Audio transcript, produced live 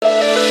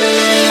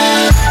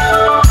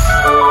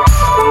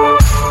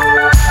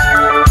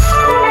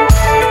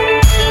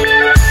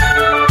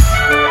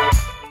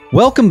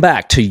Welcome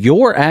back to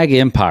Your Ag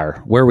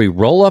Empire, where we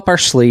roll up our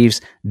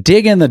sleeves,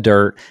 dig in the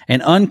dirt,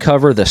 and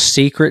uncover the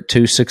secret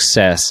to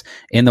success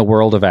in the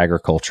world of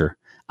agriculture.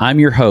 I'm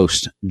your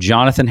host,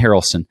 Jonathan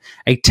Harrelson,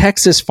 a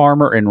Texas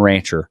farmer and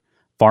rancher,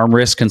 farm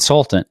risk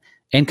consultant,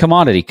 and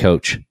commodity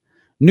coach.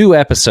 New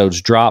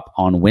episodes drop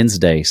on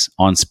Wednesdays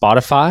on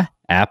Spotify,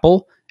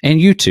 Apple,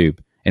 and YouTube,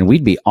 and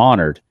we'd be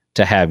honored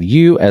to have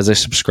you as a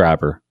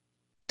subscriber.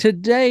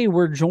 Today,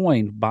 we're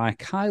joined by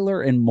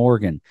Kyler and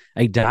Morgan,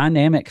 a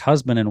dynamic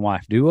husband and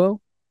wife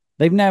duo.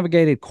 They've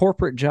navigated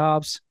corporate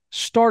jobs,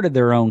 started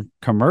their own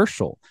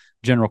commercial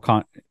general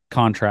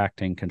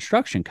contracting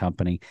construction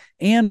company,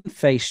 and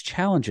faced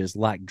challenges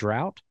like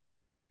drought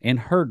and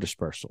herd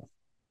dispersal.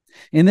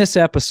 In this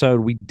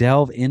episode, we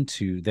delve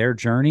into their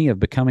journey of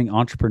becoming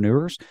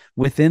entrepreneurs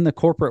within the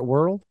corporate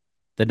world,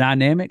 the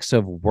dynamics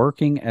of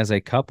working as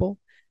a couple,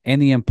 and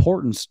the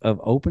importance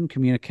of open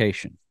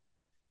communication.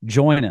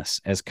 Join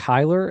us as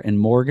Kyler and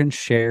Morgan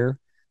share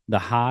the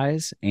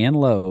highs and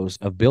lows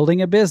of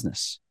building a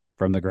business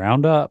from the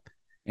ground up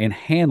and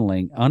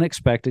handling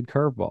unexpected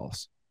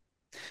curveballs.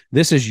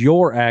 This is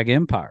Your Ag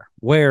Empire,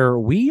 where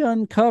we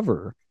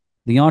uncover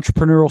the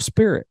entrepreneurial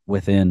spirit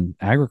within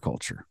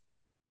agriculture.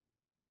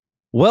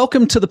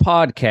 Welcome to the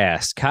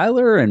podcast,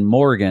 Kyler and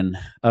Morgan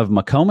of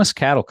McCommas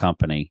Cattle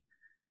Company.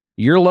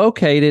 You're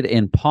located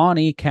in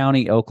Pawnee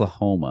County,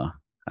 Oklahoma,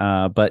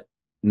 but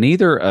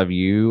neither of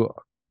you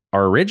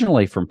are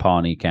originally from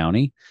Pawnee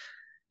County.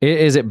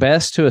 Is it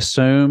best to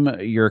assume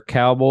you're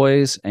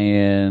cowboys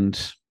and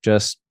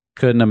just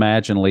couldn't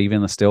imagine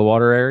leaving the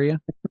Stillwater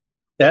area?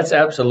 That's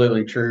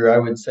absolutely true. I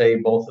would say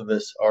both of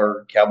us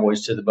are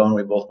cowboys to the bone.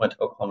 We both went to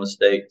Oklahoma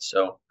State,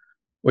 so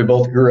we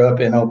both grew up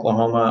in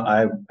Oklahoma.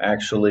 I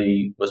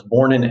actually was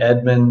born in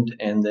Edmond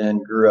and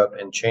then grew up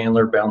in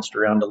Chandler, bounced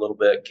around a little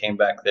bit, came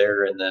back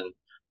there, and then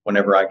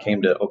whenever I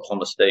came to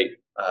Oklahoma State,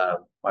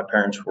 my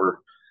parents were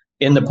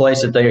in the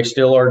place that they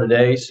still are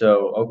today.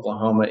 So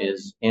Oklahoma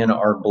is in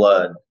our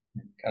blood.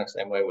 Kind of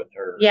same way with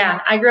her.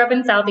 Yeah, I grew up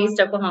in Southeast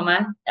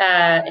Oklahoma,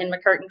 in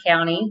McCurtain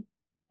County,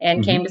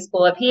 and came to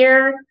school up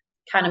here.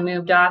 Kind of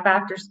moved off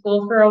after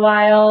school for a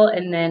while,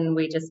 and then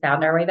we just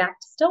found our way back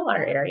to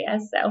Stillwater area.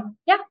 So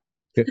yeah,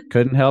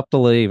 couldn't help to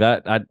leave.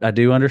 I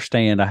do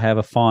understand. I have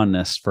a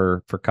fondness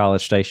for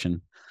College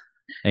Station,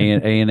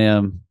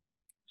 A&M.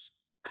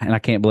 And I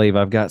can't believe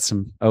I've got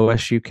some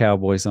OSU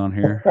Cowboys on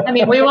here. I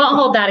mean, we won't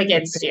hold that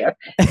against you.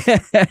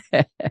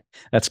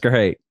 That's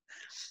great.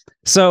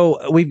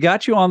 So we've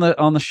got you on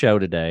the show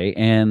today,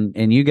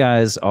 and you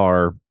guys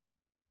are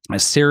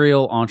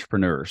serial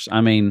entrepreneurs.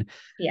 I mean,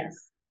 yes.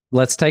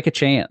 Let's take a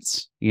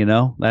chance. You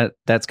know,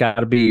 that's got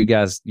to be you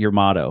guys, your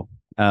motto.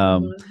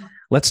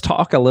 Let's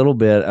talk a little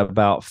bit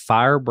about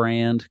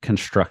Firebrand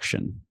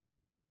Construction.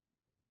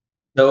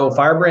 So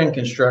Firebrand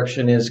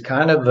Construction is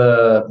kind of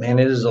it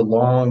is a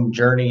long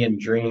journey and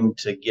dream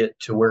to get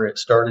to where it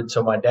started.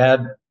 So my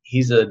dad,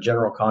 he's a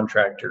general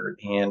contractor,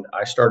 and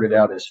I started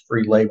out as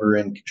free labor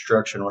in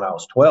construction when I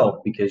was 12,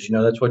 because, you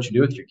know, that's what you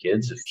do with your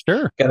kids.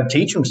 Sure. Got to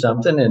teach them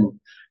something,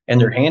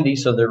 and they're handy,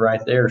 so they're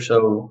right there.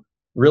 So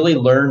really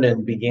learned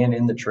and began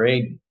in the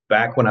trade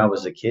back when I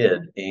was a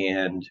kid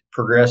and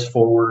progressed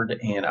forward.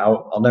 And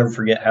I'll never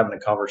forget having a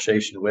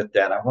conversation with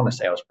Dad. I want to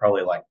say I was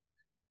probably like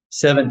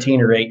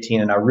 17 or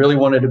 18, and I really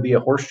wanted to be a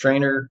horse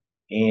trainer.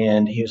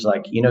 And he was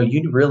like, you know,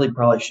 you really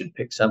probably should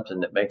pick something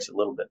that makes a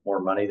little bit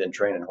more money than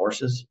training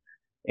horses.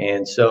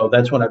 And so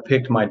that's when I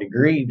picked my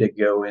degree to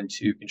go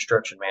into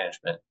construction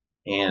management,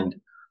 and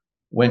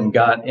went and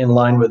got in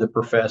line with a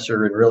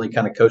professor and really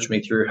kind of coached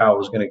me through how I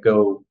was going to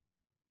go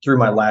through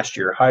my last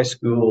year of high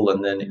school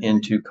and then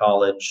into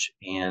college,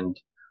 and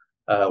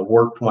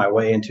worked my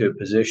way into a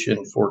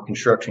position for a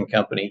construction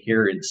company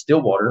here in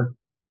Stillwater.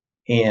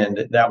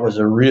 And that was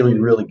a really,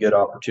 really good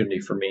opportunity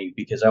for me,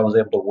 because I was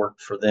able to work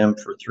for them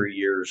for 3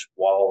 years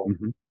while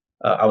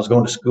I was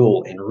going to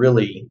school. And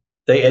really,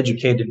 they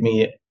educated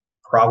me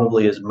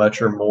probably as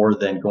much or more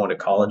than going to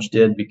college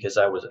did, because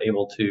I was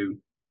able to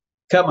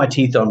cut my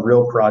teeth on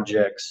real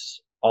projects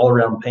all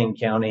around Payne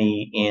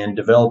County and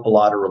develop a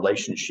lot of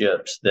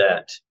relationships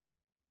that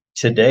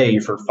today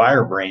for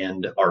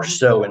Firebrand are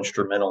so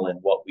instrumental in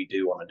what we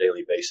do on a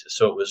daily basis.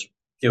 So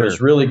it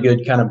was really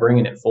good kind of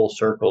bringing it full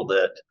circle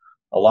that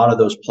a lot of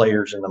those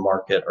players in the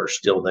market are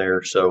still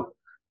there. So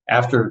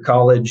after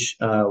college,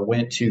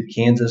 went to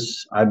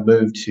Kansas. I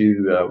moved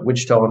to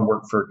Wichita and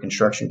worked for a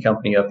construction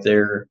company up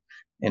there.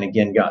 And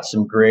again, got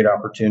some great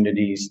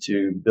opportunities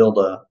to build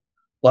a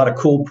lot of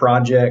cool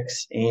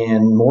projects.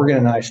 And Morgan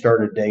and I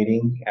started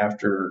dating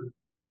after,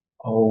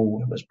 it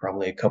was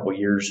probably a couple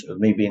years of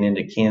me being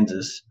into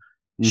Kansas.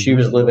 She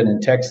was living in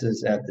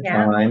Texas at the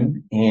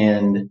time.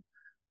 And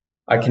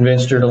I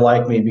convinced her to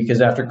like me, because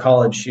after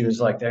college, she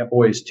was like, that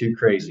boy is too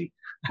crazy.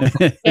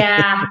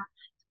 Yeah.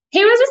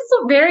 He was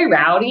just very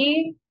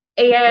rowdy,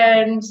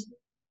 and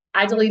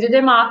I deleted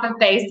him off of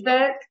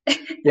Facebook.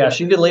 Yeah,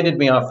 she deleted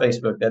me off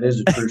Facebook. That is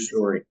a true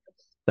story.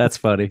 That's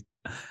funny.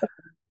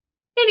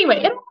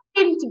 Anyway,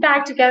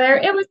 back together.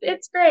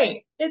 It's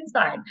great. It's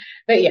fine.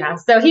 But yeah,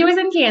 so he was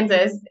in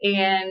Kansas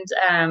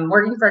and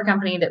working for a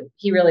company that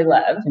he really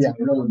loved. Yeah, I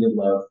really did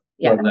love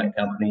that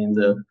company, and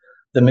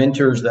the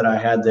mentors that I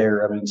had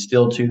there. I mean,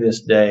 still to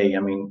this day, I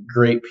mean,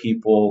 great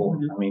people.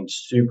 I mean,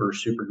 super,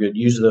 super good.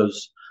 Use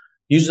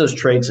those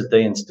traits that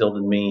they instilled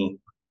in me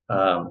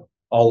all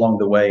along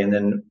the way, and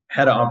then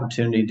had an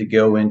opportunity to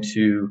go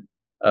into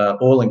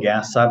oil and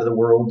gas side of the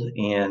world,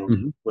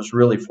 and was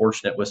really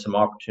fortunate with some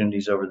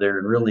opportunities over there,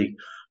 and really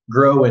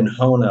grow and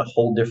hone a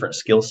whole different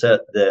skill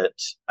set that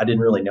I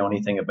didn't really know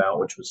anything about,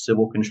 which was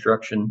civil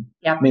construction.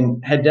 Yeah. I mean,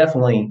 had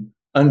definitely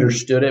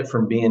understood it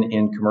from being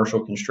in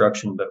commercial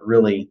construction, but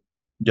really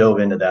dove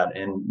into that.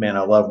 And man,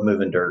 I love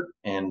moving dirt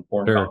and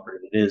pouring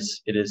concrete.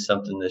 It is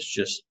something that's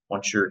just,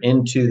 once you're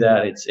into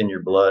that, it's in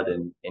your blood,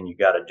 and you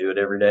got to do it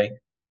every day.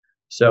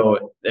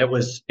 So it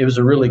was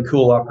a really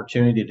cool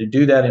opportunity to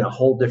do that in a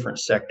whole different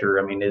sector.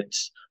 I mean,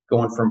 it's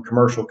going from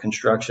commercial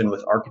construction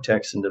with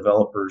architects and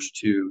developers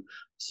to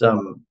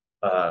some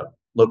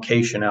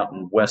location out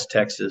in West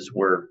Texas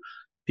where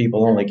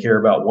people only care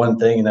about one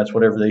thing, and that's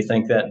whatever they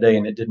think that day,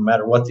 and it didn't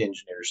matter what the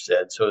engineers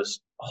said. So it's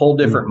a whole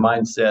different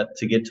mindset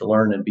to get to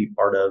learn and be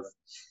part of.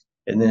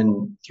 And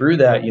then through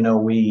that,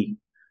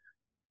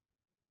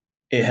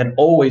 it had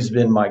always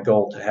been my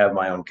goal to have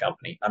my own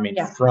company. I mean,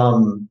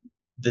 from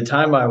the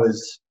time I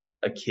was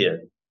a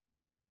kid.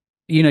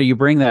 You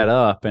bring that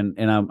up, and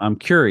I'm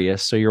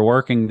curious. So you're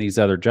working these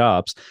other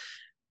jobs.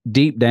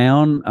 Deep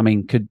down, I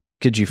mean,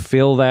 could you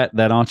feel that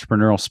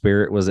entrepreneurial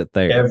spirit? Was it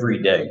there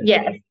every day?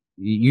 Yes.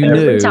 You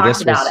knew we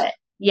talked about it.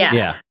 Yeah.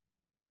 Yeah.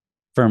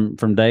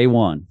 From day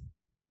one.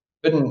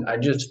 Couldn't I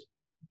just,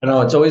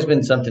 it's always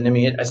been something to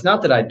me. It's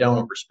not that I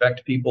don't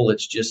respect people.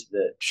 It's just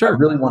that I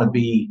really want to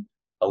be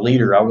a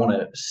leader. I want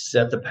to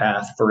set the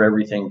path for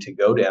everything to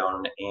go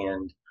down.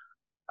 And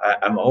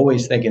I'm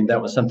always thinking,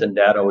 that was something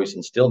Dad always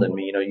instilled in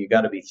me. You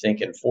got to be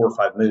thinking 4 or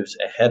 5 moves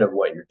ahead of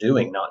what you're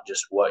doing, not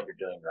just what you're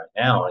doing right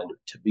now, and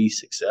to be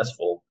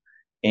successful.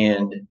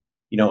 And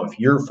if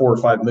your 4 or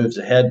 5 moves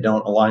ahead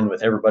don't align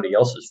with everybody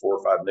else's 4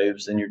 or 5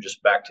 moves, then you're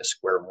just back to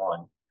square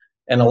one.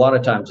 And a lot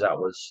of times that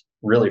was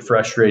really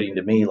frustrating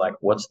to me. Like,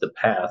 what's the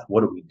path?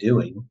 What are we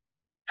doing?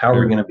 How are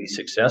we going to be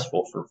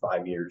successful for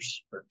 5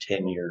 years or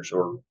 10 years,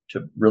 or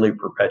to really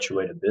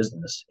perpetuate a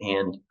business?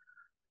 And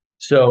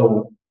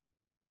so,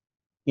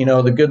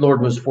 the good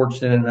Lord was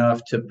fortunate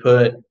enough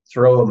to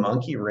throw a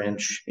monkey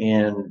wrench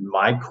in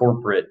my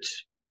corporate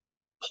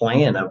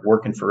plan of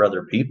working for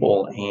other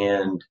people.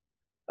 And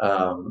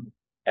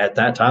at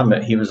that time,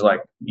 he was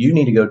like, you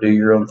need to go do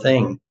your own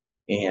thing.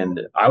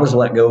 And I was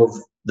let go of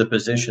the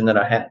position that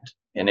I had.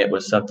 And it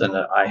was something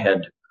that I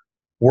had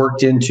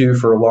worked into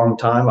for a long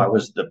time. I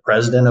was the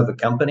president of a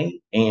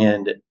company,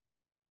 and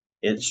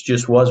it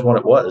just was what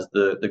it was.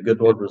 The good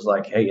Lord was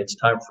like, hey, it's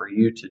time for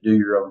you to do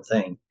your own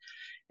thing.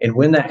 And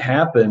when that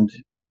happened,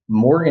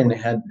 Morgan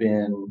had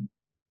been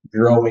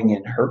growing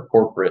in her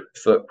corporate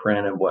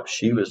footprint and what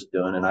she was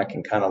doing. And I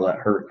can kind of let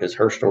her, because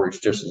her story is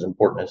just as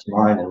important as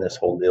mine in this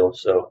whole deal.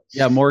 So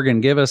yeah, Morgan,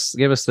 give us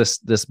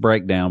this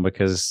breakdown,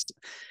 because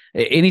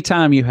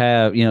anytime you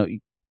have,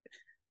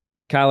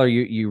 Kyler,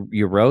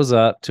 you rose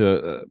up to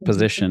a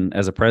position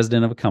as a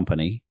president of a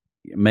company,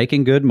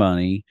 making good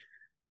money.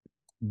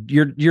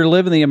 You're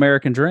living the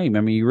American dream. I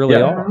mean, you really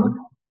are.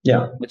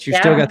 Yeah. But you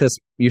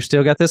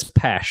still got this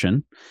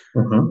passion,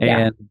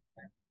 and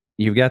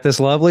you've got this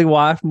lovely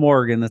wife,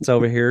 Morgan, that's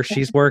over here.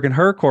 She's working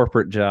her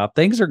corporate job.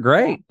 Things are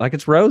great. Like,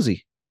 it's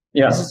rosy.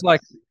 Yeah. This is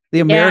like the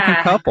American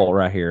couple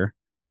right here.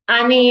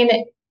 I mean,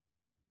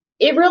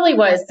 it really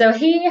was. So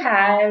he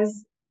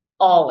has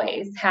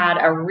always had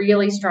a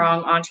really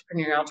strong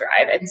entrepreneurial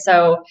drive. And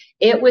so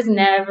it was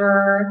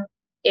never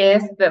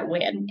if, but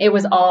when. It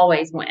was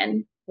always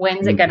when.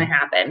 When's it going to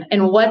happen?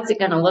 And what's it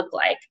going to look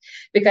like?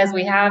 Because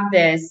we have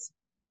this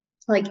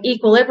like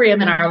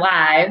equilibrium in our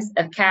lives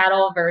of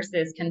cattle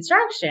versus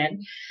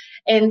construction.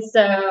 And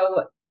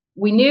so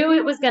we knew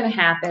it was going to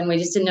happen. We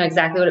just didn't know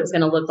exactly what it was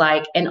going to look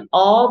like. And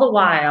all the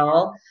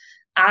while,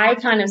 I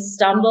kind of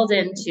stumbled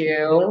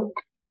into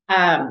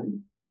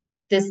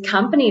this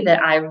company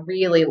that I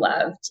really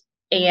loved.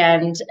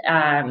 And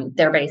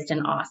they're based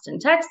in Austin,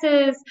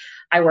 Texas.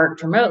 I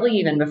worked remotely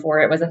even before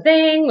it was a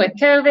thing with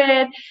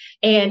COVID.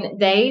 And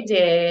they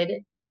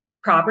did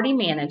property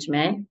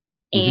management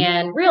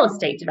and real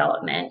estate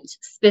development,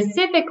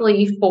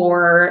 specifically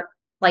for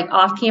like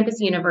off-campus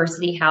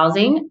university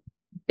housing,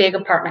 big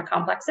apartment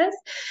complexes,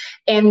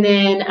 and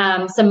then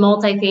some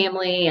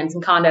multifamily and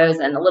some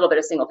condos and a little bit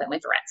of single family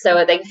for rent.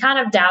 So they kind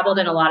of dabbled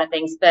in a lot of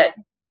things, but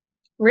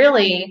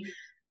really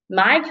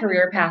my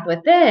career path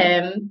with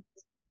them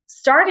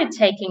started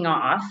taking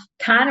off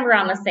kind of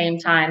around the same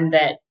time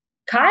that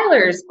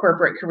Kyler's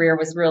corporate career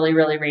was really,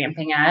 really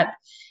ramping up.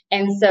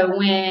 And so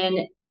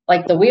when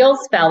like the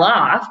wheels fell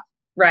off,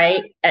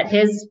 right, at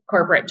his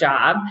corporate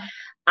job,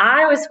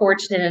 I was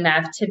fortunate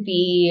enough to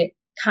be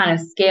kind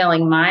of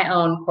scaling my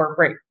own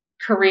corporate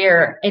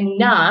career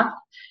enough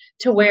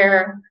to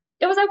where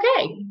it was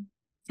okay.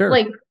 Sure.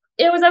 Like,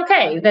 it was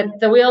okay that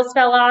the wheels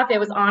fell off. It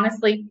was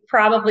honestly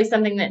probably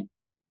something that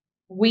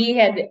we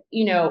had,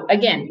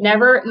 again,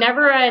 never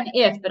an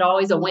if, but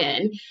always a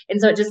when.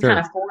 And so it just kind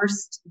of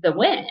forced the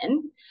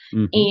win.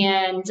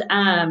 And,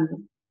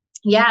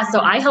 so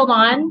I held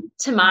on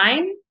to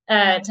mine,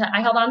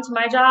 I held on to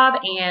my job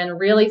and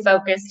really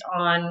focused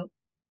on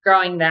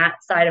growing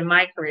that side of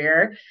my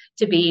career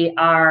to be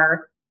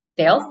our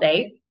fail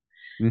safe.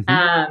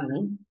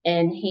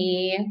 And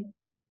he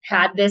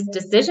had this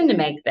decision to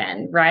make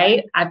then,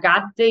 right? I've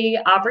got the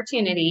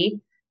opportunity.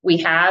 We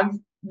have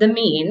the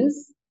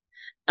means.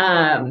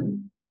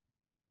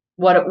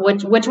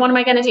 Which one am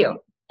I going to do?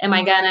 Am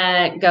I going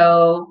to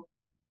go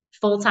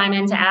full-time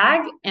into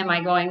ag? Am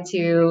I going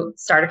to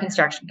start a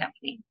construction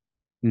company?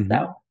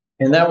 So,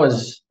 and that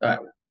was,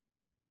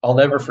 I'll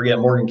never forget.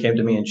 Morgan came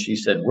to me and she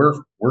said,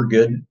 we're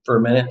good for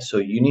a minute. So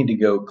you need to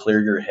go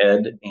clear your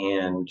head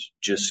and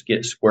just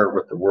get square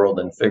with the world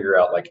and figure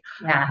out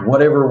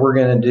whatever we're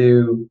going to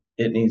do,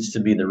 it needs to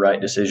be the right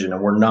decision.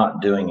 And we're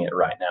not doing it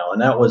right now.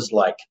 And that was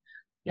like,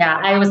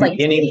 I was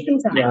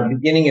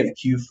beginning of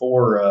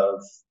Q4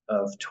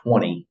 of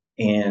 20.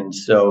 And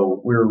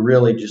so we're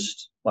really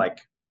just like,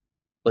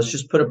 let's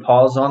just put a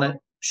pause on it.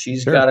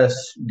 She's got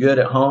us good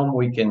at home.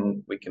 We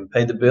can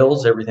pay the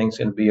bills. Everything's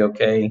going to be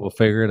okay. We'll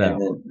figure it out.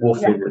 And then we'll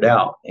figure it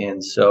out.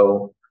 And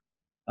so,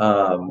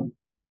 let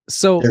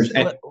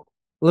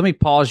me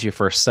pause you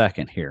for a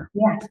second here.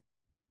 Yeah.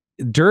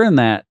 During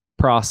that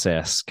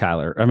process,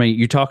 Kyler, I mean,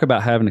 you talk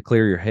about having to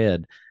clear your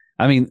head.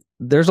 I mean,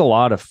 there's a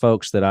lot of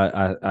folks that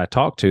I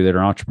talk to that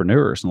are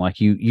entrepreneurs, and like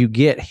you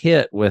get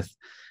hit with,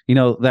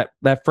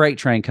 that freight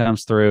train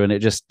comes through and it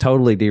just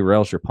totally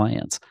derails your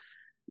plans.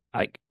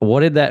 Like,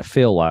 what did that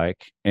feel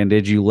like? And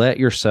did you let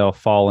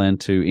yourself fall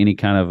into any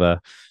kind of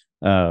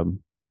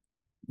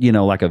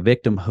like a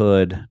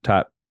victimhood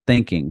type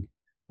thinking,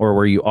 or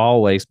were you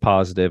always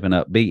positive and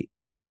upbeat?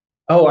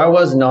 Oh, I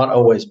was not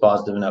always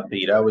positive and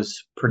upbeat. I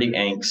was pretty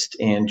angst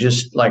and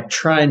just like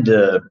trying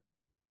to,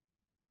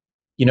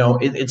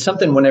 it's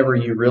something whenever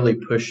you really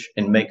push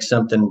and make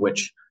something,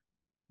 which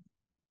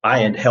I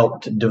had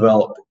helped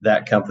develop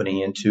that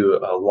company into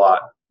a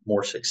lot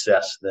more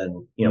success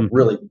than,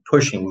 really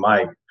pushing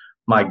my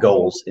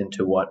goals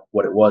into what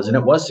it was. And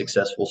it was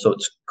successful. So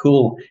it's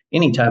cool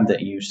anytime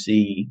that you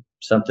see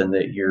something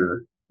that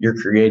you're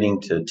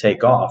creating to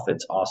take off.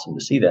 It's awesome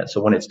to see that.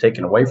 So when it's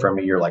taken away from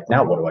you, you're like,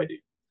 now what do I do?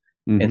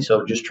 And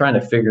so just trying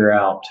to figure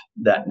out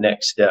that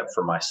next step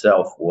for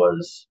myself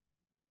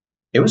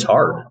it was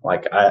hard.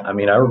 Like, I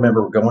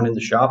remember going in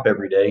the shop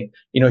every day,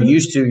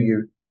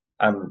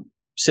 I'm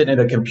sitting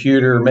at a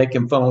computer,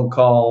 making phone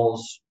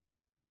calls,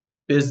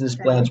 business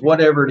plans,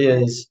 whatever it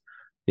is.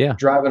 Yeah.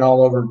 Driving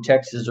all over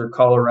Texas or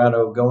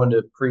Colorado, going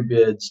to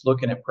pre-bids,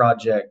 looking at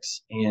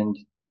projects. And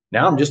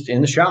now I'm just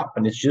in the shop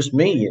and it's just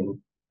me.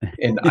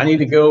 And I need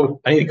to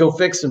go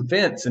fix some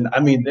fence. And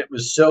I mean, it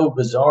was so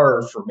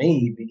bizarre for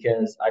me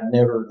because I'd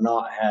never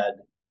not had,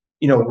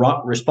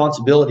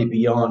 responsibility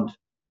beyond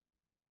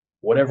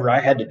whatever I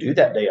had to do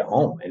that day at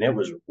home. And it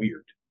was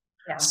weird.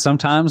 Yeah.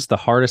 Sometimes the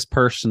hardest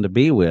person to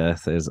be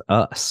with is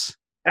us.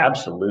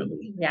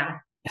 Absolutely. Yeah.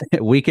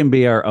 We can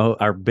be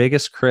our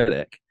biggest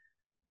critic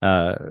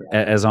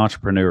as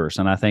entrepreneurs.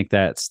 And I think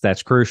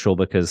that's crucial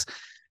because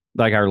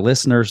like our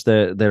listeners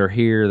that are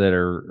here that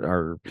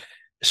are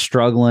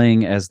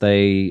struggling as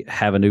they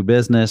have a new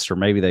business, or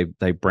maybe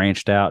they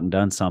branched out and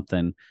done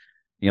something,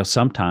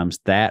 sometimes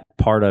that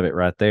part of it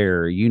right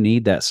there, you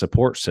need that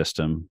support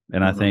system.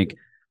 And I think,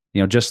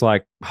 just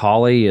like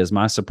Holly is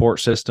my support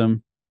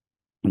system,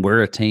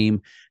 we're a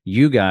team.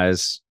 You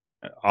guys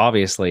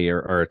obviously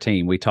are a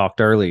team. We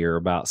talked earlier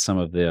about some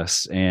of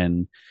this,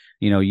 and,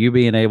 you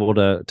being able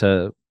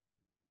to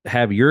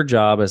have your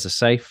job as a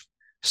safe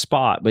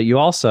spot, but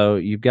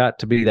you've got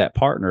to be that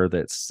partner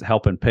that's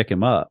helping pick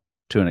him up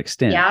to an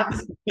extent.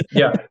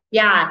 Yeah.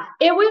 Yeah.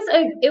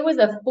 It was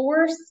a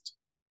forced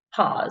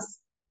pause.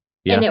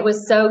 Yeah. And it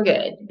was so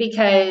good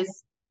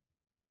because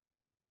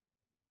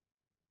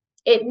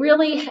it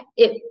really,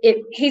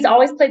 he's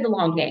always played the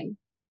long game,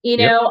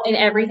 in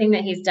everything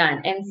that he's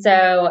done. And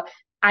so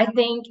I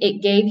think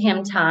it gave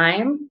him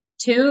time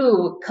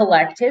to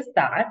collect his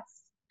thoughts,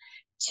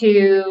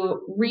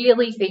 to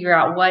really figure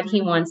out what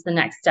he wants the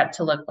next step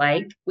to look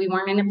like. We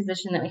weren't in a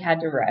position that we had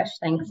to rush,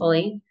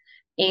 thankfully.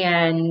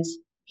 And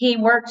he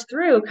worked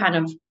through kind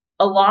of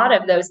a lot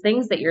of those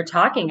things that you're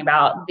talking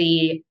about,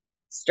 the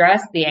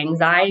stress, the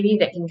anxiety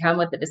that can come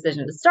with the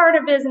decision to start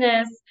a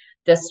business,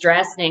 the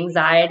stress and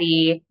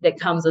anxiety that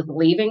comes with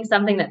leaving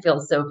something that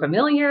feels so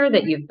familiar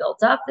that you've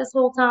built up this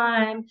whole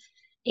time.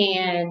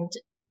 And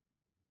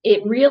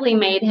it really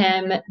made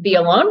him be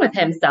alone with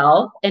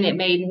himself. And it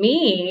made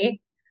me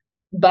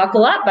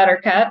buckle up,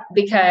 Buttercup,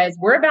 because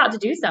we're about to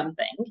do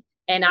something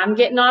and I'm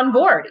getting on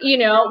board,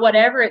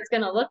 whatever it's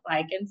going to look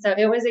like. And so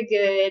it was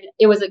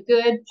a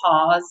good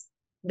pause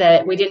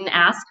that we didn't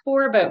ask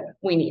for, but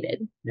we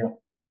needed. Yeah.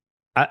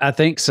 I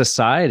think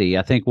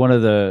one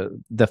of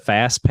the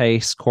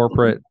fast-paced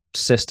corporate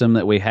system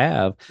that we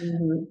have,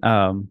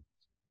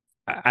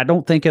 I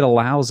don't think it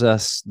allows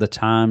us the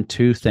time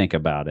to think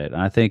about it.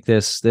 I think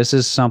this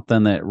is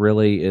something that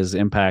really is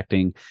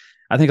impacting.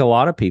 I think a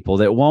lot of people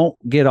that won't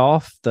get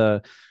off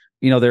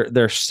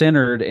they're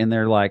centered and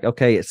they're like,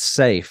 okay, it's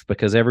safe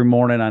because every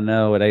morning I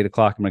know at 8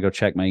 o'clock, I'm going to go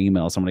check my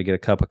emails. I'm going to get a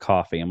cup of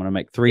coffee. I'm going to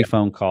make 3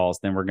 phone calls.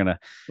 Then I'm going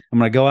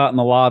to go out in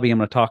the lobby. I'm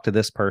going to talk to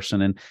this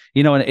person. And,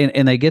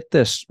 and they get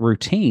this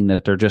routine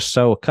that they're just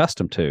so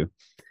accustomed to.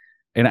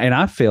 And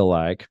I feel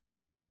like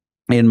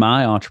in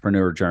my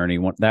entrepreneur journey,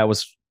 that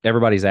was,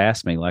 everybody's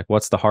asked me like,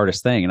 what's the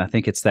hardest thing? And I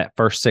think it's that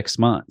first 6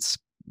 months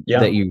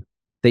that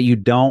you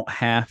don't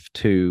have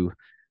to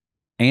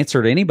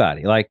answer to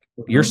anybody. Like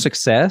your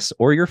success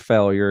or your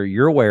failure,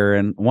 you're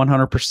wearing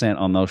 100%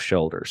 on those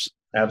shoulders.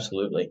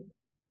 Absolutely.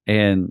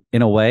 And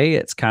in a way,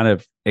 it's kind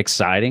of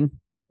exciting.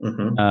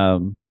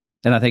 And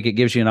I think it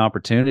gives you an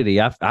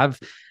opportunity.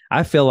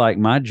 I feel like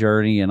my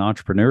journey in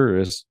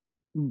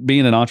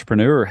being an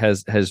entrepreneur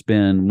has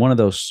been one of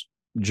those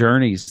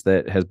journeys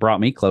that has brought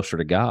me closer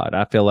to God.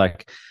 I feel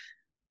like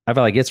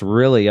it's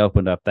really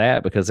opened up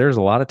that, because there's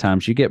a lot of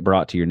times you get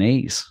brought to your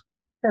knees.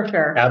 For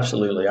sure.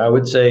 Absolutely. I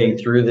would say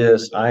through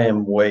this, I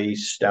am way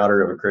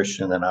stouter of a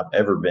Christian than I've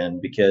ever been,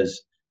 because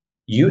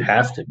you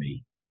have to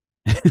be.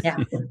 Yeah.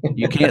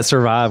 You can't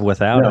survive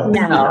without it.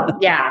 No.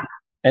 Yeah.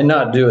 And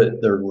not do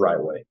it the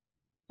right way.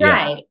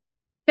 Right.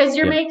 Because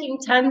you're making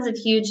tons of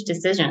huge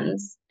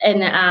decisions.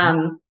 And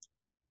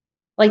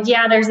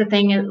there's a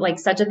thing, like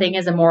such a thing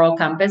as a moral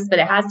compass, but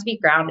it has to be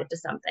grounded to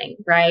something.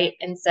 Right.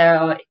 And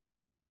so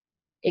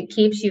it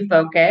keeps you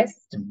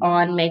focused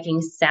on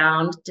making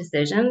sound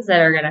decisions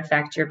that are going to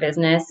affect your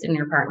business and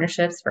your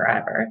partnerships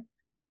forever.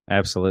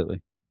 Absolutely.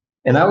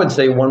 And I would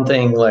say one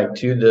thing, like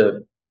to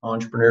the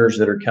entrepreneurs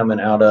that are coming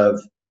out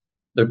of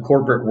the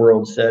corporate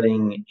world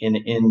setting and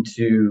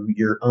into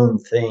your own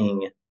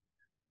thing,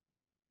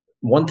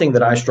 one thing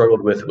that I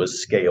struggled with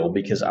was scale,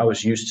 because I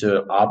was used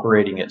to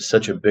operating at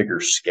such a bigger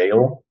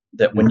scale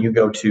that when you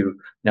go to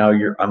now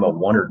I'm a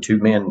 1 or 2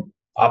 man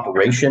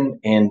operation,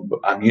 and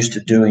I'm used to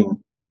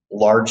doing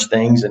large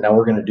things, and now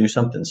we're going to do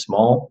something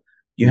small.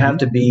 You have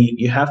to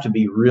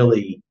be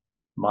really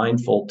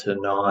mindful to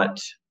not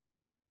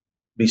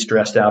be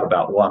stressed out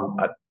about,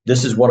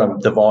 this is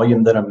the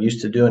volume that I'm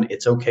used to doing.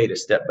 It's okay to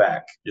step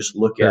back, just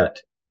look at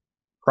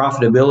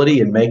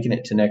profitability and making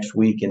it to next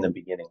week in the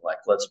beginning. Like,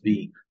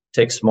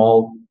 take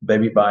small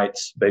baby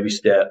bites, baby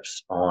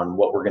steps on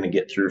what we're going to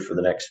get through for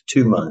the next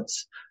 2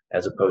 months,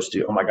 as opposed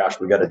to, oh my gosh,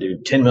 we got to do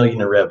 10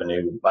 million in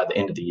revenue by the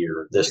end of the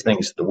year.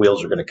 The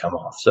wheels are going to come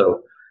off.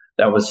 So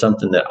that was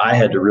something that I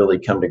had to really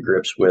come to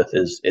grips with,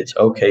 is it's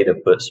okay to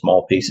put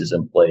small pieces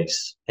in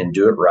place and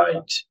do it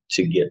right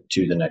to get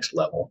to the next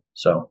level.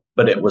 So,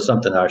 but it was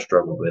something I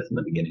struggled with in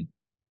the beginning.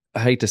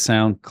 I hate to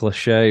sound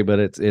cliche, but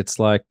it's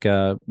like,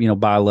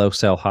 buy low,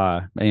 sell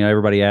high.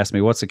 Everybody asks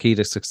me, what's the key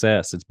to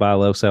success? It's buy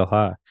low, sell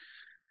high.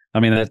 I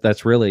mean,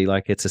 that's really,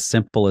 like, it's as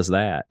simple as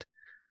that.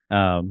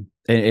 And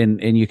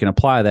you can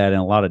apply that in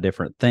a lot of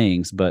different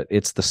things, but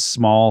it's the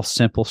small,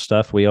 simple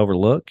stuff we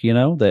overlook,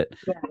 that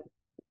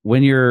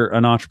when you're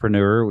an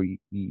entrepreneur,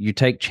 you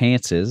take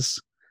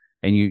chances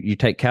and you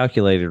take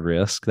calculated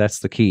risk. That's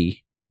the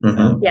key.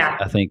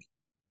 I think,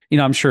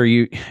 I'm sure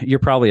you're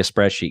probably a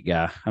spreadsheet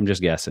guy. I'm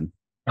just guessing.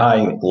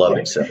 I love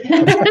Excel.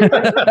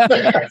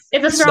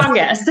 It's a strong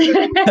guess.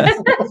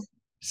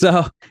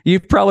 So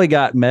you've probably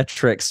got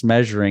metrics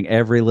measuring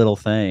every little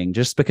thing,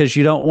 just because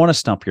you don't want to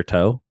stump your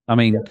toe. I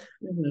mean,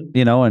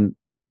 and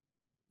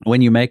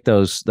when you make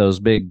those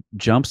big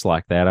jumps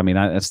like that, I mean,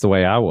 that's the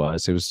way I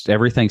was. It was,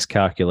 everything's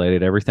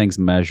calculated, everything's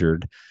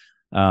measured.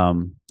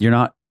 You're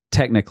not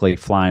technically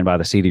flying by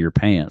the seat of your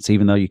pants,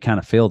 even though you kind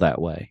of feel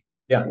that way.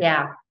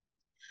 Yeah.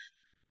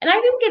 And I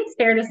think it's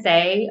fair to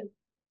say,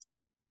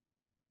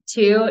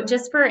 too,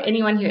 just for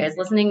anyone who is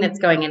listening that's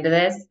going into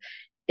this,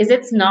 is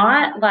it's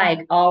not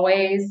like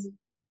always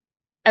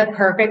a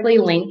perfectly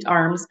linked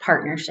arms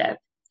partnership,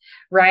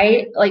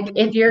 right? Like,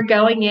 if you're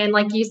going in,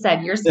 like you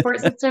said, your support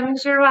system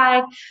is your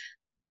wife.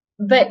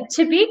 But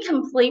to be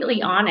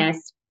completely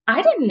honest,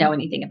 I didn't know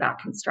anything about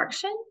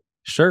construction.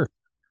 Sure.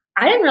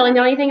 I didn't really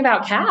know anything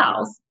about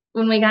cows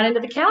when we got into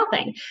the cow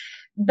thing.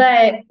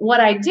 But what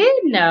I did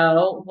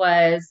know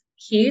was,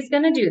 he's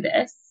going to do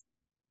this.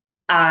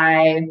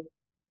 I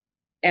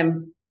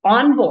am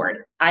on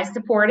board. I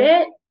support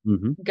it.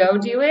 Go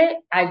do it.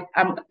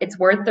 It's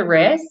worth the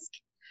risk.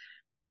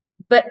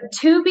 But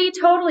to be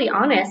totally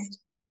honest,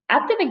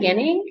 at the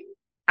beginning,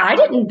 I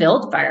didn't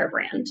build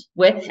Firebrand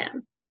with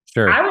him.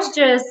 Sure. I was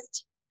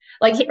just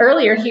like,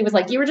 earlier he was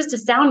like, you were just a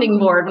sounding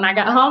board when I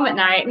got home at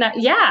night. And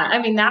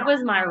that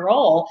was my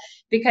role,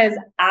 because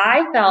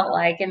I felt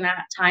like in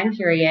that time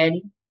period,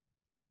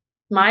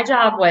 my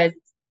job was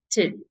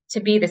to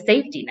be the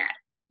safety net.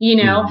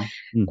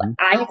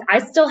 I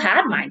still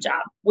had my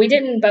job. We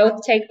didn't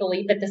both take the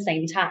leap at the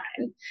same time.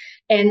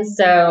 And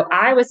so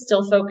I was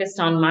still focused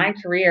on my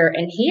career,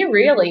 and he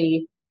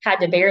really had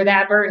to bear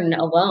that burden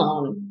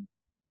alone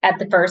at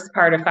the first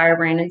part of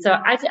Firebrand. And so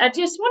I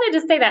just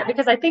wanted to say that,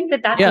 because I think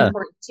that's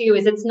important too,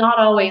 is it's not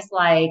always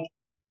like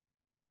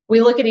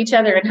we look at each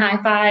other and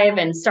high five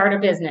and start a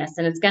business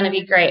and it's going to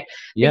be great,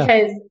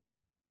 because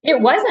it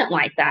wasn't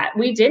like that.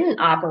 We didn't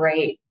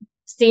operate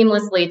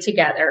seamlessly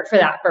together for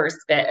that first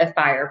bit of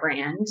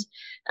Firebrand.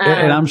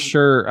 And I'm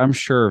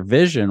sure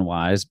vision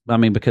wise, I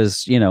mean,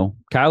 because,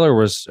 Kyler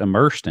was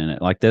immersed in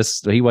it like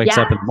this. He wakes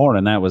up in the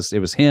morning. It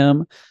was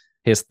him,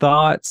 his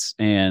thoughts,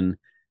 and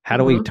how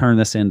do we turn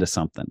this into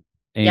something?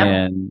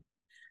 And,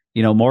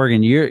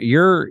 Morgan,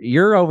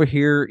 you're over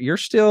here.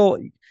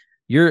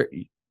 You're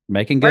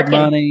making good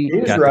money.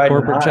 Got the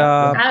corporate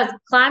job. I was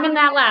climbing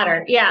that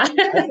ladder. Yeah.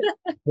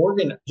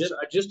 Morgan,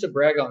 just to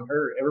brag on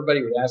her,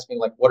 everybody would ask me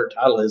like what her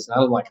title is, and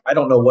I'm like, I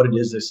don't know what it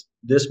is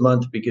this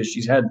month, because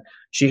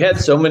she had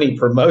so many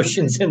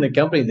promotions in the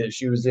company that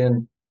she was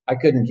in. I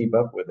couldn't keep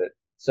up with it.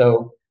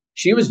 So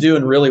she was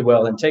doing really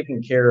well and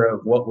taking care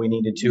of what we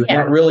needed to. And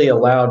that really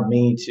allowed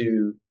me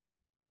to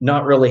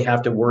not really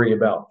have to worry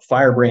about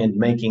Firebrand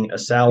making a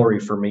salary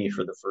for me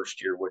for the first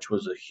year, which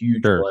was a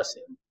huge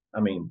blessing. I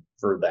mean,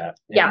 for that.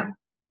 And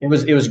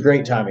it was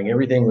great timing.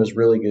 Everything was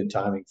really good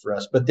timing for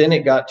us. But then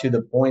it got to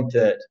the point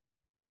that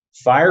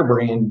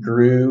Firebrand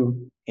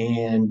grew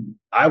and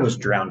I was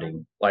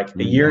drowning. Like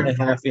a year and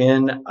a half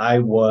in,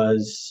 it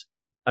was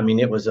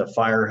a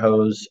fire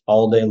hose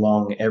all day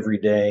long, every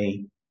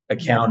day,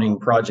 accounting,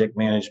 project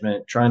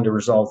management, trying to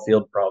resolve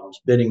field problems,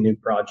 bidding new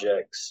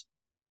projects.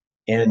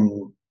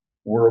 And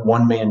we're a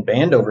one-man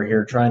band over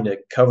here trying to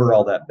cover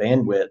all that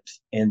bandwidth.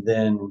 And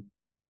then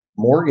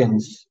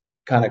Morgan's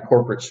kind of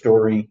corporate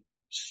story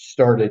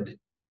started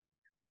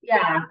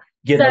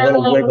getting a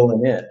little wiggle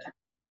in it.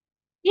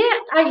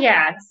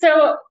 Yeah.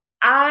 So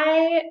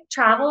I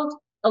traveled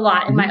a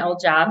lot in my old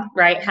job,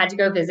 right? Had to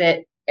go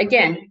visit,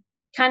 again,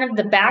 kind of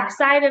the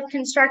backside of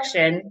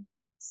construction.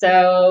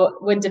 So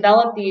would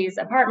develop these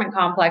apartment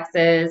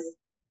complexes.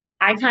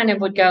 I kind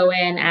of would go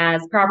in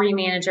as property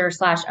manager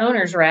 /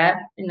 owner's rep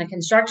in the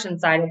construction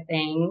side of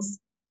things.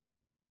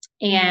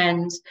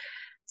 And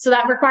so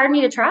that required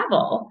me to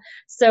travel.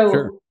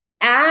 So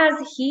as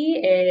he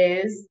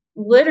is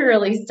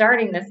literally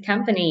starting this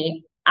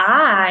company,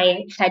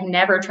 I had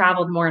never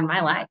traveled more in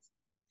my life.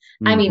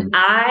 I mean,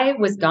 I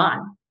was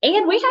gone.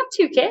 And we have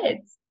 2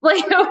 kids.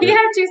 Like, we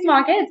have 2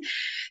 small kids.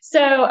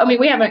 So, I mean,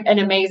 we have an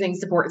amazing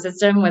support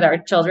system with our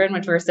children,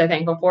 which we're so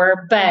thankful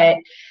for. But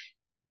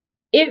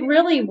it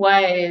really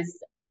was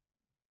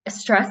a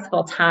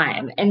stressful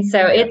time. And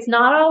so it's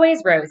not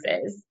always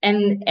roses.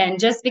 And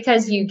just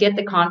because you get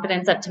the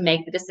confidence up to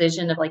make the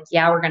decision of like,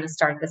 we're going to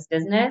start this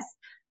business,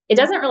 it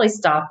doesn't really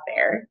stop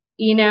there.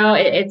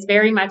 It's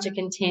very much a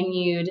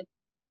continued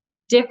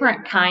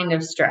different kind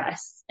of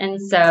stress. And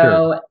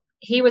so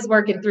he was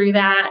working through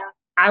that.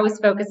 I was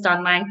focused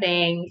on my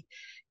thing.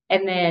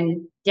 And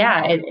then,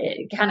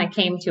 it kind of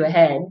came to a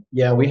head.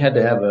 Yeah, we had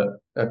to have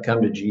a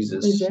come to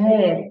Jesus. We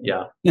did.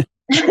 Yeah.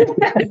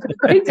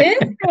 We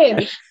did.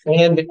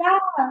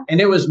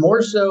 And it was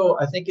more so,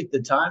 I think at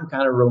the time,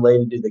 kind of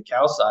related to the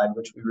cow side,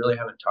 which we really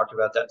haven't talked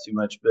about that too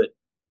much. But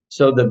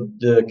so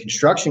the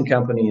construction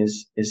company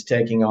is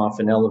taking off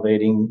and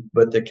elevating,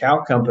 but the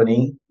cow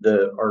company,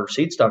 our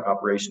seed stock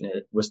operation,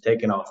 it was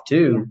taking off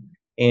too.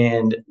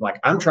 And like,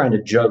 I'm trying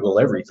to juggle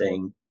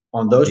everything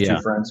on those 2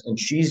 fronts, and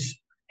she's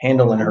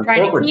handling her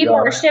corporate to keep job.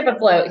 Our ship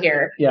afloat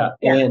here.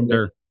 And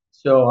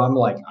so I'm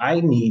like, I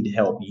need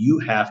help. You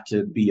have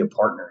to be a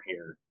partner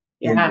here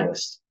in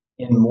this,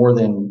 in more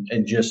than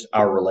just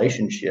our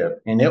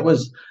relationship. And that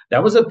was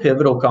a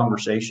pivotal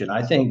conversation.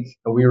 I think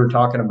we were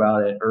talking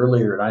about it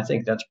earlier, and I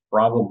think that's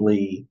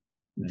probably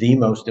the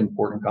most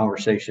important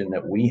conversation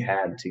that we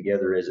had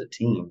together as a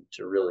team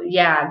to really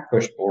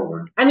push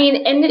forward. I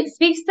mean, and it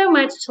speaks so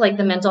much to like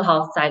the mental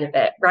health side of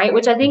it, right?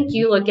 Which I think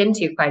you look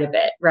into quite a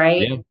bit,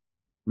 right?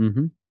 Yeah.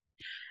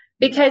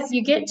 Because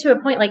you get to a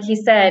point, like he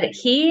said,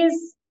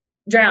 he's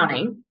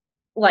drowning,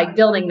 like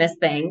building this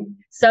thing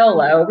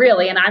solo,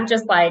 really. And I'm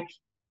just like,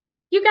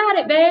 you got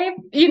it, babe,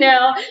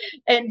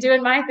 and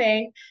doing my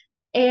thing.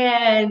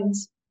 And,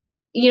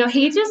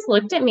 he just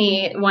looked at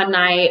me one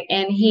night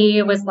and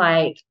he was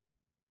like,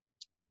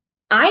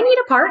 I need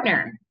a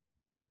partner.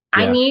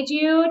 I need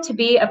you to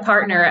be a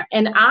partner.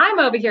 And I'm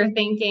over here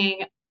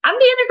thinking, I'm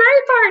being a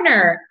great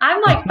partner.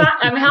 I'm like,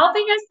 I'm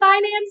helping us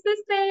finance this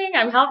thing.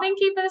 I'm helping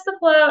keep this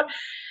afloat.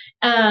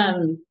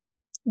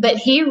 But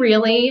he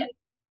really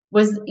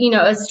was,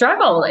 a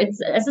struggle.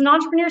 It's, as an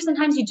entrepreneur,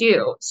 sometimes you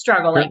do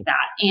struggle like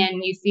that,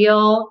 and you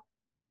feel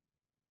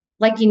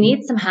like you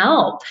need some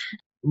help.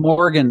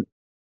 Morgan,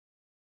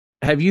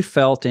 have you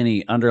felt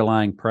any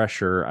underlying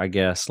pressure, I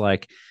guess?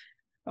 Like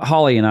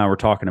Holly and I were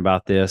talking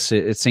about this.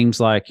 It seems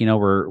like,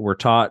 we're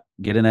taught,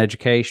 get an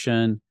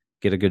education,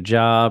 get a good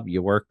job,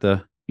 you work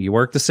the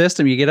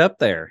system, you get up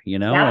there,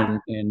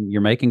 and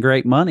you're making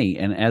great money.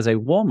 And as a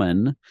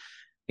woman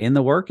in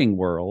the working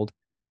world,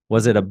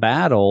 was it a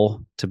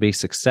battle to be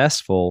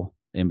successful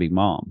and be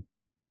mom?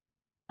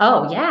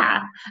 Oh,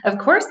 yeah, of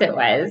course it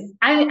was.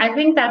 I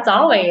think that's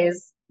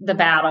always the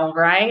battle,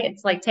 right?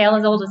 It's like tale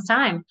as old as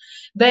time.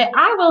 But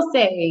I will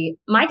say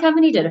my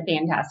company did a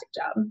fantastic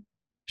job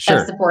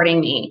of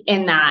supporting me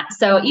in that.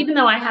 So even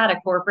though I had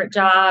a corporate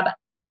job,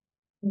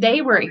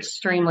 they were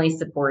extremely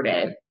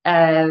supportive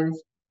of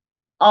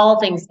all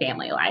things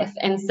family life.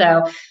 And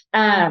so,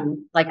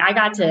 like I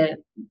got to,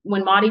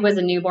 when Maudie was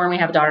a newborn, we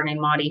have a daughter named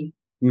Maudie.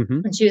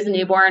 When she was a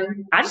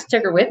newborn, I just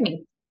took her with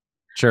me.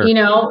 Sure. You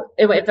know,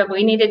 if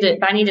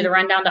I needed to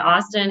run down to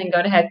Austin and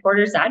go to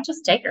headquarters, I'd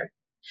just take her.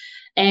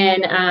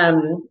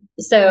 And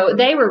so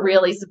they were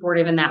really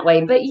supportive in that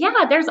way. But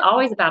yeah, there's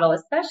always a battle,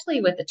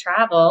 especially with the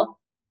travel.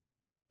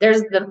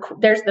 There's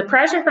the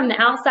pressure from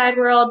the outside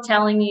world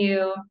telling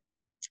you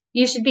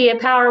should be a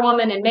power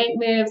woman and make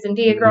moves and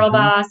be a girl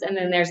boss. And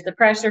then there's the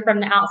pressure from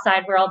the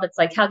outside world that's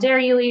like, how dare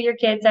you leave your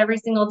kids every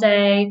single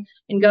day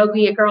and go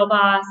be a girl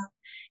boss?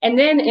 And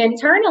then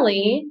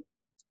internally,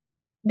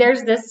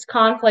 there's this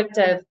conflict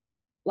of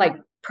like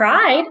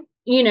pride.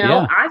 You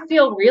know, I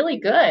feel really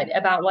good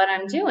about what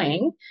I'm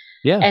doing.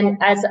 Yeah. And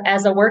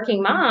as a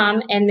working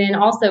mom, and then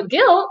also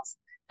guilt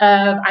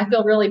of I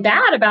feel really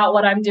bad about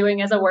what I'm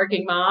doing as a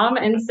working mom.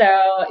 And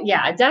so,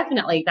 yeah,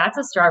 definitely that's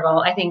a struggle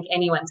I think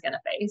anyone's going to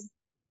face.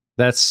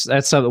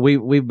 That's something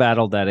we've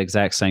battled that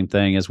exact same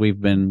thing as we've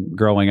been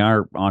growing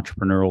our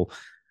entrepreneurial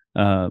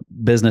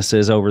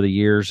businesses over the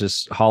years.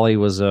 As Holly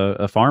was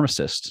a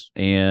pharmacist,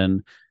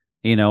 and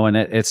you know, and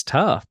it's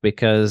tough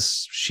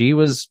because she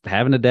was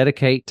having to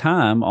dedicate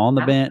time on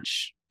the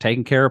bench,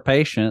 taking care of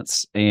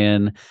patients,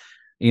 and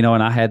you know,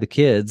 and I had the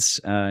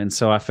kids, and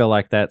so I feel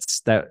like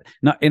that's that.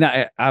 Not, and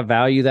I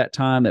value that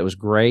time. That was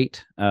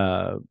great.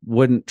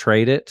 Wouldn't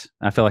trade it.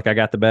 I feel like I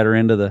got the better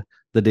end of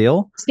the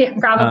deal. Yeah,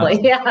 probably.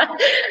 Yeah.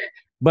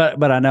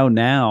 But I know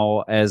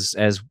now as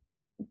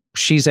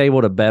she's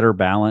able to better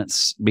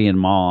balance being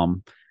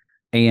mom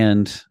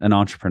and an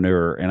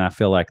entrepreneur, and I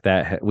feel like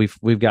that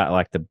we've got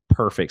like the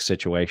perfect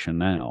situation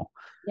now.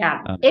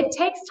 Yeah, it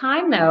takes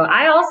time though.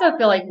 I also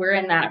feel like we're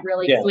in that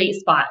really sweet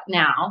spot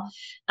now.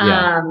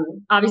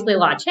 Obviously a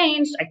lot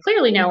changed. I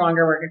clearly no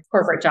longer work a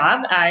corporate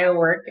job. I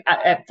work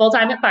at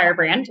full-time at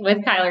Firebrand with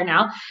Kyler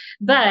now.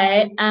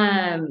 But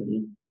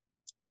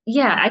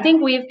yeah, I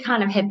think we've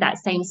kind of hit that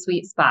same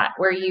sweet spot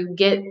where you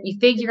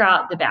figure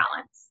out the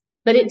balance,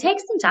 but it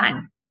takes some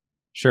time.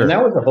 Sure. And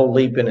that was a whole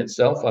leap in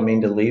itself. I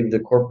mean, to leave the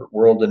corporate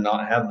world and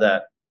not have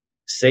that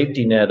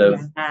safety net of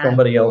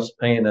somebody else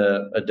paying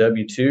a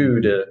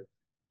W-2 to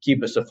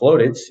keep us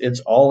afloat.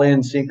 It's all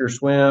in, sink or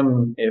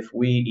swim. If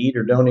we eat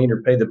or don't eat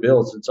or pay the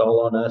bills, it's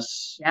all on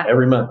us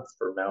every month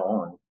from now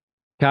on.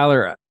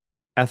 Kyler,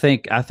 I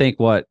think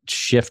what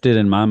shifted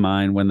in my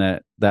mind when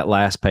that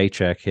last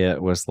paycheck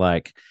hit was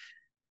like,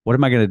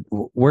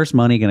 where's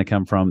money going to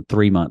come from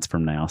 3 months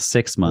from now,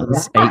 6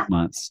 months, 8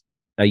 months,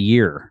 a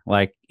year?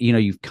 Like, you know,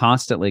 you've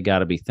constantly got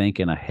to be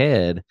thinking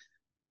ahead.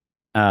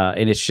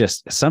 And it's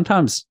just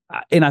sometimes,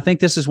 and I think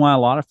this is why a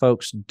lot of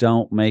folks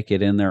don't make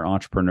it in their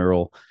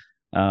entrepreneurial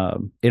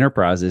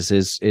enterprises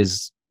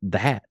is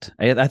that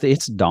I think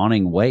it's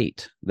daunting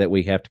weight that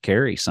we have to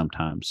carry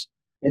sometimes.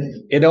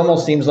 It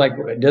almost seems like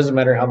it doesn't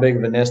matter how big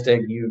of a nest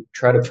egg you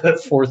try to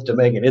put forth to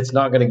make it. It's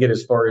not going to get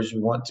as far as you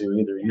want to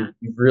either.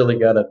 You've really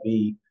got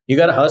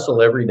to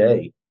hustle every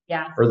day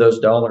for those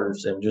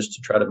dollars and just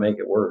to try to make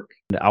it work.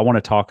 I want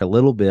to talk a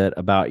little bit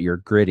about your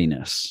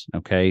grittiness.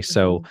 Okay.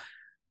 So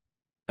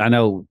I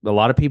know a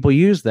lot of people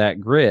use that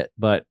grit,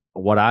 but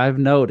what I've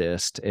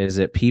noticed is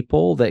that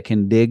people that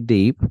can dig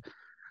deep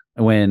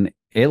when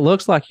it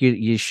looks like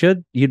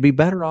you'd be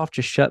better off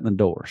just shutting the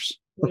doors,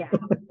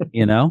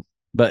 you know,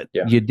 but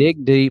you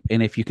dig deep.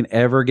 And if you can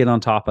ever get on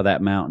top of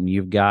that mountain,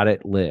 you've got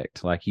it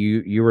licked. Like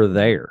you were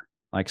there,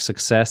 like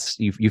success.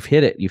 You've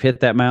hit it. You've hit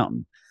that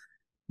mountain.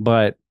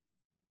 But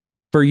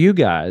for you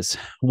guys,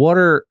 what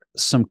are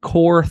some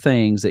core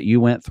things that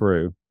you went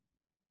through?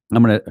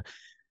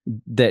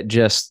 That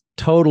just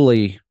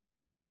totally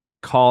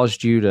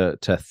caused you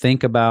to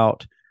think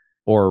about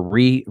or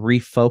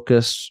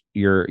refocus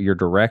your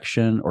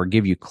direction or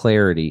give you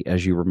clarity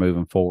as you were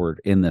moving forward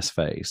in this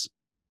phase?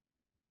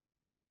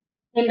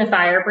 In the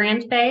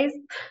Firebrand phase?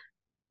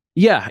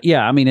 Yeah.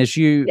 I mean, as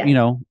you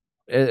know,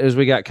 as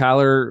we got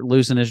Kyler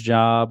losing his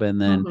job,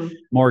 and then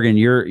Morgan,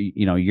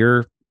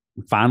 you're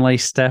finally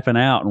stepping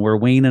out, and we're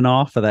weaning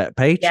off of that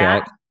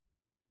paycheck.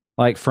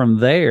 Like from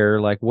there,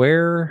 like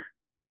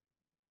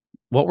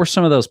what were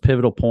some of those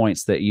pivotal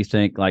points that you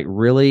think like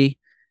really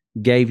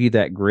gave you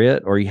that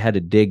grit, or you had to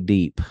dig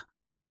deep,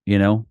 you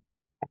know?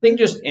 I think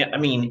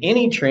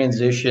any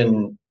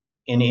transition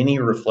in any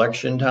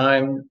reflection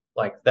time,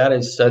 like that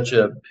is such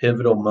a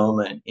pivotal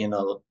moment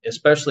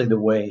especially the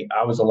way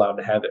I was allowed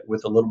to have it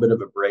with a little bit of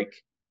a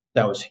break.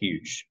 That was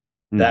huge.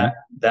 That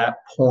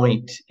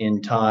point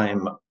in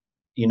time,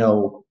 you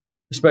know,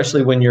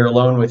 especially when you're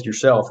alone with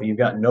yourself and you've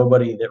got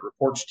nobody that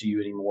reports to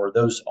you anymore,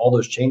 all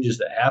those changes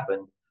that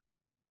happen,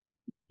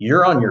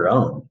 you're on your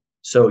own.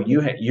 So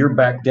you're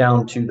back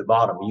down to the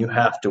bottom. You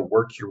have to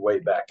work your way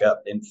back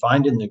up, and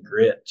finding the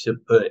grit to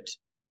put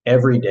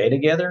every day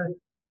together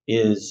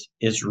is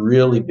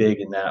really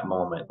big in that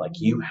moment. Like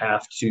you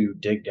have to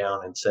dig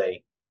down and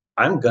say,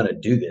 I'm going to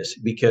do this,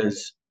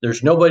 because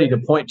there's nobody to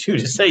point to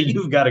say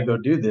you've got to go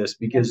do this,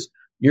 because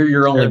you're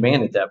your only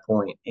man at that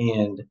point.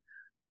 And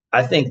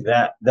I think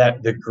that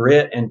the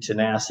grit and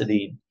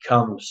tenacity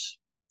comes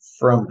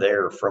from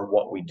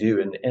what we do.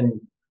 And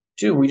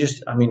two, we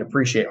just, I mean,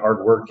 appreciate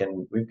hard work,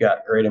 and we've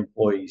got great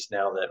employees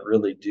now that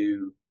really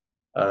do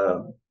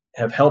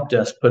have helped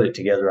us put it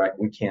together.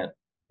 We can't,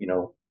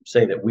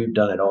 say that we've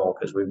done it all,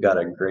 because we've got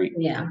a great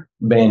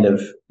band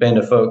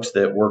of folks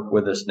that work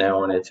with us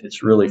now, and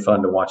it's really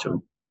fun to watch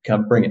them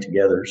come bring it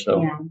together. So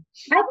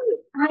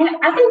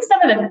I think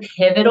some of the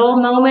pivotal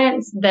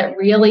moments that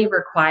really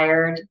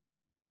required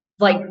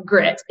like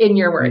grit, in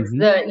your words,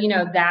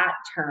 that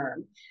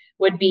term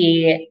would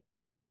be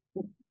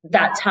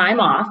that time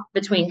off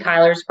between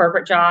Kyler's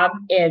corporate job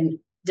and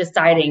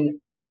deciding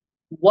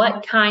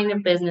what kind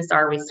of business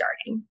are we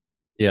starting.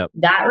 Yep.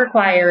 That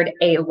required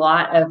a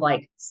lot of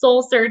like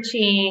soul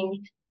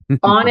searching,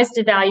 honest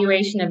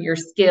evaluation of your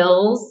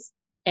skills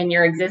and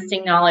your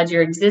existing knowledge,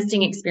 your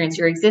existing experience,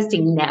 your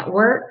existing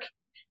network.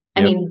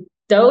 I mean,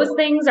 those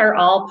things are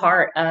all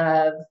part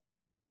of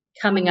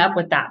coming up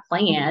with that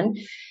plan.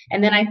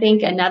 And then I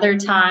think another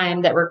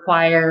time that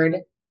required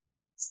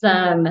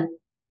some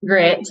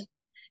grit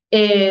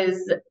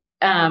is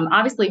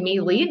obviously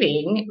me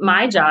leaving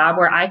my job,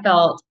 where I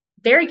felt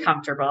very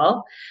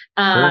comfortable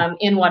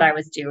in what I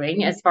was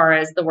doing as far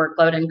as the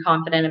workload, and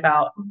confident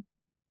about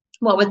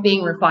what was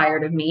being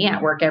required of me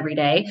at work every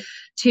day,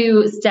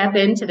 to step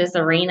into this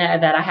arena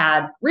that I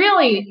had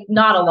really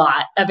not a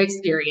lot of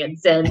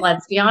experience in,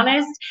 let's be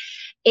honest.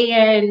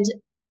 And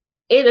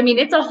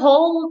it's a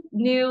whole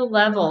new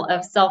level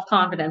of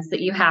self-confidence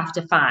that you have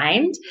to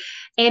find.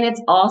 And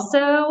it's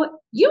also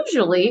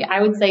usually,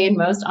 I would say, in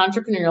most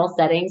entrepreneurial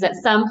settings, at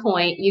some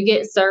point you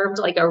get served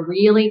like a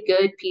really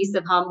good piece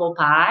of humble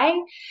pie.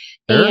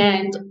 Sure.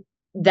 And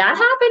that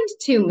happened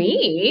to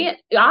me,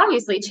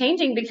 obviously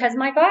changing, because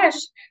my gosh,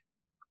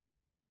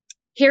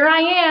 here I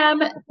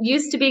am,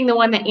 used to being the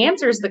one that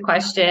answers the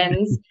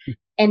questions.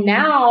 And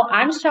now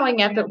I'm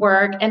showing up at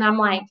work and I'm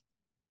like,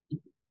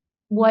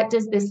 what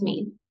does this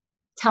mean?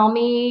 Tell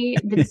me,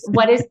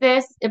 what is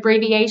this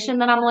abbreviation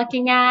that I'm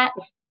looking at?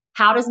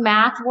 How does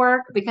math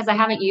work? Because I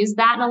haven't used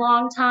that in a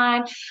long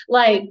time.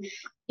 Like,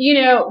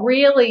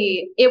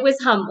 really, it was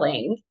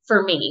humbling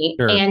for me.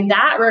 Sure. And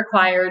that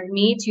required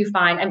me to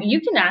find,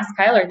 you can ask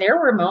Kyler, there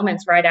were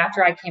moments right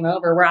after I came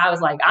over where I was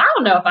like, I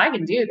don't know if I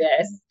can do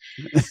this.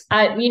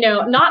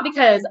 Not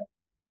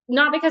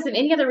because of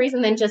any other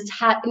reason than just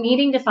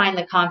needing to find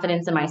the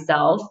confidence in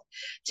myself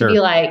to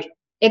be like,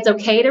 it's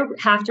okay to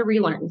have to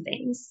relearn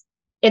things.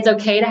 It's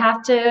okay to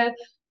have to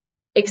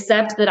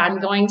accept that I'm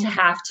going to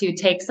have to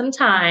take some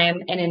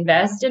time and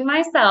invest in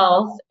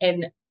myself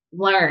and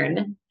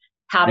learn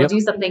how to do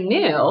something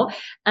new.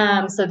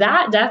 So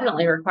that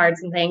definitely required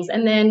some things.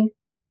 And then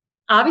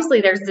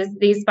obviously there's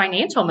these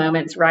financial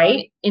moments,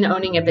 right, in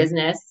owning a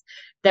business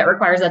that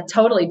requires a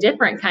totally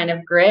different kind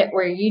of grit,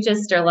 where you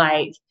just are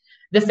like,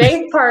 the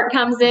faith part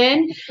comes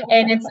in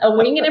and it's a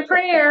wing and a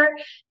prayer,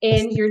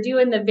 and you're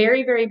doing the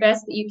very, very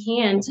best that you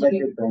can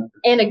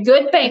and a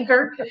good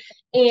banker,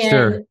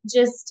 and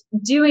just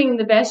doing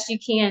the best you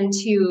can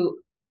to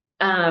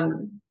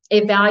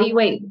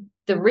evaluate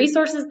the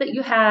resources that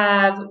you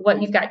have,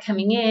 what you've got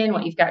coming in,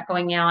 what you've got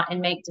going out,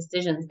 and make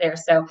decisions there.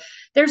 So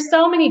there's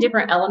so many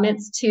different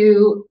elements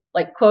to,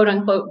 like, quote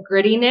unquote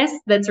grittiness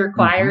that's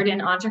required in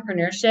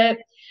entrepreneurship.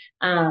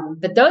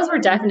 But those were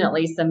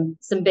definitely some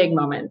big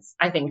moments,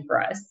 I think,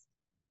 for us.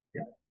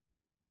 Yeah.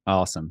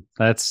 Awesome.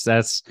 That's,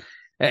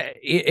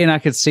 and I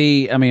could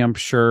see, I'm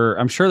sure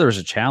there was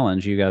a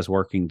challenge, you guys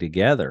working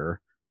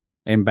together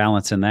and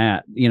balancing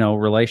that,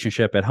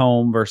 relationship at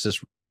home versus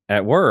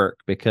at work,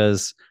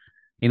 because,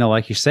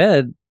 like you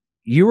said,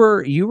 you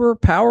were a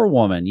power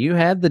woman. You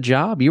had the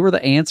job. You were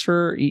the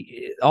answer,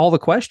 all the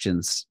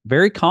questions,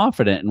 very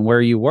confident in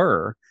where you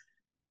were.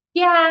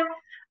 Yeah,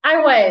 I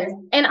was.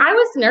 And I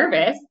was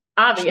nervous,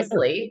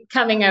 obviously,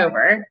 coming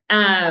over. But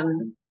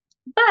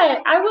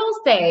I will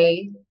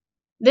say,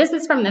 this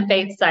is from the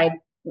faith side.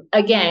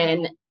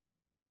 Again,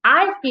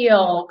 I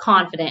feel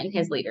confident in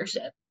his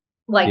leadership,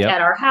 like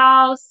at our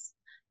house,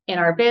 in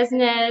our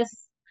business.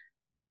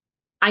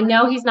 I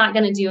know he's not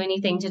going to do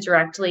anything to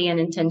directly and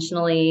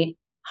intentionally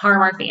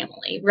harm our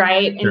family,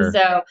 right? Sure. And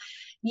so,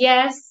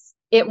 yes,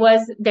 it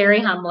was very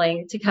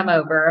humbling to come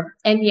over.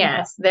 And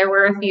yes, there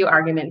were a few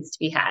arguments to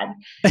be had.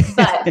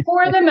 But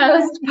for the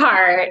most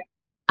part,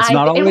 it's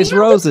not always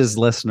roses,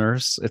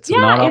 listeners. It's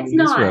not always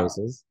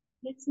roses.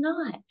 It's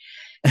not.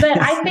 But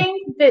I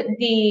think that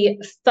the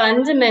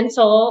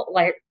fundamental,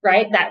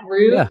 that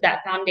root,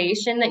 that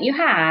foundation that you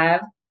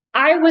have,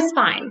 I was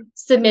fine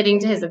submitting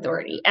to his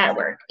authority at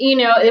work.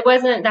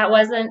 That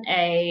wasn't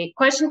a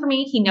question for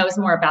me. He knows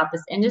more about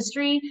this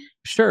industry.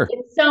 Sure.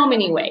 In so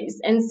many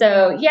ways. And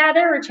so,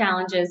 there were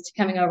challenges to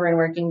coming over and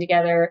working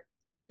together,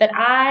 but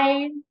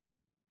I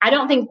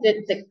don't think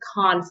that the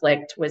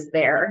conflict was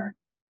there.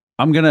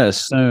 I'm going to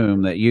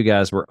assume that you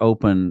guys were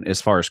open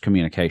as far as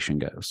communication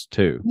goes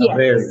too.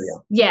 Yes.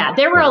 Yeah.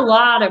 There were a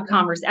lot of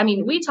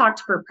conversations. We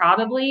talked for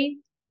probably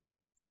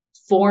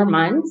 4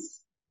 months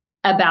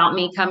about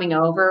me coming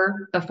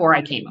over before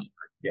I came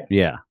over.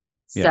 Yeah.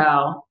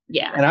 So,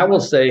 yeah. And I will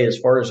say, as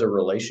far as a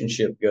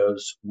relationship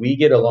goes, we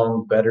get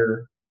along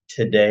better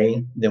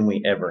today than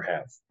we ever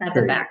have. That's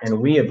a fact. And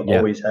we have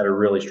always had a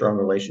really strong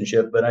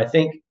relationship. But I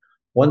think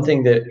one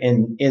thing that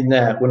in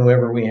that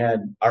whenever we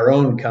had our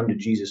own come to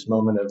Jesus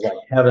moment of like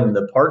having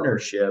the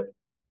partnership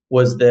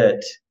was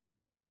that,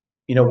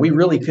 we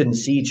really couldn't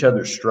see each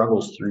other's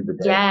struggles through the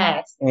day.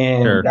 Yes.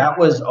 And that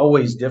was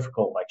always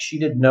difficult. Like she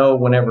didn't know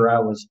whenever I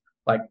was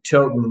like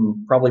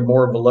toting probably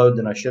more of a load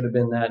than I should have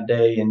been that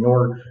day. And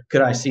nor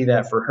could I see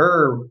that for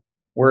her.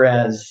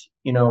 Whereas,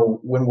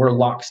 when we're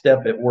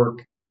lockstep at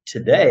work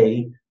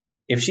today,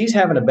 if she's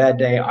having a bad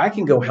day, I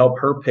can go help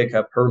her pick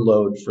up her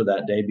load for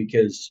that day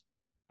because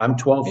I'm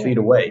 12 feet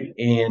away,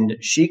 and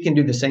she can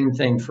do the same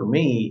thing for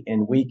me.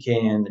 And we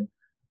can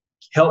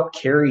help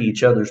carry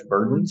each other's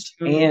burdens.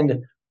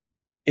 And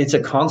it's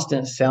a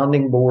constant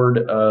sounding board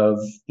of,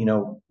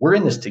 we're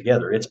in this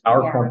together. It's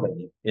our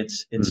company.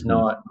 It's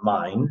not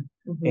mine.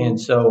 And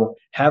so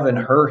having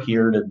her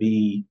here to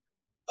be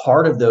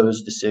part of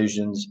those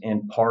decisions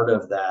and part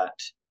of that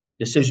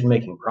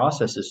decision-making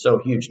process is so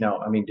huge. Now,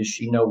 I mean, does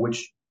she know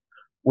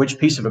which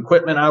piece of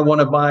equipment I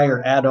want to buy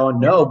or add on?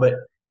 No, but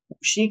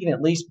she can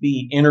at least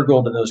be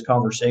integral to those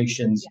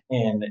conversations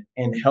and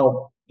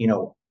help,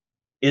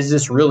 is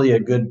this really a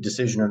good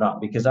decision or not?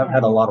 Because I've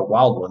had a lot of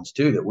wild ones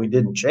too that we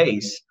didn't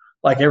chase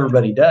like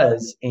everybody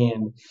does.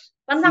 And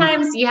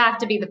sometimes you have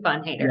to be the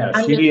fun hater.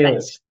 Yeah, she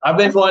is. I've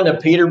been going to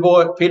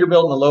Peterbilt and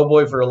the low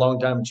boy for a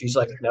long time. And she's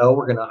like, no,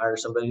 we're going to hire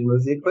somebody to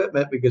move the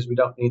equipment because we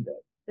don't need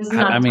that.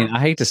 I mean, I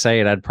hate to say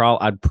it. I'd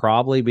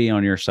probably be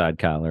on your side,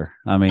 Kyler.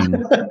 I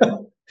mean,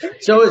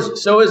 so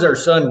is our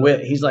son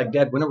Whit. He's like,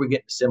 Dad, when are we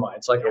getting a semi?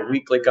 It's like a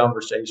weekly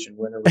conversation.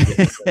 When are we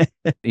getting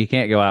You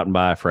can't go out and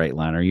buy a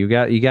Freightliner. You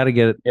got to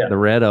get the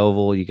red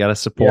oval. You got to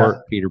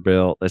support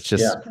Peterbilt. That's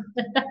just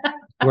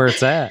where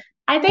it's at.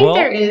 I think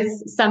there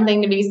is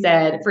something to be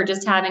said for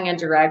just having a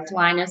direct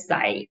line of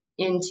sight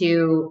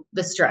into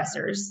the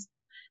stressors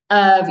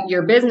of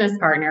your business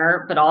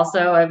partner, but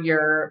also of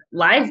your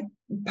life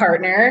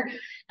partner.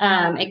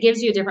 It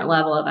gives you a different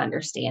level of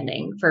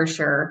understanding for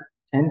sure.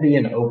 And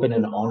being open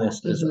and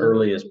honest as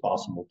early as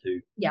possible too.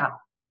 Yeah.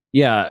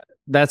 Yeah.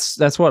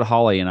 That's what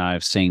Holly and I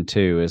have seen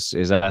too,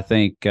 is I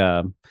think,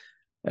 my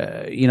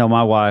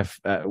wife,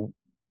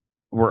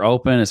 we're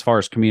open as far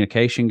as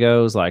communication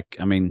goes. Like,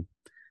 I mean,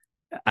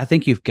 I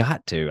think you've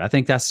got to. I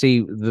think that's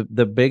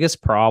the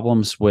biggest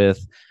problems with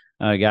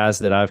guys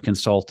that I've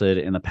consulted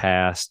in the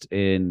past.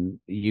 And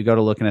you go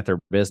to looking at their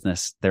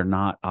business, they're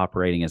not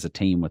operating as a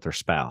team with their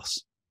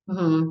spouse.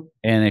 And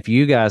if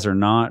you guys are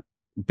not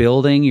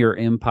building your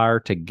empire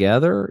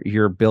together,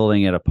 you're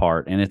building it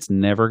apart, and it's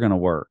never going to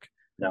work.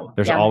 No,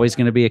 there's always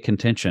going to be a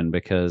contention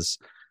because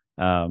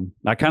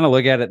I kind of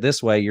look at it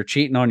this way: you're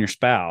cheating on your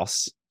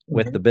spouse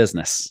with the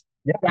business.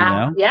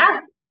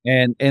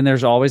 And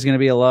there's always going to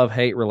be a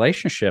love-hate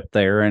relationship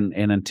there. And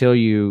until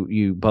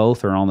you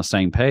both are on the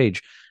same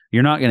page,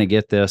 you're not going to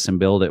get this and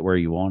build it where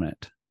you want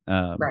it.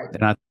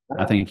 And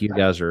I think you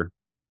guys are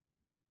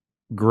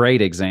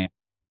great examples.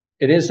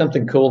 It is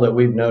something cool that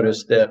we've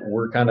noticed that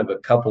we're kind of a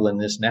couple in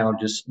this now,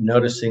 just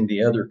noticing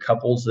the other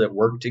couples that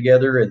work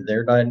together and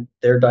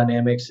their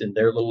dynamics and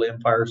their little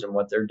empires and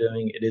what they're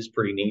doing. It is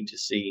pretty neat to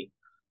see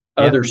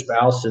other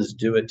spouses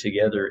do it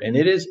together. And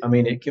it is, I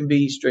mean, it can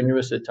be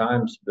strenuous at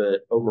times, but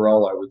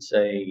overall, I would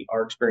say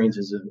our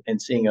experiences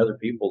and seeing other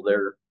people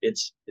there,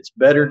 it's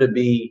better to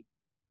be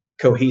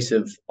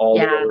cohesive all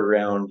the way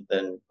around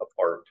than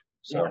apart.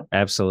 So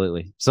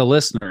absolutely. So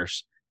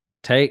listeners,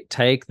 take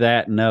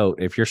that note.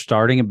 If you're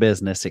starting a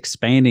business,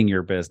 expanding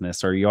your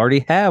business, or you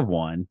already have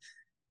one,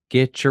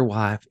 get your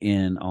wife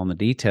in on the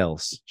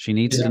details. She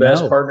needs to know. The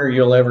best partner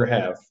you'll ever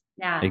have.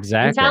 Yeah,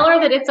 exactly. And tell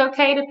her that it's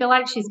okay to feel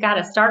like she's got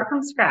to start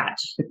from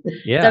scratch.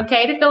 It's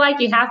okay to feel like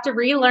you have to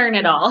relearn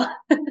it all.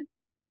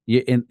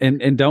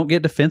 And don't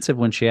get defensive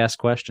when she asks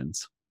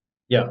questions.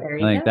 Yeah, I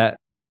think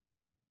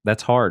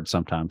that's hard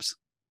sometimes.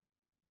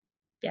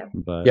 Yeah,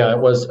 but it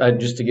was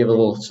just to give a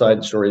little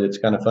side story that's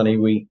kind of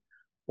funny.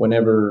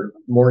 Whenever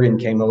Morgan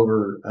came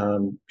over,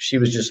 she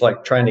was just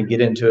like trying to get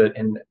into it,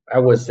 and I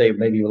would say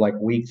maybe like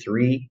week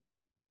 3.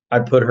 I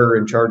put her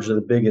in charge of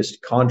the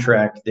biggest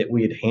contract that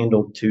we had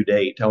handled to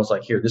date. I was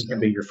like, here, this can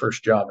be your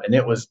first job. And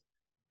it was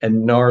a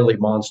gnarly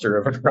monster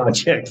of a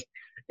project.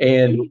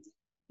 And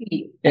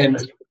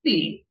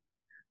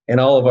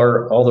all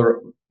our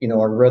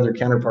other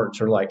counterparts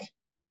are like,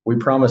 we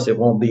promise it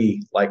won't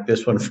be like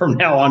this one from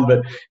now on,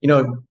 but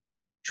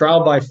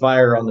trial by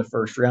fire on the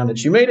first round. And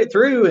she made it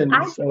through. And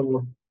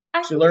so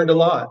she learned a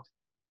lot.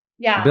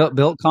 Yeah.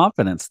 Built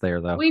confidence there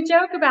though. We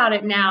joke about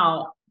it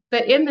now,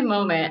 but in the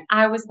moment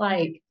I was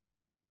like,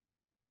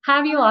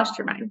 have you lost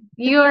your mind?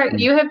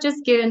 You have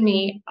just given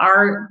me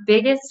our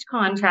biggest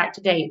contract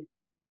to date,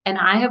 and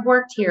I have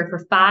worked here for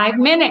 5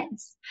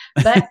 minutes,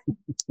 but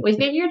we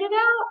figured it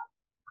out.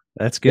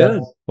 That's good.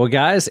 Yeah. Well,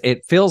 guys,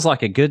 it feels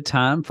like a good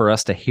time for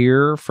us to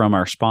hear from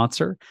our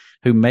sponsor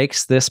who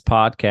makes this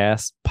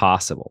podcast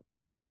possible.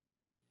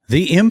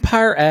 The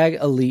Empire Ag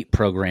Elite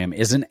Program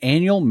is an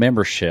annual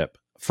membership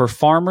for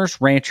farmers,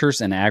 ranchers,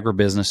 and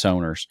agribusiness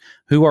owners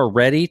who are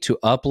ready to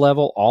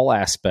up-level all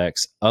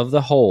aspects of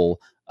the whole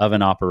of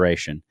an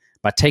operation.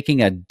 by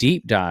taking a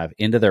deep dive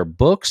into their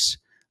books,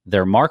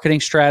 their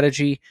marketing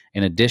strategy,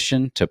 in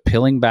addition to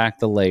peeling back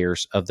the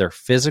layers of their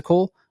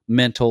physical,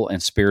 mental,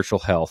 and spiritual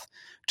health.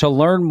 To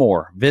learn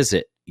more,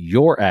 visit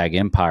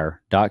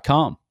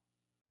youragempire.com.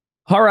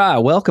 All right,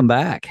 welcome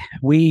back.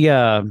 We've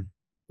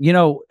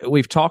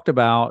talked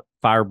about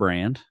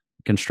Firebrand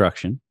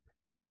construction.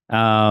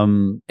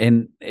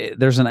 And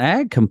there's an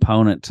ag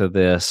component to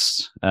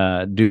this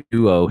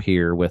duo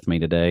here with me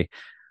today.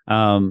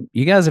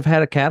 You guys have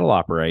had a cattle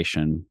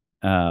operation,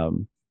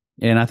 and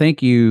I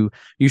think you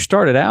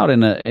started out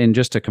in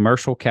just a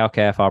commercial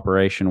cow-calf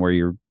operation where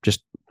you're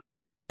just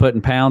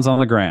putting pounds on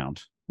the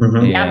ground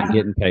and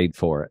getting paid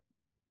for it.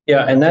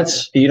 Yeah, and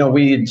that's,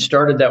 we had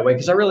started that way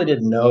because I really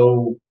didn't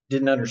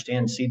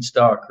understand seed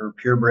stock or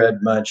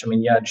purebred much. I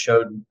mean, I'd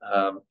showed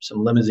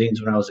some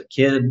limousines when I was a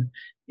kid,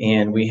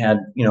 and we had,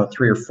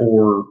 3 or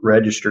 4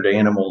 registered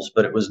animals,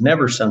 but it was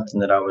never something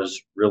that I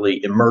was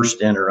really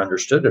immersed in or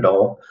understood at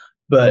all,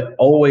 but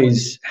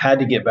always had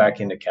to get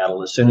back into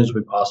cattle as soon as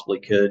we possibly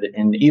could.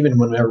 And even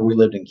whenever we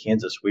lived in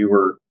Kansas, we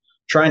were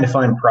trying to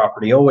find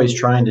property, always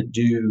trying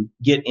to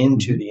get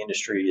into the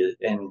industry.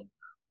 And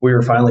we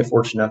were finally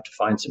fortunate enough to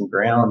find some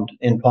ground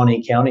in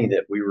Pawnee County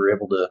that we were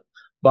able to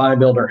buy,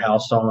 build our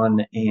house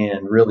on,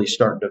 and really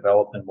start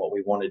developing what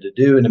we wanted to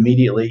do. And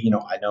immediately,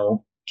 I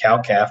know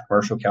cow-calf,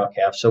 commercial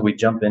cow-calf, so we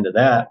jump into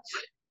that.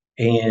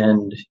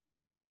 And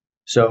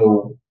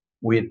so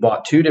we had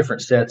bought 2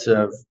 different sets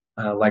of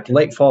like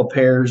late fall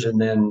pairs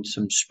and then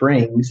some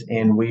springs,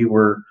 and we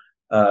were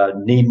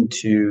needing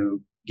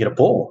to get a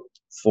bull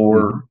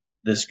for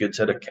this good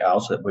set of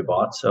cows that we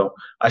bought. So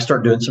I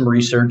started doing some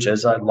research,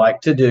 as I'd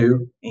like to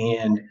do,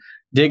 and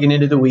digging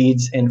into the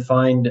weeds and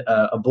find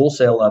a bull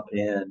sale up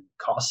in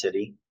Caw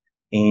City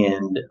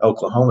and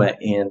Oklahoma.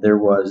 And there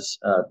was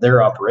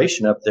their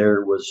operation up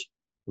there was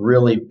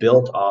really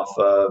built off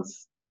of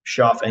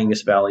Schaff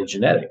Angus Valley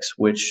genetics,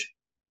 which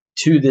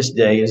to this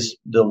day is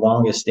the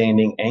longest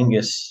standing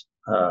Angus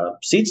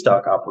seed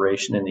stock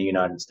operation in the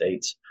United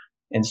States.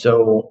 And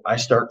so I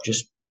start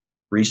just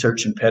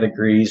researching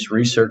pedigrees,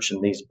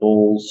 researching these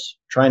bulls,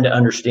 trying to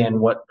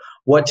understand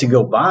what to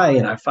go buy.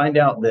 And I find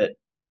out that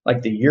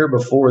like the year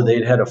before,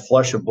 they'd had a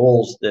flush of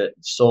bulls that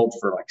sold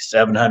for like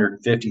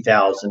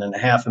 $750,000 and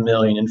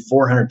 $500,000 and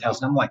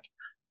 $400,000. I'm like,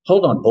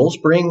 hold on, bulls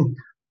bring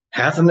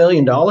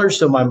 $500,000.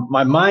 So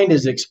my mind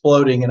is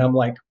exploding, and I'm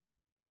like,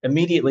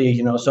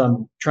 immediately, so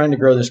I'm trying to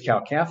grow this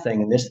cow-calf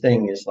thing, and this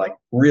thing is like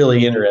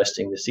really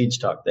interesting. The seed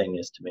stock thing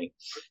is to me.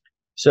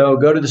 So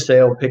go to the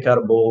sale, pick out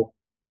a bull.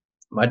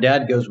 My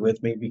dad goes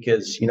with me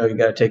because, you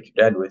got to take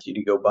your dad with you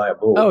to go buy a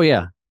bull. Oh,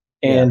 yeah.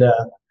 And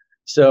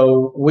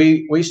so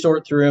we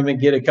sort through them and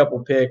get a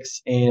couple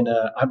picks, and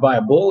I buy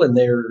a bull, and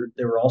they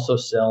were also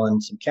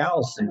selling some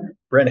cows and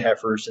bred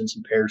heifers and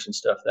some pairs and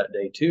stuff that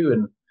day too.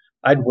 And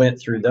I'd went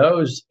through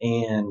those,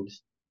 and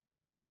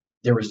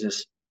there was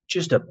this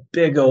just a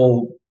big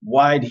old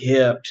wide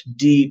hipped,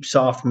 deep,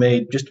 soft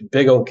made, just a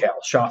big old cow,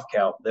 Schaff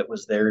cow that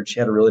was there. And she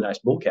had a really nice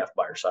bull calf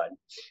by her side.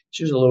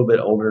 She was a little bit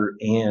older,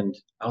 and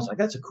I was like,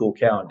 that's a cool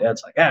cow. And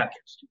Dad's like,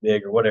 it's too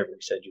big or whatever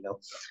he said,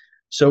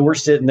 So we're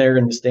sitting there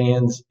in the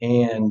stands,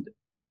 and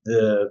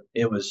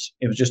it was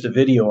just a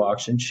video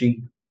auction.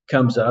 She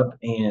comes up,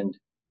 and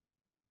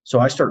so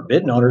I start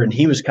bidding on her, and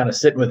he was kind of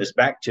sitting with his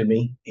back to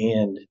me,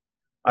 and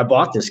I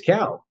bought this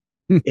cow.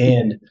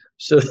 And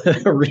so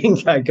the ring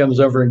guy comes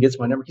over and gets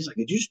my number. He's like,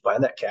 did you just buy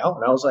that cow?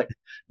 And I was like,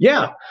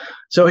 yeah.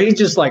 So he's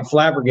just like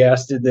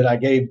flabbergasted that I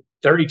gave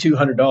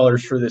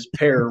 $3,200 for this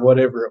pair or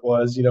whatever it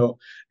was.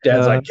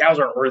 Dad's like, cows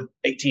aren't worth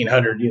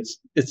 $1,800.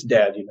 It's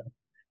Dad,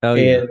 Oh,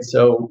 yeah. And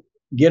so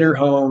get her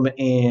home,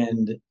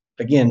 and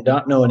again,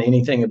 not knowing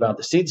anything about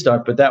the seed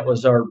stock, but that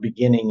was our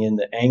beginning in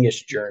the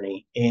Angus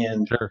journey.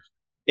 And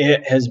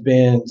it has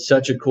been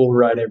such a cool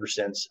ride ever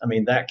since. I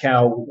mean, that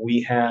cow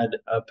we had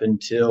up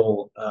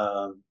until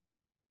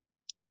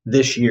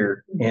this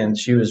year, and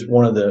she was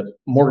one of the,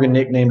 Morgan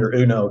nicknamed her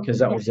Uno because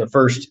that was the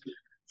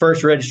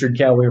first registered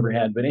cow we ever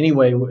had. But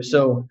anyway,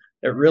 so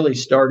it really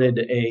started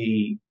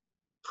a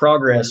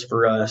progress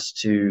for us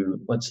to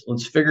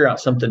let's figure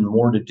out something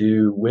more to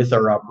do with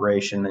our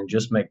operation than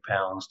just make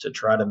pounds, to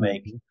try to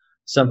make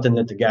something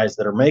that the guys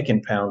that are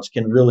making pounds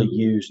can really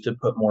use to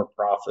put more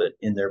profit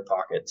in their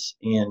pockets.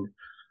 And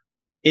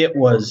it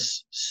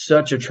was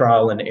such a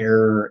trial and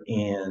error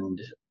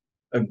and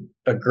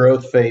a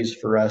growth phase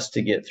for us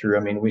to get through. I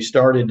mean, we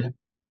started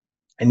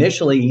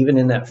initially, even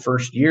in that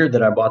first year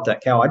that I bought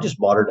that cow, I just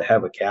bought her to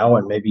have a cow,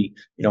 and maybe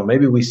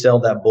we sell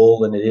that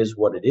bull and it is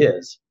what it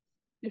is.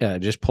 Yeah,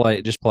 just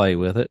play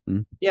with it.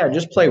 Yeah,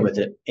 just play with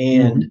it.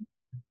 And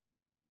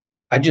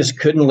I just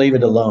couldn't leave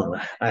it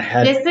alone.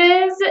 This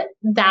is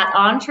that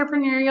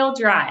entrepreneurial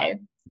drive.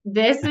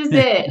 This is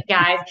it,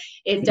 guys.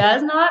 It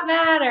does not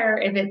matter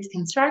if it's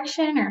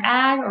construction or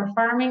ag or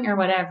farming or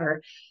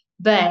whatever,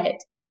 but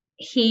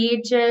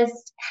he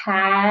just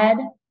had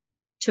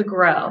to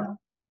grow.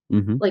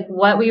 Like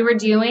what we were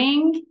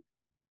doing,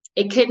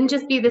 it couldn't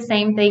just be the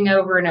same thing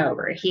over and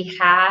over. He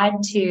had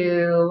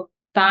to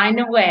find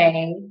a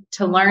way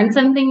to learn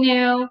something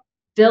new,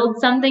 build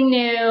something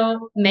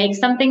new, make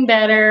something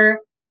better.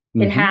 It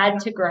Mm-hmm. had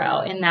to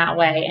grow in that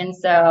way. And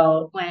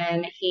so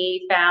when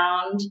he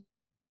found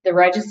the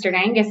registered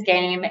Angus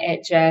game,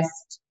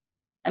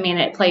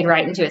 it played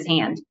right into his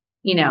hand,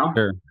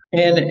 Sure.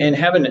 And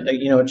having,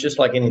 it's just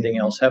like anything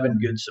else, having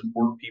good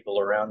support people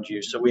around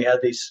you. So we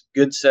had these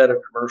good set of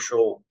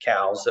commercial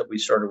cows that we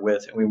started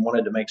with, and we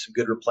wanted to make some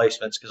good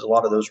replacements because a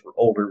lot of those were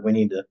older. We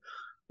need to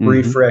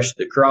refresh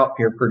the crop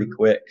here pretty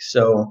quick.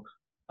 So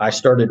I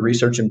started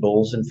researching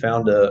bulls and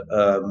found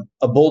a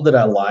bull that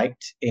I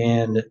liked,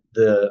 and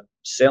the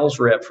sales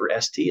rep for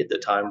ST at the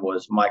time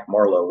was Mike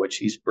Marlowe, which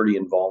he's pretty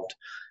involved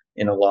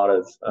in a lot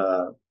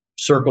of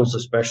circles,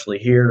 especially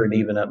here and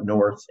even up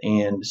north.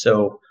 And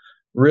so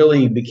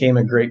really became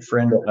a great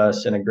friend to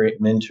us and a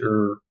great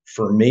mentor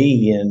for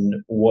me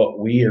in what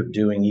we are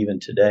doing even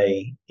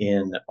today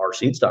in our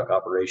seed stock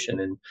operation,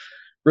 and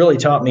really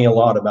taught me a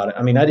lot about it.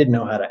 I mean, I didn't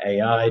know how to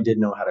AI,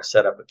 didn't know how to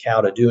set up a cow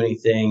to do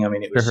anything. I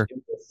mean, it was a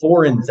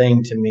foreign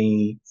thing to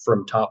me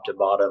from top to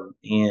bottom.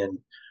 And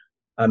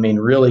I mean,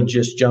 really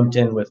just jumped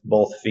in with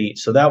both feet.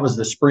 So that was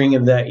the spring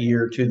of that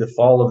year to the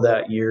fall of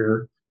that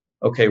year.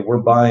 Okay, we're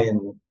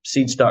buying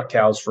seed stock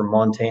cows from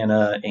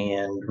Montana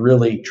and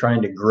really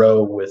trying to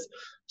grow with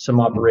some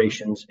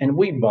operations. And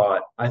we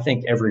bought, I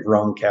think, every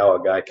wrong cow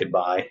a guy could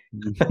buy,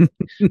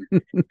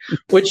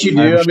 which you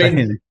do. I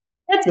mean,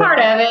 that's part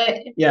of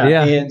it.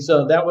 Yeah. And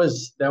so that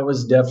was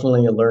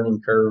definitely a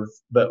learning curve,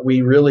 but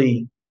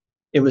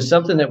it was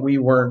something that we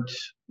weren't,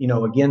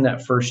 again,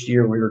 that first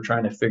year we were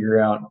trying to figure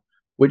out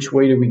which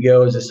way do we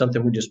go? Is this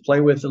something we just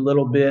play with a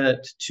little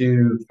bit?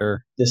 To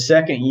the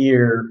second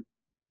year,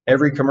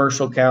 every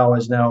commercial cow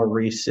is now a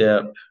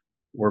recip.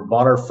 We're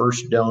bought our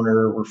first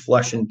donor. We're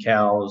flushing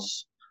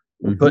cows.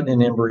 We're putting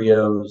in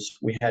embryos.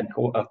 We had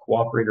a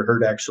cooperator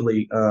herd,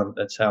 actually.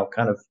 That's how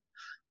kind of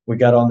we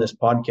got on this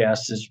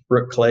podcast. Is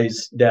Brooke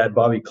Clay's dad,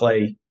 Bobby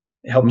Clay,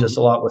 helped us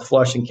a lot with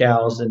flushing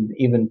cows and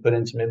even put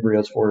in some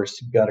embryos for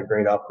us. Got a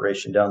great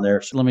operation down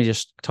there. So let me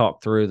just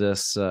talk through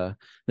this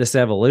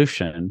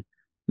evolution.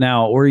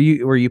 Now, were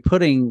you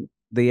putting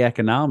the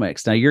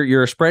economics? Now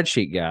you're a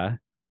spreadsheet guy.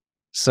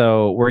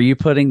 So were you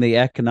putting the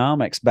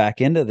economics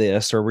back into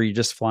this, or were you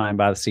just flying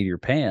by the seat of your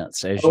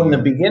pants? In the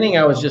beginning,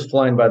 I was just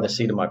flying by the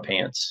seat of my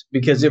pants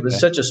because it was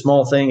such a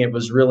small thing. It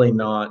was really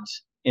not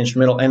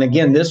instrumental. And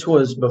again, this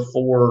was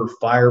before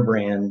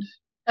Firebrand.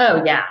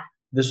 Oh, yeah.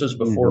 This was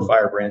before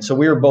Firebrand. So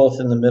we were both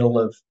in the middle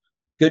of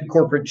good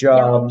corporate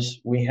jobs.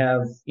 We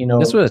have,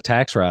 this was a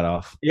tax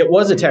write-off. It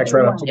was a tax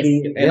write-off to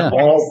be in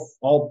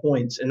all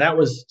points. And that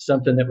was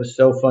something that was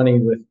so funny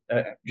with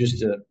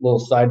just a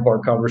little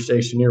sidebar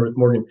conversation here with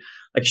Morgan.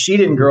 Like, she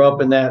didn't grow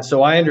up in that.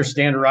 So I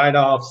understand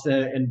write-offs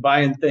and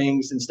buying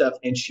things and stuff.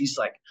 And she's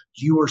like,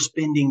 you are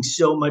spending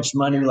so much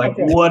money. Like,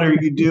 what are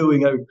you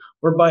doing?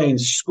 We're buying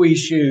squeeze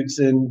chutes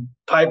and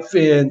pipe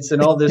fence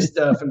and all this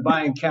stuff and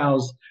buying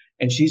cows.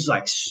 And she's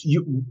like,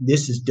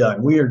 this is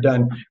done. We are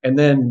done. And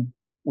then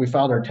we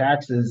filed our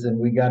taxes and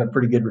we got a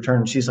pretty good return.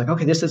 And she's like,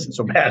 okay, this isn't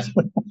so bad.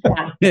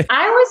 Yeah.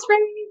 I was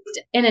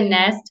raised in a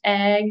nest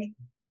egg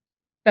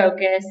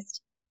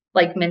focused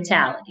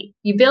mentality.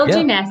 You build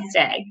your nest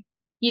egg.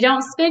 You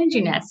don't spend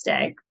your nest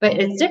egg, but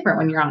it's different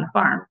when you're on the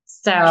farm.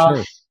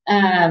 So,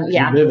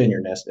 you live in your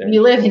nest egg.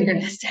 You live in your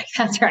nest egg.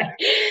 That's right.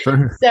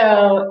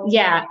 So,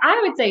 yeah,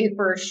 I would say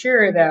for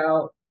sure,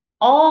 though,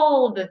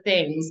 all the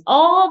things,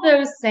 all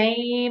those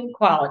same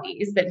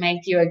qualities that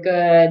make you a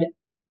good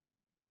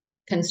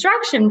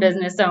construction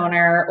business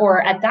owner,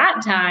 or at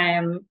that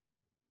time,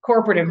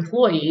 corporate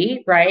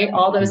employee, right?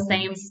 All those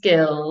same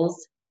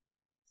skills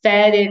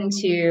fed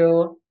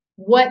into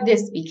what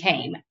this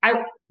became.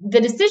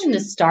 The decision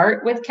to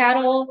start with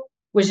cattle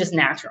was just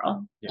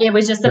natural. Yeah. It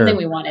was just something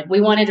we wanted.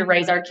 We wanted to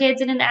raise our kids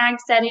in an ag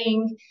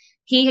setting.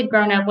 He had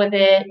grown up with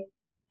it.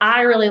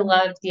 I really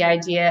loved the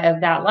idea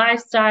of that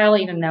lifestyle,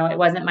 even though it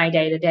wasn't my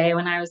day-to-day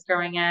when I was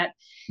growing up.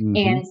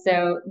 And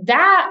so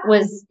that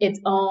was its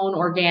own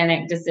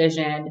organic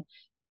decision.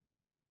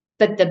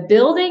 But the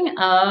building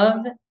of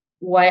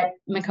what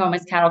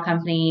McCommas Cattle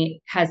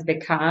Company has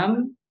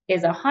become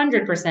is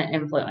 100%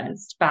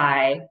 influenced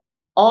by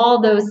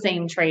all those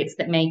same traits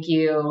that make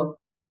you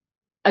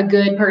a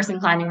good person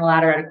climbing the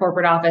ladder at a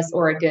corporate office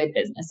or a good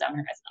business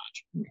owner as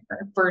an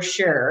entrepreneur, for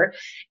sure.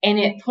 And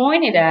it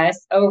pointed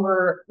us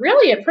over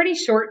really a pretty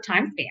short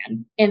time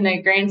span in the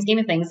grand scheme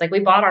of things. Like, we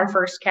bought our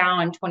first cow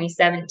in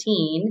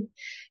 2017,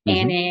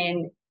 and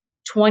in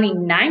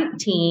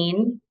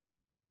 2019,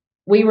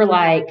 we were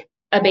like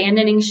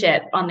abandoning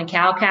ship on the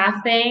cow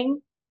calf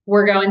thing.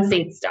 We're going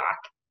seed stock.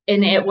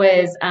 And it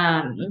was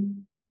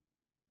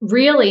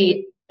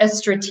really a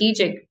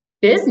strategic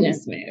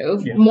business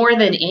move more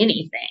than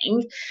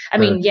anything. I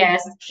mean,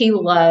 yes, he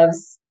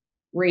loves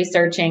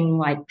researching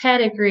like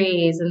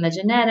pedigrees and the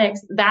genetics.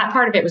 That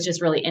part of it was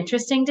just really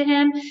interesting to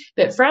him.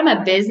 But from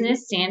a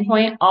business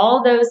standpoint,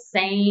 all those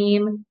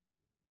same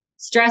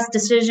stress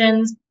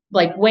decisions,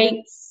 like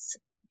weights,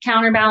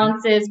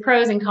 counterbalances,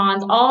 pros and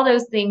cons, all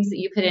those things that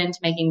you put into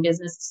making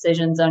business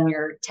decisions on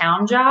your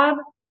town job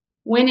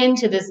went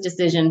into this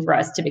decision for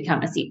us to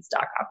become a seed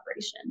stock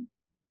operation.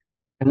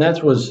 And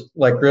that was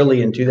like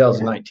really in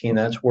 2019,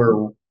 that's where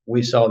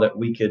we saw that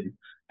we could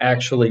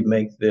actually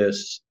make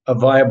this a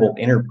viable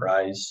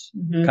enterprise,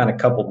 kind of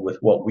coupled with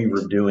what we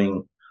were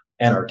doing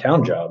at our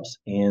town jobs.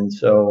 And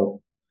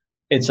so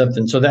it's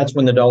something, so that's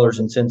when the dollars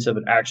and cents of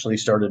it actually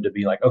started to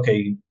be like,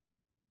 okay,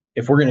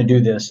 if we're going to do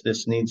this,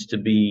 this needs to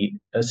be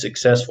a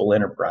successful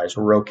enterprise.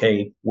 We're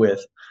okay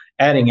with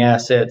adding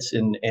assets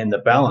and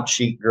the balance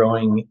sheet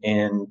growing,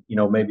 and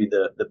maybe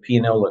the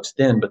P&L looks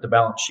thin, but the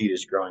balance sheet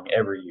is growing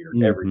every year,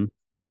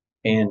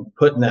 and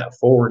putting that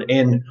forward.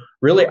 And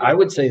really, I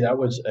would say that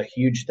was a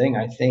huge thing.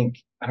 I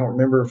think, I don't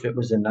remember if it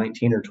was in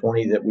 19 or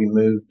 20 that we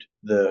moved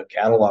the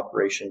cattle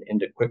operation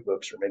into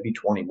QuickBooks, or maybe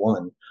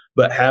 21,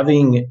 but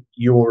having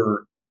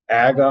your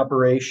ag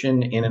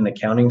operation in an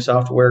accounting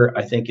software,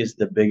 I think is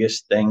the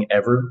biggest thing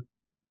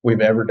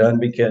we've ever done,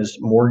 because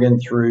Morgan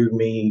threw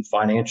me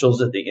financials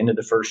at the end of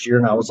the first year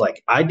and I was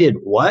like, I did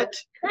what?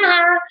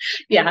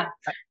 Yeah.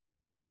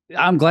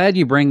 I'm glad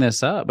you bring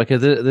this up,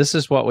 because this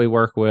is what we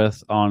work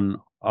with on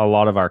a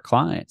lot of our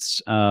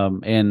clients.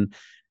 And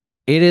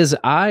it is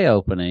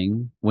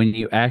eye-opening when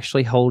you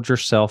actually hold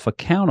yourself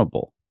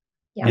accountable.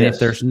 Yeah. And if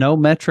there's no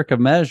metric of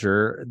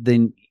measure,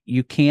 then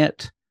you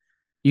can't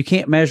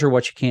measure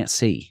what you can't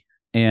see.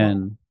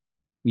 And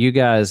you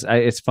guys,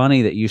 it's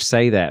funny that you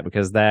say that,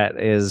 because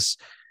that is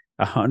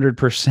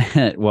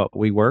 100% what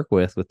we work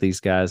with these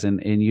guys.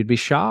 And you'd be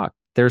shocked.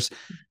 There's $1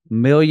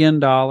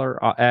 million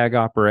ag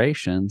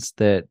operations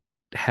that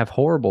have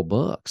horrible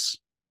books.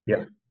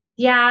 Yeah.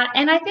 Yeah.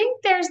 And I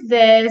think there's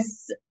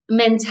this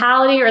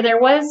mentality, or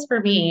there was for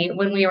me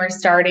when we were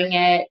starting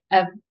it,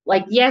 of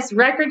like, yes,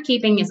 record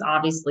keeping is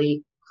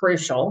obviously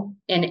crucial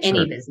in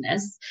any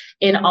business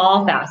in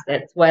all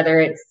facets, whether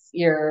it's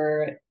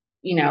your,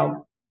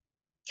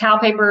 cow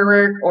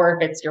paperwork, or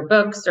if it's your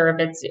books, or if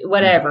it's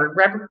whatever.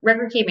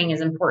 Record keeping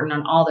is important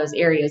on all those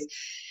areas.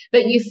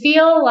 But you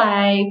feel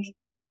like,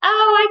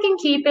 oh, I can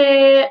keep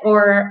it,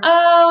 or,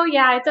 oh,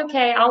 yeah, it's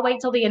okay. I'll wait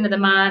till the end of the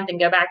month and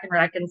go back and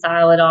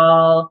reconcile it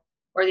all,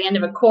 or the end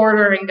of a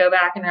quarter and go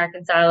back and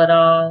reconcile it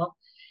all.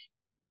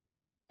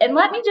 And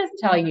let me just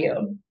tell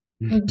you,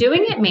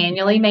 doing it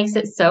manually makes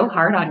it so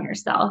hard on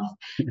yourself.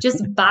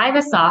 Just buy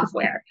the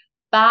software.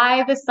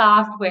 Buy the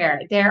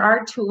software. There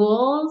are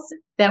tools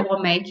that will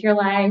make your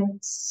life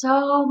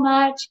so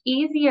much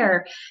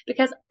easier,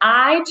 because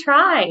I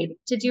tried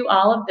to do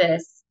all of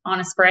this on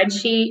a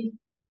spreadsheet.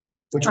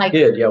 Which we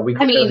did, yeah. We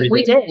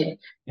did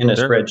in a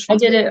spreadsheet. I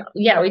did it.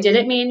 Yeah, we did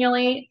it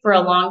manually for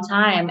a long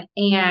time,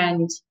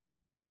 and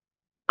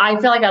I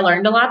feel like I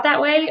learned a lot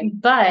that way.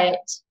 But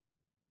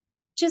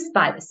just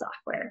buy the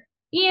software.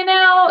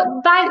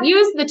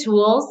 Use the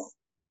tools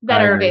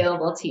that are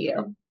available to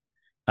you.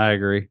 I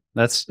agree.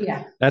 That's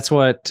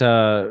what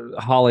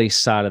Holly's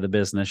side of the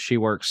business. She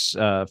works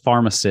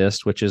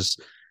pharmacist, which is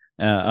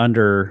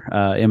under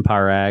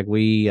Empire Ag.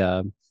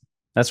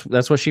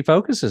 That's what she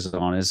focuses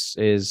on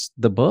is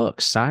the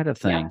book side of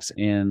things.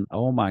 Yeah. And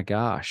oh my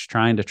gosh,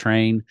 trying to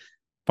train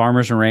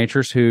farmers and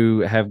ranchers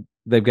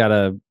they've got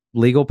a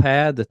legal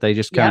pad that they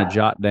just kind of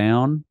jot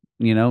down,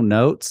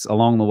 notes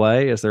along the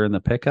way as they're in the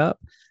pickup.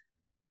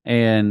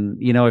 And,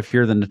 if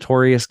you're the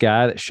notorious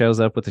guy that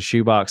shows up with a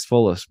shoebox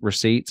full of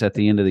receipts at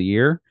the end of the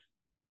year,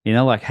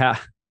 like,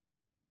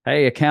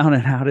 hey,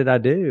 accountant, how did I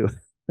do?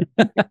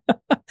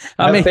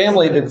 My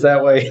family did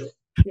that way.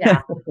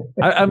 Yeah.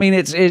 I mean,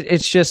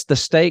 it's just the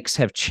stakes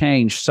have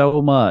changed so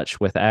much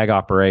with ag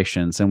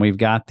operations, and we've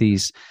got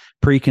these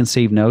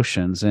preconceived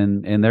notions,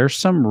 and there's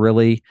some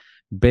really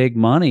big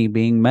money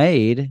being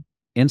made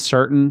in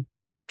certain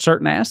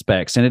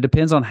aspects, and it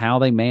depends on how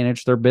they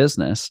manage their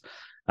business.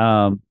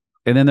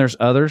 And then there's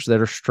others that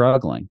are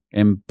struggling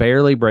and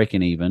barely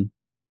breaking even,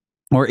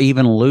 or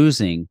even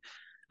losing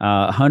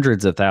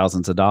hundreds of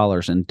thousands of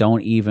dollars and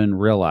don't even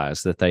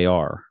realize that they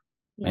are.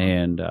 Yeah.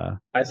 And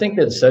I think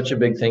that's such a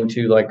big thing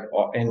too. Like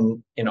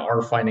in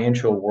our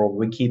financial world,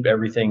 we keep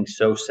everything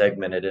so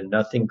segmented and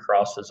nothing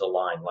crosses a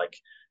line. Like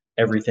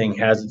everything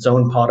has its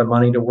own pot of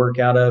money to work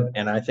out of.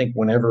 And I think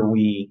whenever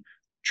we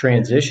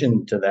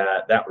transitioned to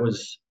that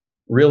was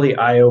really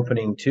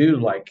eye-opening too.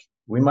 Like,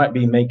 we might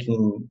be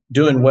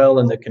doing well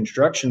in the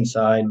construction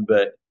side,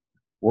 but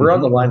we're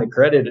on the line of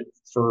credit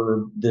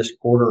for this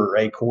quarter or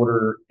a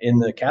quarter in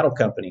the cattle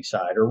company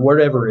side, or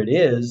whatever it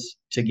is,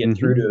 to get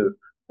through to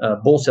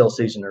bull sale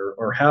season,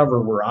 or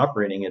however we're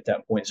operating at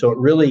that point. So it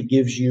really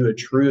gives you a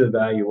true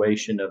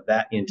evaluation of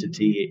that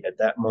entity at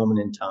that moment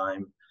in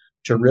time,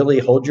 to really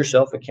hold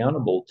yourself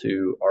accountable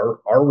to,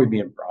 are we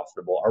being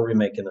profitable? Are we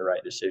making the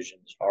right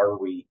decisions? Are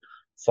we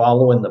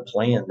following the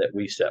plan that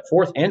we set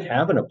forth? And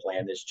having a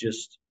plan is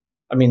just,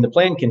 the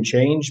plan can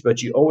change,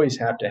 but you always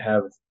have to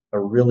have a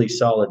really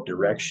solid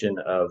direction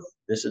of,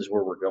 this is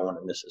where we're going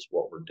and this is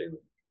what we're doing.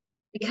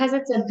 Because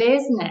it's a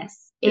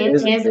business. It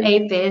is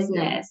a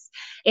business.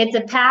 It's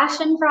a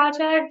passion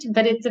project,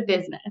 but it's a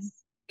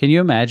business. Can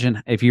you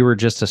imagine if you were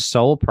just a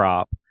sole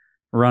prop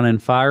running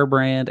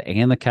Firebrand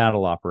and the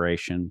cattle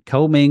operation,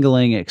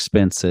 commingling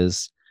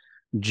expenses,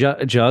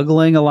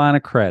 juggling a line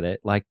of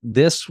credit like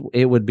this?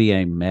 It would be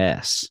a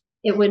mess.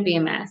 It would be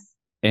a mess.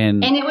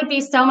 And it would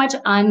be so much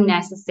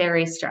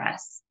unnecessary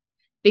stress,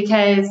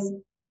 because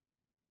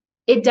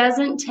it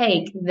doesn't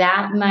take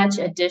that much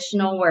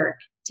additional work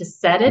to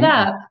set it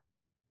up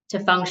to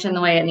function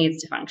the way it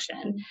needs to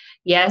function.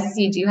 Yes,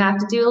 you do have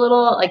to do a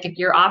little, like if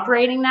you're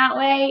operating that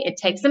way, it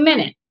takes a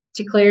minute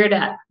to clear it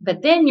up,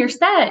 but then you're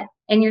set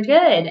and you're good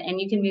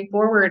and you can move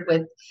forward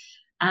with,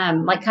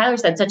 like Kyler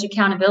said, such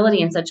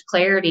accountability and such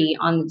clarity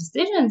on the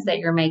decisions that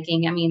you're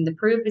making. I mean, the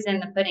proof is in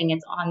the pudding.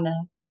 It's on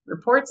the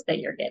reports that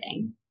you're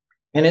getting.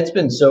 And it's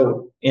been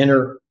so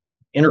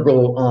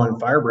integral on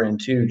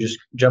Firebrand too, just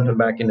jumping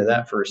back into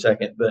that for a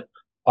second. But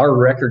our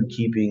record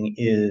keeping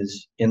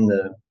is in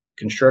the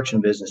construction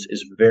business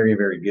is very,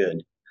 very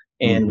good.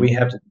 And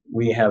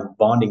we have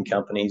bonding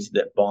companies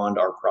that bond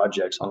our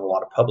projects on a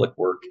lot of public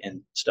work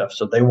and stuff.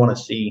 So they want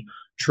to see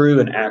true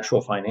and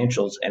actual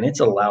financials. And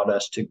it's allowed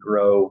us to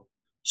grow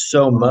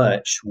so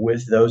much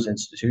with those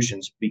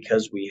institutions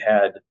because we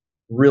had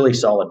really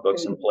solid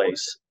books in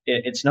place.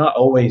 It's not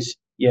always,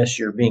 yes,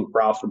 you're being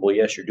profitable.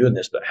 Yes, you're doing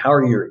this, but how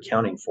are you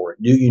accounting for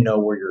it? Do you know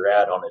where you're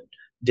at on a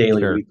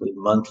daily, weekly,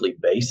 monthly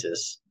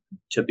basis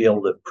to be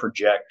able to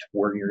project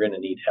where you're going to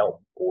need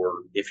help, or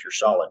if you're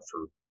solid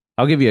for?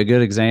 I'll give you a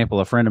good example.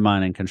 A friend of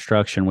mine in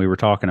construction, we were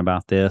talking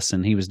about this,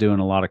 and he was doing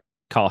a lot of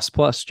cost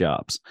plus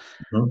jobs.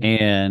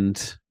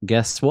 And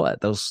guess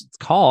what? Those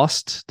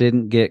costs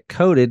didn't get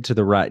coded to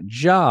the right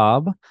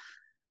job.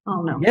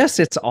 Oh, no. Yes,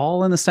 it's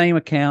all in the same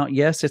account.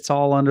 Yes, it's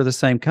all under the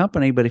same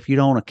company. But if you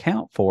don't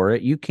account for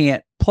it, you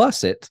can't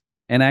plus it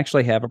and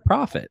actually have a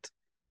profit.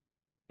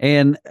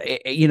 And,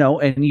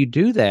 and you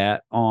do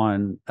that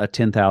on a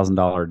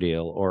 $10,000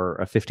 deal or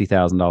a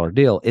 $50,000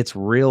 deal. It's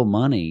real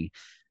money.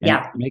 And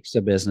it makes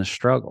the business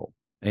struggle.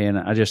 And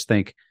I just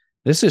think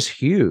this is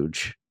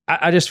huge.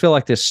 I just feel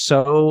like this is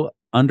so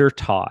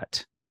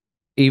under-taught,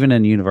 even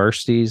in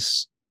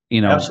universities.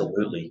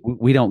 Absolutely.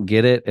 We don't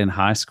get it in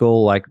high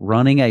school, like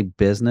running a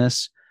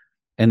business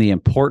and the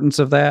importance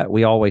of that.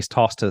 We always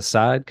toss to the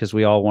side because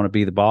we all want to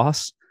be the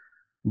boss.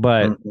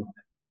 But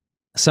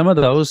some of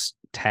those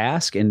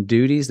tasks and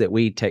duties that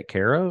we take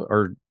care of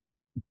are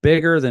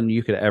bigger than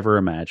you could ever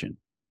imagine.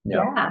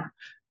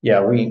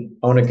 Yeah, we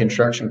own a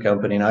construction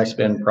company, and I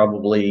spend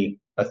probably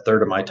a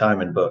third of my time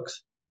in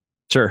books.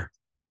 Sure.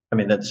 I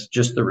mean, that's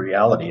just the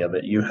reality of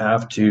it. You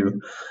have to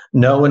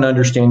know and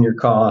understand your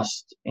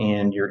costs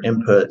and your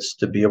inputs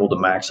to be able to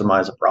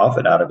maximize a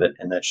profit out of it.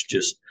 And that's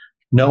just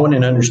knowing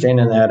and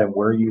understanding that and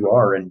where you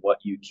are and what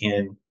you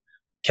can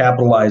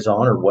capitalize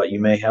on or what you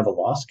may have a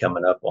loss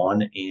coming up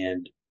on,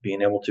 and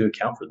being able to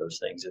account for those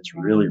things. It's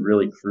really,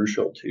 really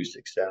crucial to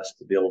success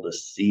to be able to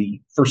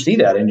foresee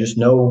that and just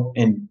know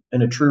in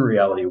a true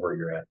reality where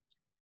you're at.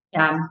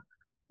 Yeah.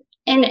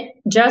 And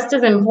just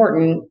as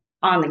important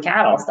on the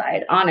cattle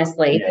side,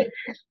 honestly,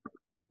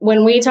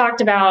 when we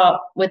talked about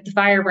with the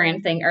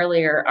Firebrand thing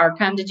earlier, our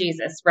come to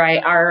Jesus,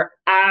 right? Our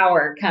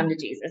come to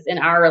Jesus in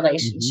our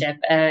relationship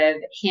of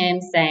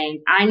him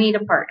saying, I need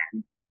a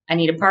partner. I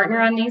need a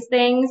partner on these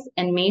things.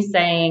 And me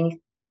saying,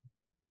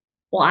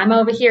 well, I'm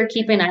over here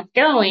keeping us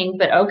going,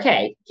 but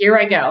okay, here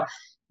I go.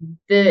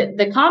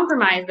 The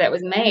compromise that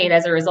was made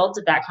as a result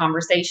of that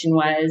conversation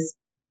was,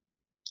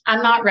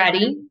 I'm not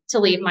ready to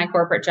leave my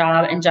corporate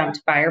job and jump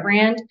to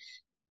Firebrand,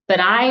 but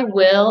I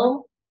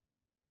will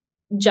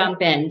jump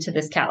into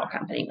this cattle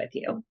company with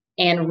you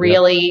and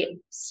really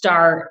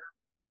start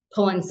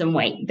pulling some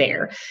weight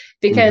there,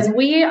 because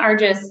we are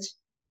just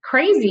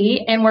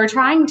crazy and we're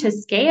trying to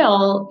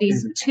scale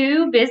these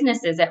two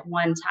businesses at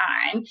one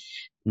time.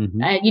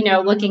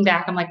 Looking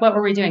back, I'm like, what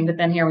were we doing? But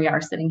then here we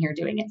are sitting here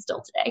doing it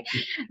still today.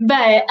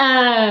 But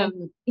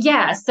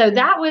so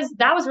that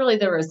was really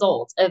the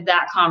result of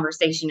that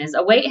conversation, is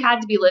a weight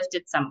had to be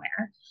lifted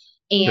somewhere.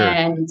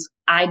 And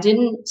I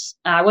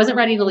wasn't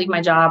ready to leave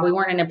my job. We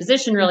weren't in a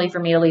position really for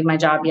me to leave my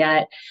job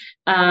yet.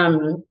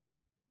 And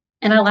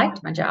I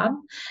liked my job,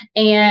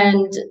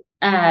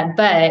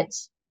 but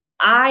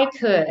I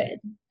could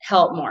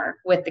help more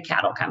with the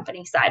cattle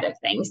company side of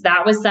things.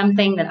 That was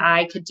something that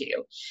I could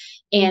do.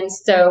 And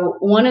so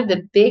one of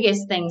the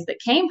biggest things that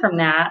came from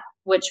that,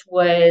 which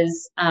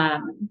was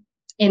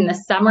in the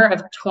summer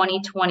of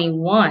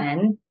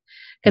 2021,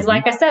 because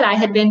like I said, I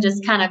had been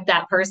just kind of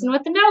that person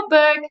with the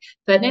notebook,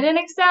 putting it in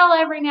Excel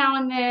every now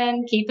and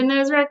then, keeping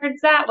those records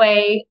that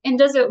way. And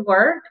does it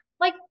work?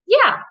 Like,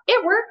 yeah,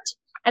 it worked.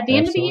 At the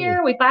end of the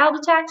year, we filed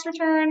a tax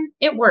return.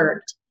 It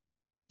worked.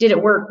 Did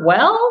it work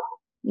well?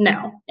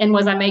 No. And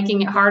was I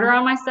making it harder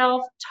on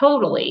myself?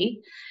 Totally.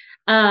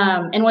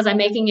 And was I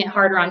making it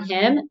harder on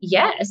him?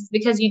 Yes,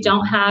 because you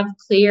don't have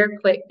clear,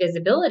 quick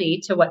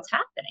visibility to what's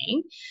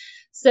happening.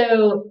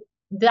 So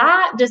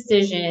that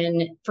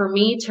decision for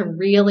me to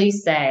really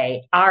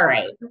say, all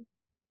right,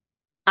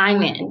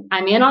 I'm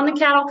in on the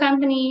cattle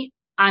company.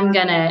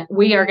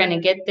 We are going to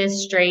get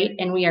this straight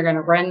and we are going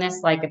to run this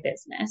like a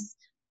business,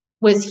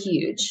 was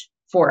huge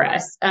for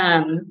us.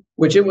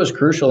 Which it was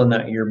crucial in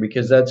that year,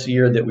 because that's the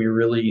year that we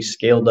really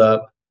scaled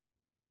up.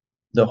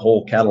 The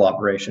whole cattle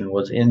operation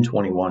was in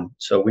 21.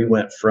 So we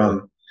went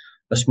from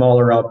a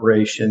smaller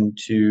operation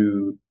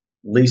to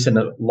leasing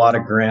a lot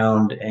of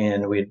ground,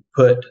 and we'd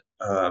put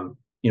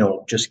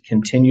just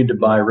continued to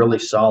buy really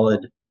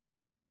solid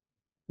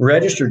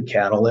registered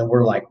cattle. And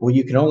we're like, well,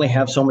 you can only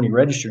have so many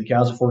registered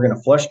cows. If we're going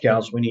to flush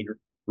cows, we need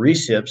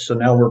recips. So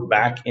now we're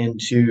back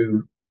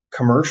into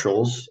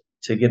commercials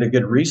to get a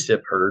good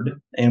recip herd.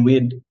 And we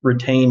had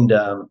retained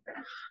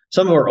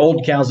some of our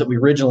old cows that we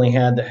originally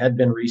had that had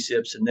been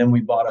recips. And then we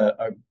bought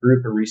a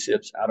group of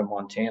recips out of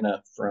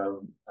Montana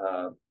from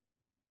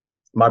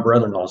my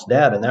brother-in-law's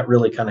dad. And that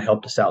really kind of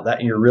helped us out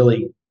that year,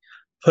 really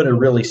put a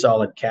really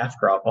solid calf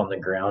crop on the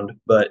ground.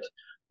 But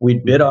we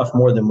bit off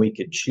more than we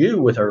could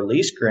chew with our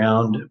lease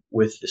ground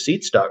with the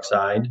seed stock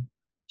side.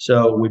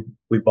 So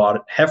we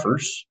bought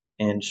heifers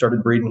and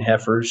started breeding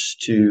heifers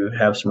to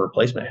have some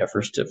replacement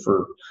heifers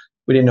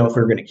we didn't know if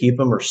we were going to keep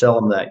them or sell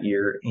them that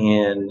year.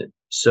 And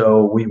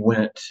so we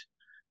went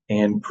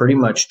and pretty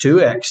much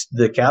 2x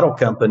the cattle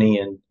company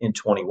in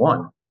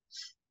 21.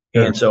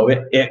 Sure. And so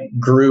it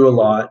grew a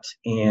lot.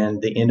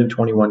 And the end of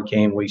 21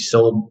 came, we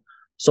sold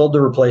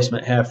the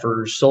replacement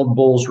heifers, sold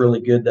bulls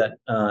really good that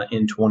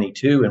in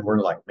 22. And we're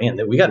like, man,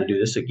 we got to do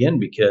this again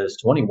because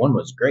 21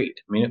 was great.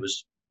 I mean,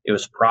 it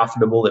was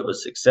profitable. It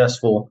was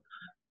successful.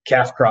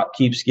 Calf crop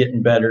keeps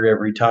getting better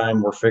every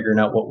time. We're figuring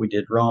out what we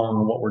did wrong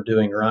and what we're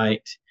doing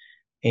right.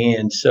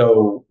 And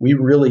so we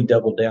really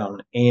doubled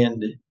down.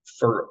 And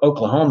for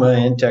Oklahoma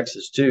and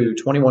Texas too,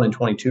 21 and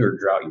 22 are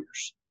drought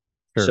years.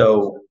 Sure.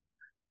 So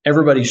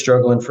everybody's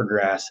struggling for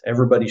grass,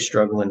 everybody's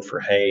struggling for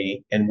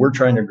hay, and we're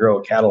trying to grow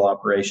a cattle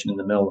operation in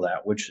the middle of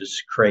that, which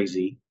is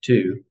crazy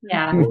too.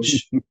 Yeah.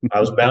 Which I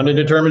was bound and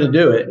determined to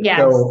do it. Yes.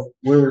 So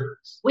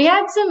we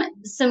had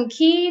some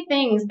key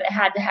things that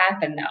had to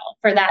happen though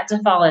for that to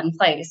fall in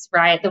place,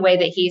 right? The way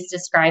that he's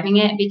describing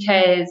it,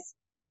 because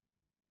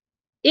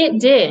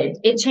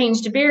it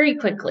changed very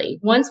quickly.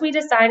 Once we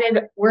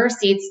decided we're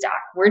seed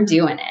stock, we're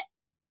doing it.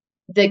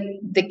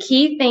 The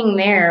key thing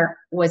there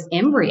was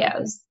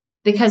embryos.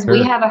 Because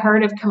we have a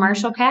herd of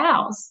commercial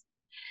cows.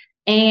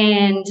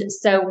 And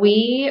so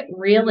we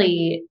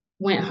really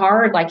went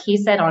hard, like he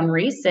said, on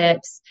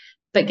recips.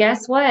 But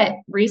guess what?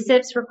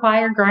 Recips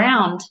require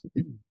ground.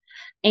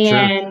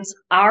 And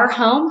our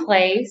home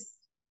place,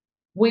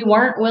 we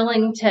weren't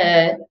willing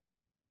to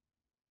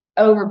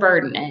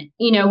overburden it.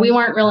 We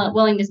weren't really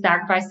willing to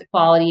sacrifice the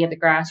quality of the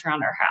grass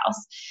around our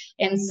house.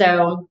 And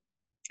so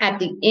at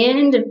the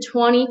end of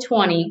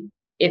 2020,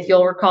 if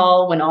you'll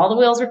recall, when all the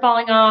wheels were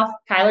falling off,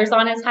 Kyler's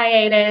on his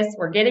hiatus.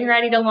 We're getting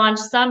ready to launch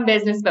some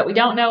business, but we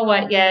don't know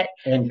what yet.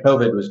 And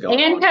COVID was going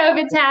on. And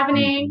COVID's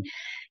happening.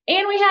 Mm-hmm.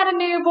 And we had a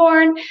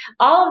newborn.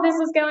 All of this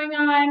was going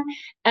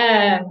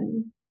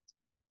on.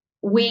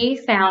 We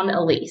found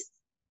a lease.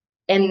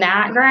 And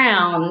that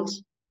ground,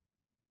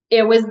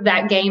 it was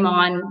that game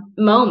on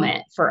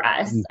moment for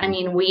us. Mm-hmm. I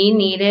mean, we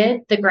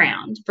needed the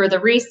ground for the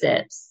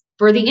recips,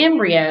 for the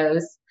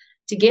embryos,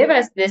 to give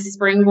us this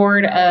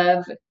springboard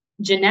of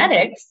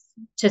genetics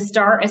to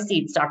start a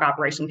seed stock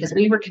operation because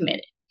we were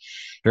committed.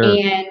 Sure.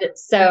 And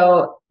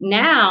so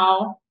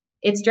now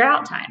it's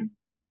drought time.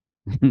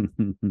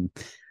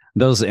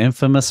 Those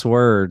infamous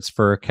words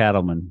for a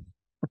cattleman.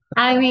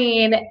 I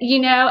mean,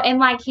 and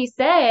like he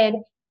said,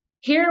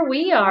 here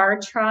we are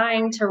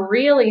trying to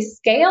really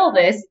scale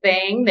this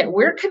thing that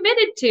we're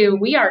committed to.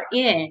 We are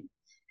in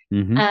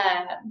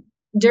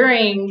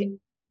during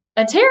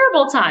a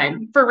terrible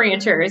time for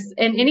ranchers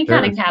and any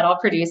kind of cattle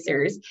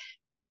producers.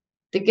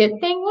 The good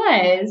thing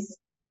was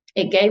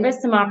it gave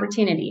us some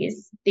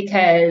opportunities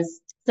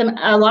because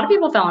a lot of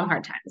people fell on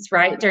hard times,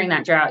 right, during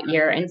that drought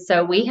year. And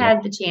so we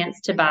had the chance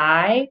to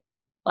buy,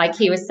 like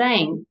he was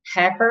saying,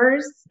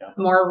 heifers,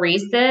 more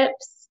recips.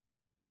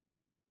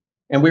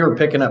 And we were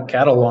picking up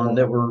cattle on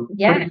that were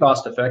pretty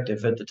cost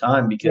effective at the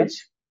time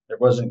because there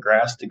wasn't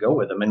grass to go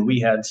with them. And we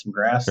had some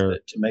grass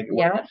to make it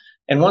work.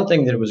 And one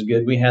thing that was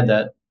good, we had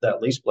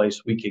that lease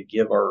place. We could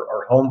give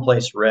our home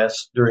place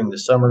rest during the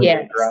summer,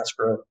 grass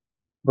growth.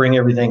 Bring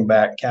everything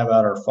back, calve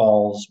out our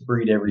falls,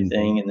 breed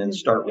everything, and then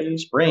start with the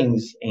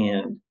springs.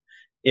 And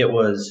it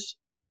was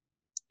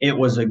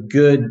a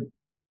good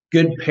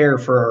pair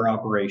for our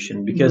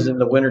operation because in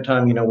the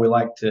wintertime, we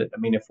like to,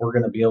 if we're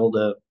going to be able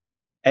to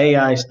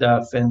AI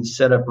stuff and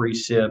set up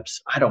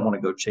recips, I don't want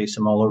to go chase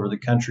them all over the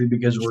country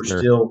because we're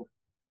still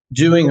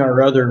doing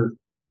our other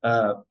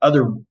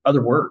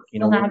work.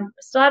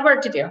 Still have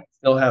work to do.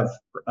 Still have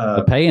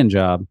a paying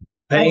job.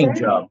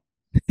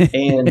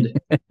 And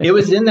it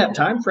was in that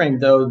time frame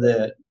though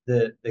that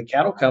the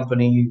cattle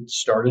company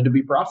started to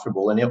be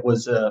profitable, and it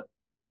was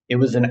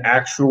an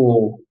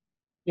actual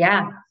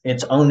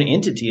its own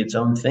entity, its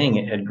own thing.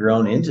 It had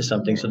grown into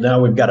something, so now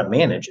we've got to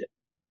manage it.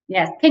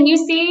 Yes. Can you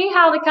see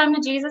how the come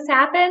to Jesus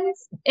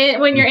happens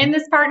when you're in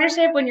this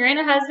partnership? When you're in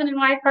a husband and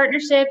wife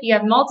partnership, you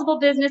have multiple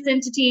business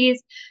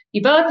entities,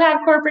 you both have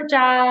corporate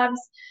jobs,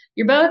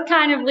 you're both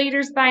kind of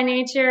leaders by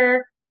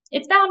nature.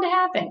 It's bound to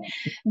happen.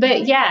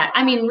 But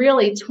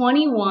really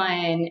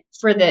 21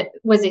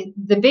 was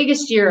the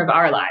biggest year of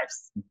our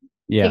lives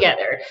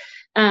together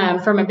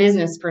from a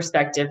business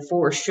perspective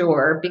for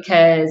sure,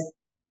 because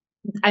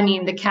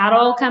the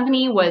cattle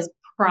company was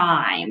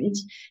primed.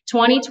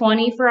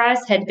 2020 for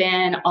us had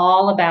been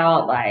all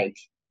about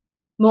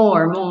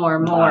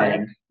more,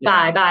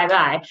 Yeah.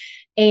 buy.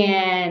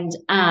 And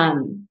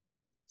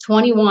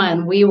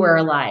 21, we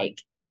were like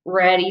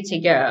ready to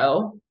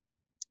go.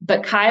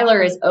 But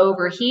Kyler is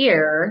over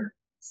here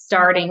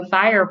starting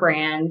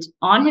Firebrand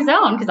on his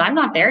own because I'm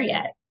not there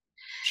yet.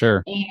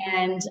 Sure.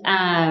 And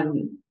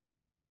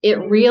it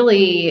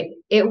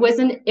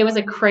was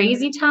a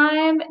crazy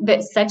time,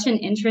 but such an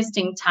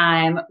interesting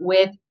time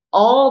with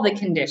all the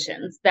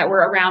conditions that were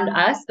around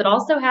us, but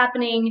also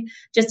happening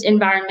just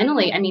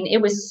environmentally. I mean,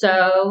 it was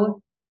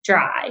so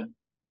dry.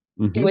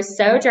 Mm-hmm. It was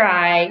so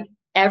dry.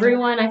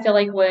 Everyone, I feel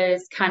like,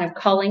 was kind of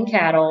culling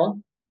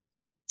cattle.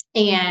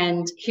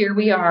 And here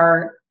we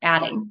are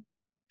adding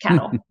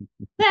cattle.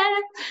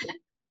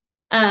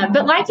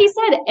 But like you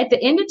said, at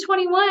the end of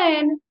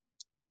 21,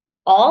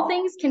 all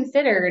things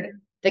considered,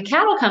 the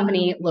cattle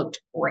company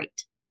looked great.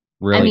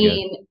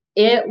 Really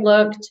it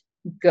looked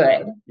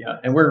good. Yeah.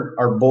 And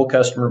our bull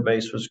customer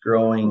base was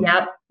growing.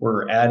 Yep.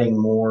 We're adding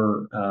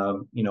more,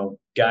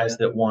 guys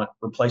that want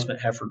replacement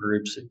heifer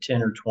groups at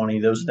 10 or 20.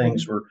 Those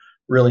things were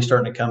really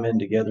starting to come in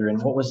together. And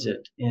what was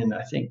it?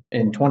 I think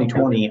in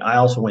 2020, I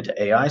also went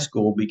to AI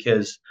school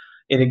because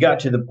it had got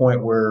to the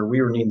point where we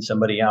were needing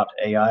somebody out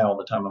to AI all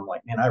the time. I'm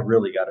like, man, I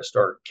really got to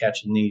start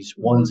catching these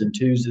ones and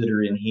twos that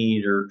are in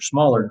heat or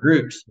smaller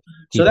groups.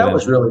 So that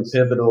was really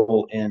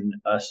pivotal in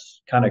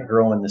us kind of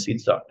growing the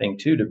seed stock thing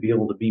too, to be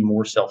able to be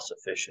more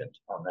self-sufficient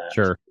on that.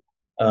 Sure.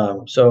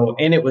 And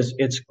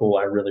it's cool.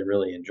 I really,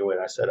 really enjoy it.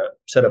 I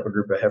set up a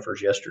group of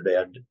heifers yesterday.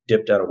 I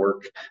dipped out of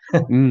work.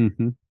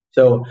 Mm-hmm.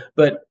 So,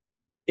 but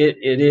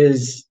it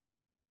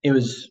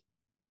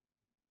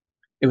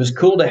was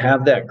cool to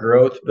have that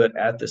growth, but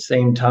at the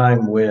same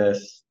time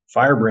with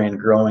Firebrand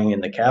growing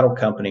and the cattle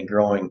company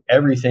growing,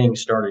 everything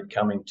started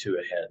coming to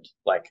a head.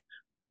 Like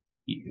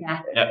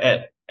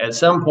at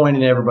some point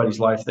in everybody's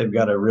life, they've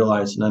got to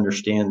realize and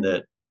understand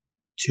that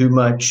too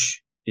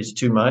much is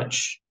too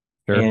much.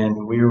 Sure.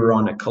 And we were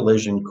on a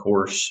collision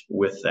course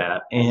with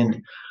that.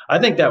 And I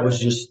think that was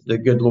just the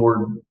good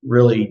Lord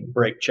really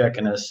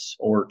checking us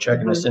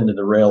us into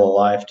the rail of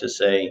life to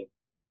say,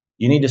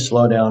 you need to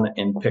slow down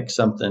and pick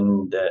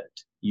something that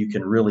you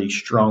can really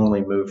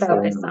strongly move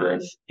forward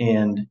with.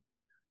 And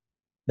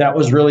that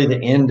was really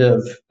the end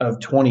of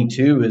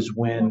 22 is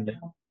when.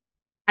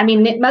 I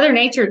mean, Mother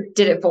Nature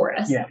did it for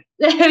us. Yeah.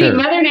 Sure.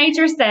 Mother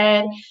Nature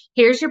said,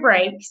 here's your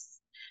brakes.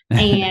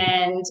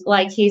 And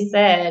like he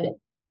said,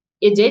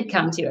 it did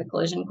come to a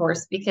collision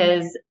course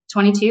because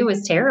 22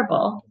 was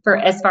terrible for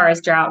as far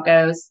as drought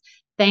goes.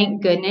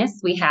 Thank goodness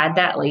we had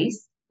that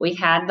lease. We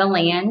had the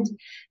land.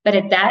 But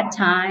at that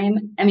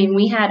time, I mean,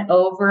 we had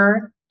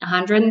over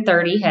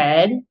 130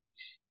 head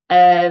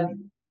of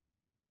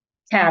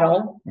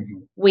cattle.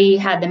 Mm-hmm. We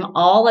had them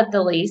all at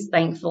the lease,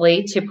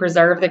 thankfully, to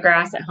preserve the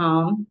grass at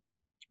home.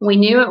 We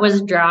knew it was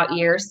a drought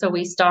year, so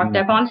we stocked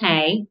up on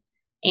hay,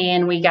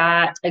 and we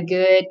got a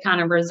good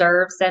kind of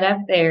reserve set up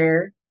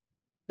there.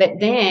 But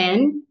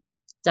then,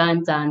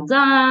 in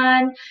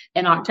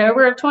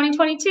October of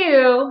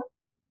 2022,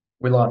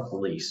 we lost the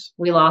lease.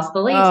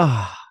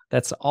 Oh,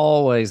 that's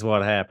always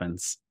what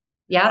happens.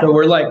 Yeah.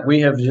 So we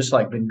have just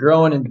been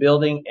growing and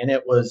building, and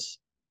it was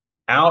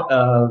out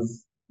of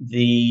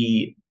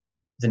the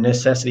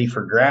necessity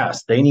for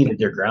grass. They needed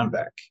their ground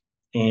back,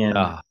 and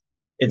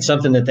it's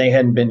something that they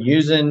hadn't been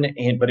using,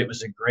 but it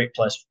was a great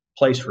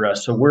place for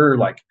us. So we're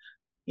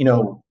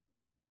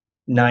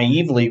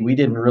naively, we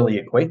didn't really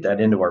equate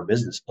that into our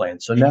business plan.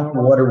 So now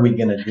what are we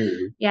going to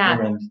do? Yeah.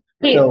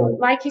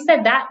 Like you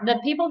said, that the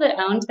people that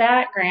owned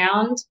that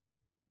ground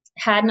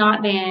had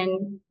not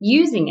been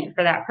using it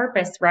for that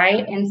purpose,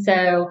 right? And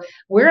so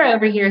we're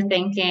over here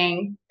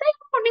thinking, they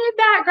don't need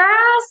that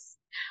grass.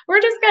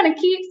 We're just going to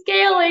keep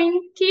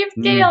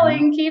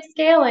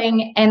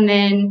scaling. And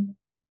then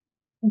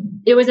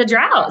it was a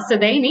drought. So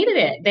they needed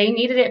it. They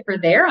needed it for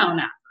their own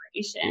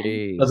operation.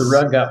 Jeez. So the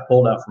rug got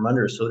pulled out from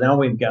under us. So now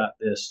we've got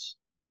this.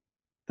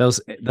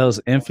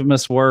 Those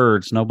infamous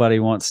words nobody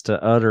wants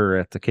to utter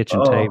at the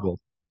kitchen table.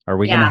 Are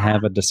we going to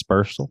have a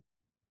dispersal?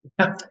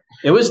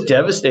 It was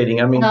devastating.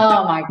 I mean,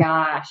 oh my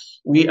gosh.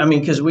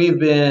 Because we've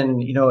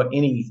been,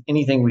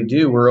 anything we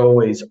do, we're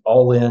always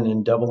all in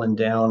and doubling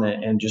down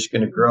and just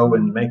going to grow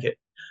and make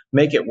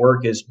it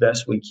work as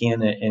best we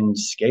can and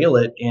scale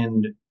it.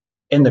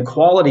 And the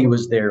quality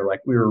was there.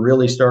 Like we were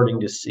really starting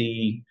to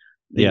see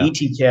the ET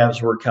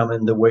calves were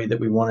coming the way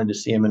that we wanted to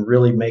see them and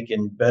really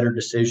making better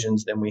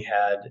decisions than we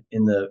had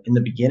in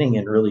the beginning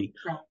and really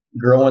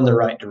growing the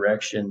right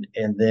direction.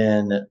 And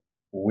then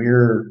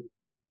we're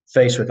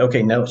faced with,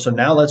 so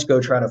now let's go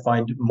try to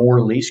find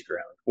more lease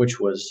ground, which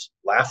was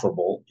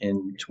laughable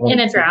in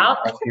a drought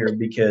here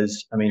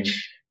because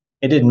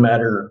it didn't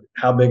matter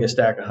how big a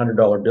stack of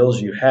 $100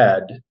 bills you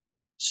had,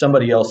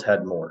 somebody else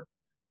had more.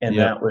 And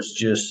that was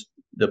just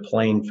the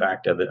plain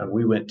fact of it. And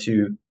we went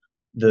to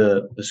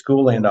the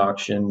school land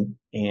auction,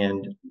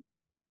 and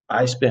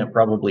I spent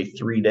probably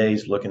 3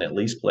 days looking at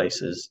lease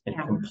places and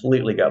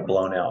completely got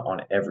blown out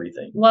on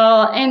everything.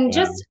 Well, and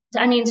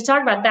to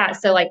talk about that.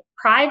 So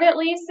private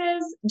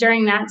leases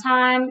during that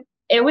time,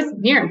 it was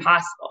near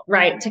impossible,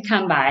 right, to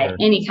come by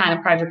any kind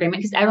of private agreement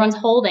because everyone's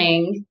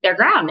holding their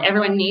ground.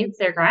 Everyone needs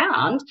their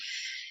ground.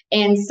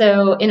 And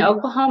so in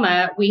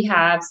Oklahoma, we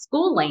have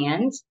school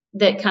land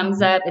that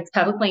comes up. It's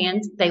public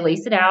land. They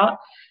lease it out.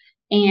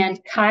 And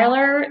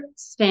Kyler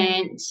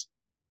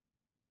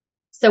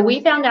so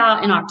we found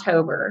out in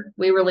October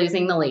we were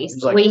losing the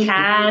lease. Like we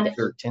had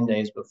 10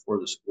 days before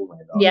the school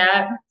land.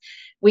 Yeah.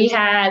 We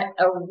had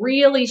a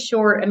really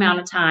short amount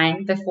of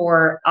time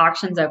before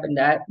auctions opened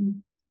up.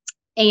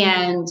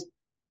 And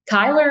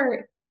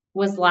Kyler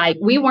was like,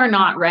 we were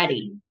not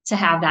ready to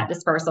have that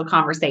dispersal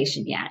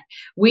conversation yet.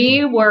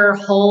 We were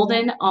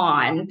holding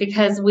on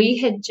because we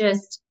had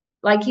just,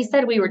 like he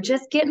said, we were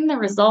just getting the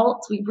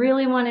results we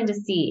really wanted to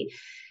see.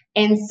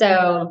 And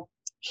so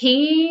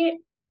he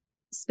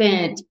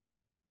spent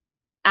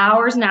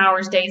hours and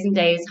hours, days and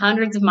days,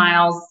 hundreds of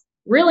miles,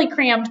 really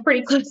crammed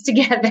pretty close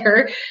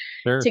together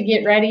to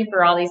get ready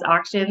for all these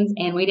auctions.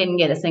 And we didn't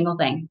get a single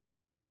thing.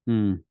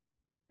 And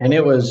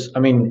it was, I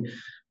mean,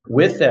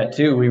 with that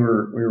too, we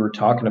were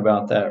talking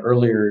about that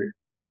earlier.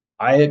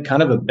 I had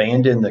kind of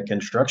abandoned the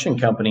construction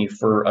company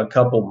for a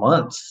couple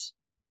months.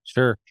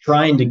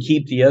 Trying to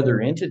keep the other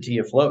entity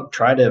afloat,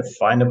 try to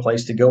find a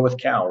place to go with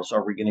cows.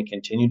 Are we going to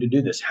continue to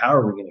do this? How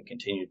are we going to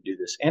continue to do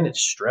this? And it's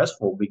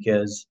stressful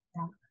because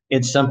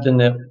it's something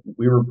that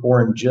we were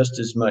pouring just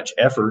as much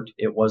effort.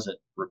 It wasn't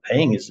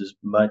repaying as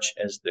much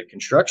as the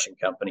construction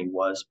company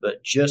was,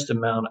 but just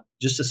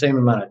the same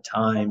amount of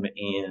time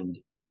and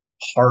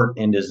heart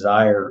and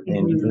desire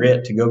and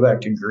grit. To go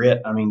back to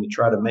grit, I mean, to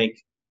try to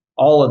make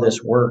all of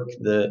this work.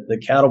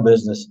 The cattle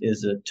business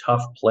is a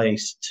tough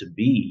place to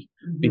be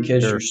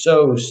because you're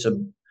so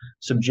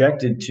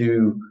subjected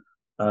to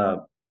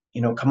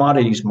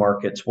commodities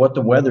markets, what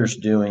the weather's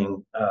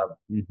doing,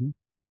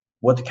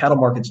 what the cattle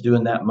market's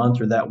doing that month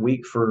or that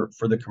week for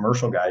the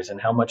commercial guys, and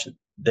how much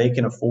they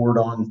can afford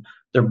on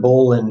their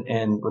bull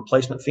and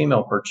replacement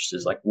female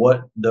purchases, like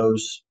what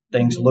those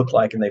things look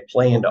like, and they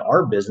play into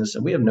our business,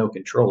 and we have no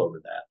control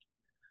over that.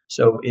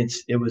 So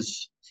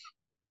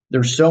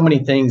there's so many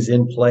things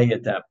in play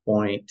at that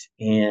point.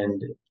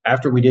 And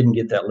after we didn't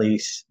get that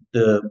lease,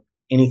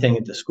 anything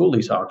at the school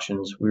lease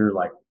auctions, we were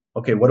like,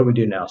 okay, what do we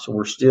do now? So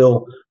we're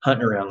still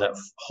hunting around that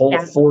whole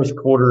fourth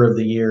quarter of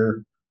the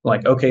year.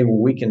 Like, okay, well,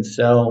 we can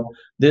sell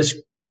this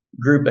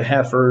group of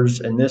heifers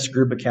and this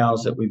group of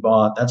cows that we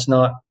bought.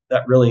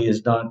 That really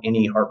is not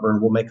any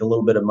heartburn. We'll make a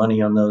little bit of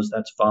money on those.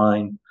 That's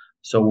fine.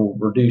 So we'll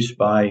reduce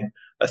by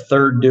a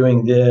third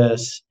doing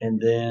this. And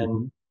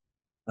then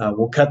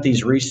we'll cut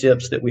these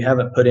recips that we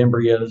haven't put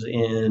embryos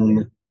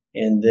in.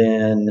 And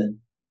then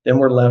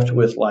we're left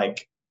with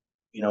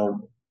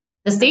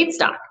the seed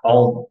stock,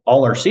 all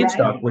our seed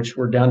stock, which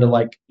we're down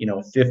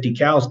to 50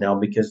 cows now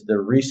because the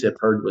recip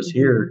herd was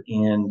here.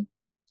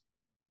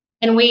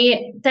 And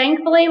we,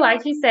 thankfully,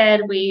 like you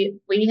said, we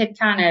had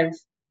kind of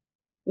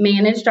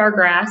managed our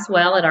grass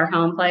well at our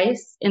home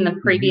place in the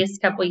previous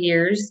couple of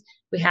years.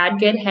 We had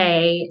good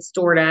hay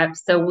stored up.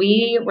 So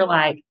we were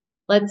like,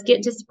 let's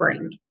get to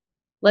spring.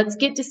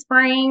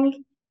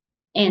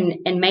 And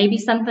maybe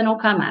something will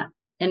come up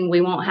and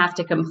we won't have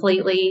to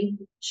completely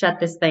shut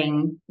this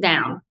thing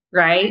down.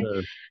 Right.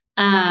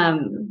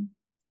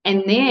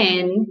 And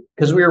then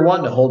because we were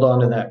wanting to hold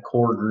on to that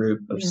core group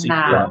of seed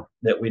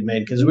that we'd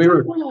made, because we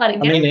were,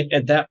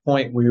 at that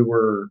point we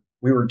were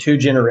 2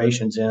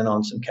 generations in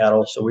on some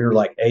cattle. So we were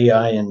like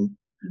AI and,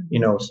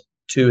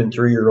 2 and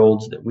 3 year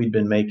olds that we'd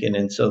been making.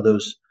 And so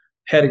those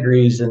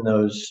pedigrees and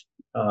those,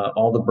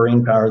 all the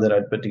brain power that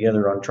I'd put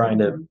together on trying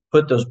to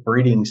put those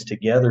breedings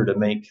together to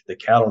make the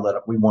cattle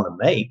that we want to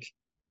make,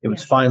 it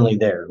was finally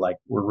there. Like,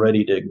 we're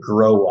ready to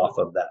grow off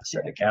of that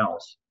set of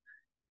cows.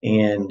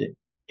 And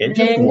it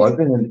just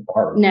wasn't in the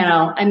park.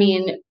 No, I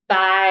mean,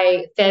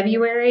 by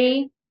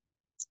February,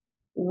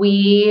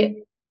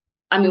 we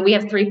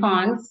have 3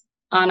 ponds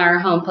on our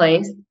home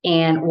place,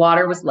 and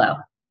water was low.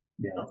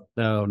 Yeah.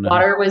 Oh, no.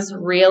 Water was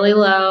really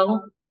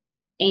low.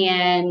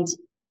 And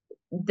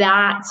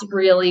that's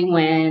really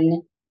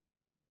when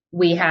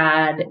we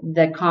had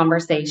the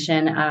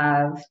conversation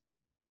of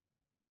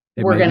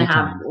we're going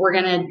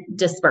to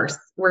disperse.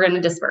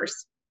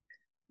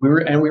 We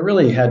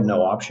really had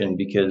no option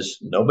because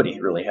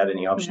nobody really had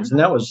any options. And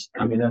that was,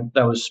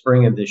 that was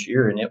spring of this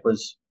year. And it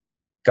was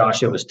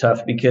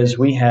tough because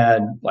we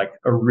had like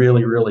a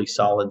really, really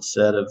solid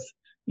set of,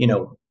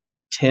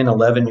 10,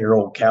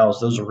 11-year-old cows,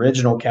 those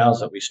original cows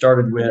that we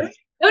started with.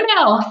 Oh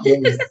no.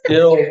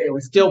 It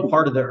was still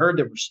part of the herd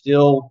that were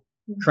still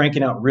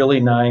cranking out really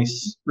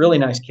nice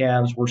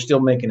calves. We're still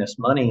making us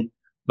money.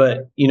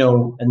 But,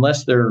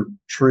 unless they're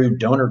true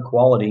donor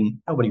quality,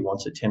 nobody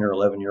wants a 10 or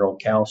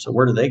 11-year-old cow. So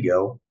where do they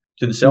go?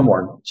 To the sale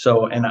barn.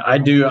 So, and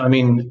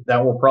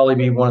that will probably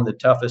be one of the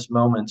toughest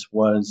moments,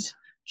 was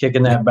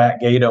kicking that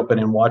back gate open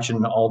and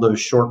watching all those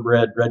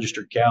shortbred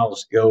registered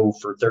cows go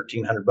for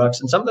 $1,300.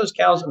 And some of those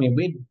cows,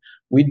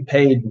 we'd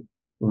paid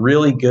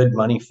really good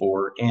money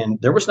for, and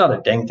there was not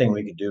a dang thing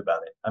we could do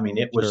about it.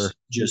 It was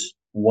just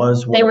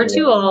was what they were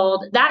too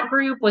old. That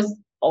group was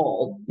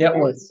old. Yeah,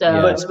 well,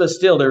 so but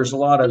still, there's a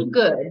lot of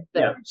good,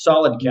 but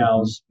solid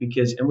cows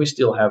and we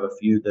still have a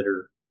few that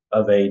are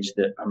of age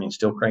that, I mean,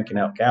 still cranking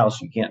out cows.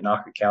 You can't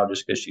knock a cow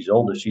just because she's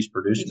older. She's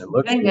producing and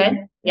looks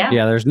good.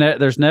 Yeah.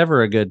 There's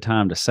never a good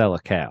time to sell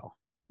a cow.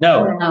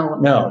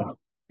 No.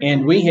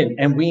 And we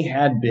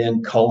had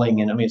been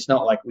culling, and I mean, it's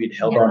not like we'd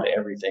held on to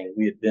everything.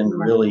 We had been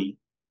really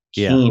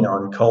keen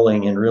on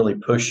culling and really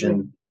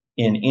pushing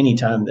in any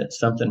time that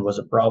something was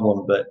a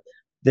problem. But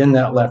then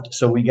that left.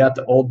 So we got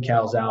the old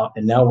cows out,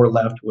 and now we're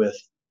left with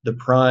the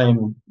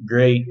prime,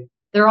 great.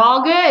 They're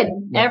all good.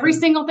 Every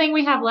single thing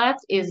we have left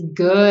is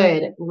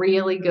good,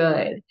 really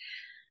good.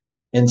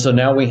 And so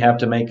now we have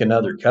to make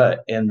another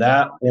cut. And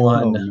that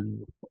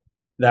one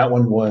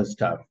was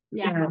tough.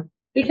 Yeah.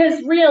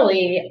 Because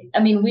really, I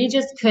mean, we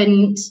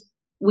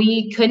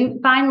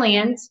couldn't find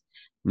land.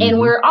 And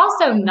we're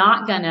also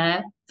not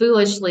gonna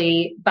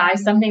foolishly buy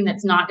something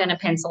that's not gonna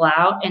pencil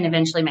out and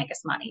eventually make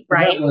us money,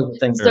 right?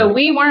 So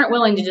we weren't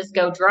willing to just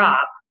go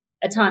drop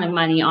a ton of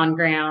money on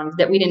ground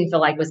that we didn't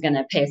feel like was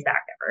gonna pay us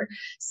back ever.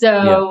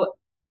 So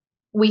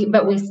we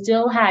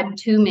still had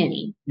too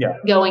many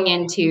going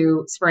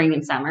into spring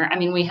and summer. I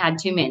mean, we had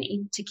too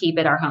many to keep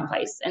at our home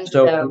place. And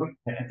so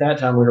at that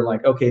time we were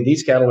like, okay,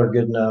 these cattle are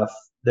good enough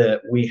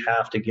that we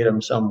have to get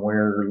them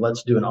somewhere.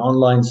 Let's do an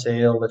online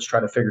sale. Let's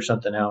try to figure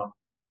something out.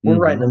 We're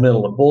right in the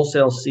middle of bull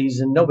sale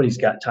season. Nobody's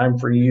got time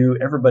for you.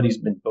 Everybody's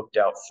been booked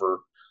out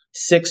for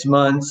 6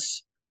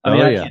 months.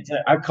 I mean,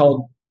 I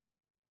called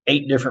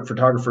 8 different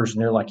photographers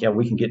and they're like, yeah,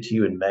 we can get to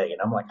you in May.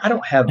 And I'm like,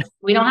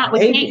 we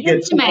can't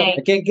get to May.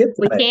 I can't get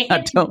to May.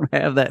 I don't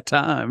have that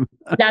time.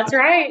 That's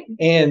right.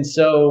 And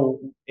so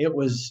it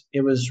was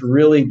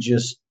really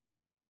just,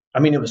 I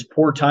mean, it was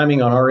poor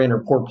timing on our end, or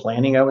poor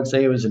planning. I would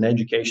say it was an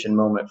education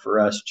moment for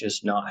us,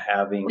 just not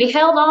having. We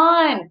held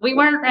on. We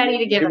weren't ready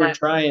to give it up. We were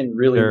trying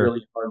really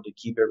hard to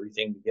keep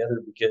everything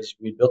together because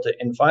we built it.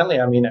 And finally,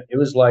 I mean, it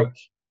was like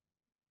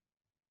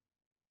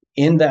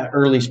in that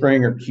early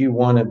spring or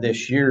Q1 of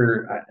this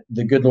year,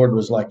 the good Lord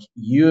was like,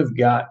 you have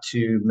got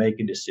to make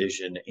a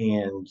decision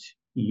and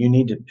you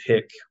need to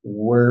pick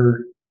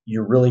where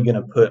you're really going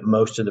to put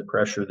most of the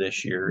pressure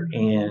this year.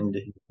 And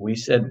we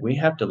said, we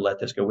have to let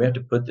this go. We have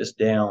to put this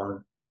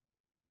down,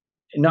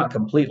 not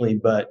completely,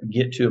 but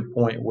get to a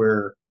point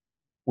where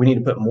we need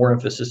to put more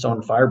emphasis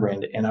on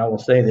Firebrand. And I will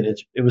say that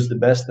it was the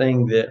best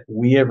thing that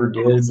we ever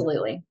did.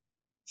 Absolutely.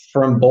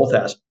 From both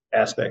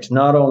aspects,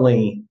 not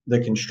only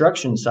the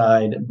construction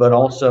side, but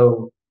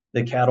also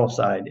the cattle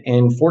side.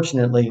 And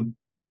fortunately,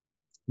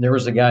 there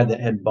was a guy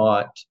that had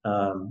bought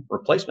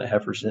replacement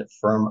heifers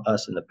from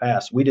us in the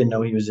past. We didn't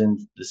know he was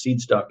in the seed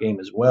stock game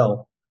as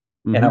well.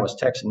 And I was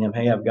texting him,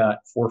 hey, I've got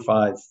 4 or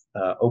 5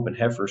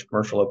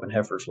 commercial open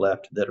heifers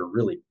left that are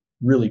really,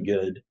 really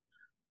good.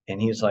 And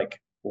he was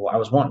like, well, I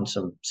was wanting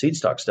some seed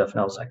stock stuff.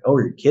 And I was like, oh,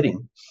 you're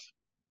kidding.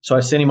 So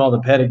I sent him all the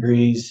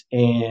pedigrees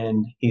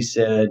and he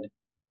said,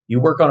 you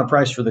work on a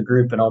price for the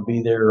group and I'll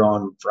be there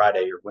on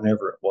Friday or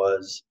whenever it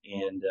was.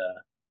 And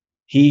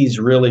he's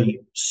really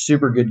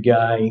super good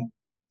guy,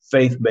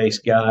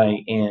 faith-based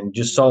guy, and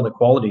just saw the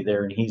quality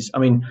there. And I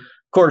mean,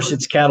 of course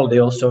it's cattle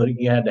deal, so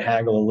you had to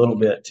haggle a little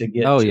bit to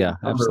get.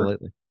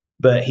 Absolutely.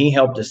 But he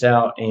helped us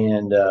out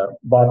and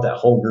bought that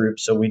whole group,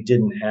 so we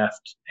didn't have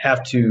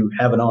to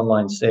have an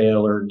online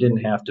sale or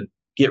didn't have to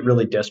get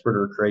really desperate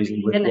or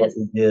crazy with what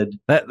we did.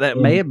 That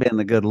may have been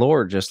the good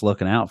Lord just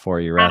looking out for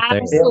you right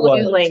there.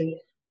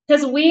 Absolutely.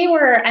 Because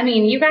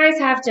you guys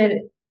have to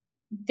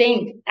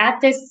think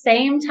at the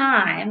same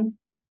time,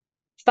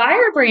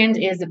 Firebrand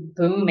is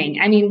booming.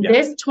 I mean,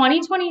 this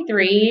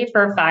 2023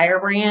 for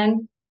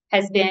Firebrand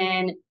has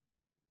been,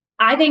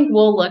 I think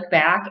we'll look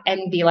back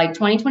and be like,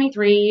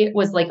 2023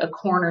 was like a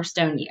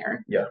cornerstone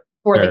year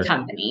for the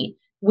company.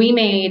 We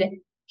made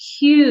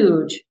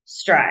huge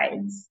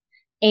strides.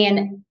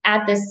 And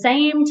at the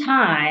same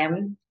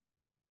time,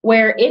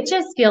 where it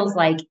just feels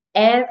like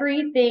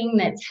everything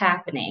that's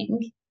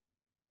happening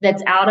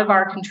that's out of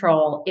our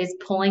control is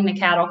pulling the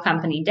cattle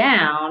company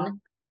down.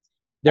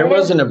 There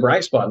wasn't a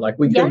bright spot. Like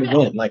we couldn't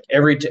win. Like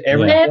every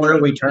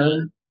corner we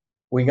turned,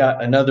 we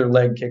got another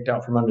leg kicked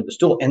out from under the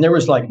stool. And there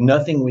was like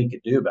nothing we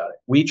could do about it.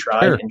 We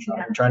tried and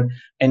tried and tried.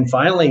 And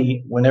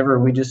finally, whenever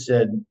we just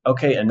said,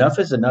 okay, enough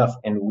is enough.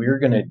 And we're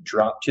going to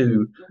drop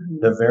to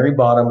the very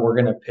bottom. We're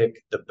going to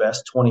pick the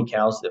best 20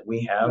 cows that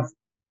we have.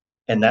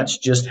 And that's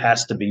just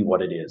has to be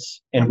what it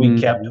is. And we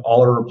kept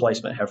all our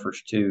replacement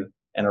heifers too,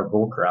 and our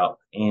bull crop.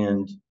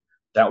 And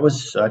that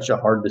was such a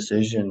hard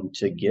decision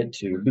to get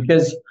to,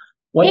 because it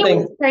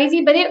was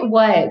crazy, but it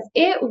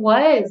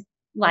was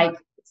like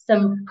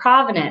some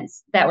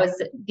providence that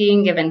was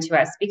being given to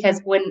us,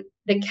 because when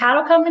the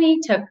cattle company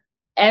took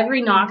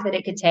every knock that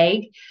it could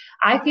take,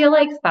 I feel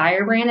like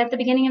Firebrand at the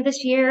beginning of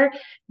this year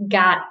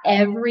got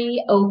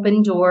every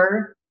open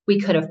door we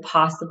could have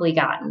possibly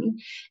gotten.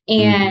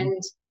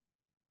 And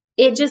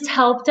it just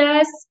helped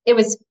us. It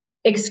was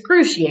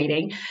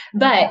excruciating,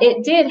 but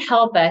it did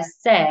help us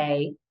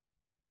say,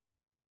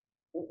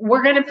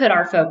 we're going to put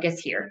our focus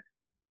here.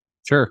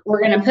 Sure.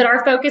 We're going to put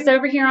our focus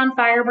over here on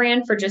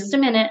Firebrand for just a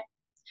minute.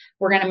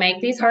 We're going to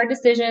make these hard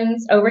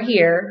decisions over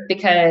here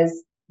because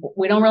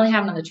we don't really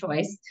have another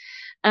choice.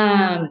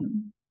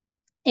 And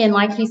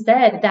like he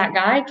said, that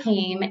guy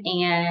came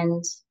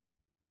and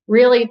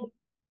really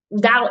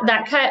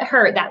that cut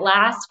hurt, that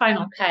last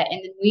final cut.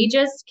 And then we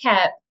just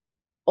kept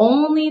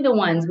only the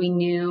ones we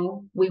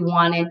knew we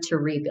wanted to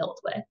rebuild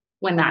with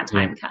when that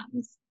time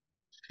comes.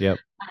 Yep.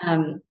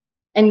 And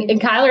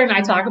Kyler and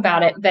I talk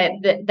about it,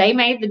 that they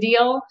made the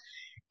deal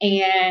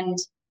and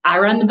I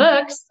run the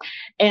books.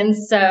 And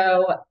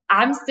so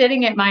I'm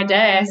sitting at my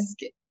desk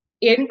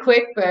in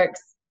QuickBooks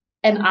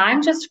and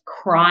I'm just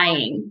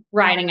crying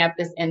writing up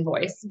this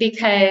invoice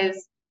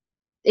because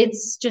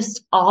it's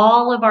just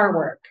all of our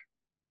work.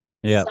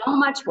 Yeah. So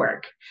much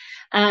work.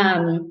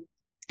 And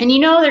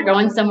they're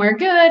going somewhere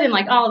good and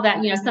like all of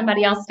that,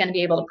 somebody else is going to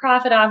be able to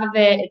profit off of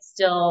it. It's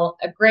still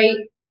a great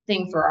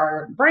thing for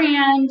our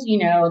brand.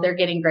 They're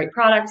getting great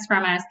products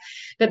from us.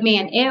 But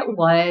man, it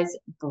was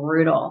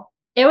brutal.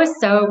 It was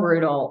so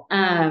brutal.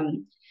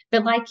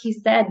 But like he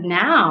said,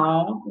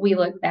 now we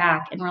look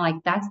back and we're like,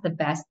 that's the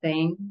best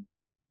thing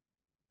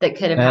that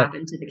could have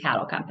happened to the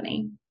cattle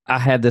company. I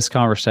had this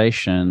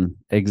conversation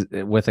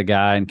with a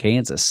guy in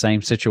Kansas,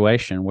 same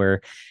situation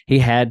where he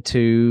had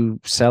to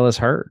sell his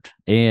herd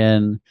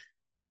and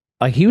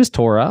like he was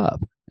tore up.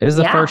 It was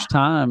the first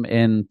time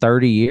in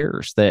 30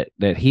 years that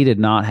he did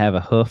not have a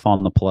hoof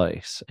on the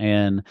place.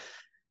 And,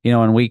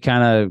 and we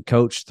kind of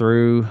coached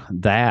through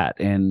that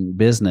in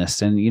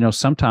business and,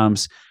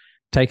 sometimes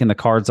taking the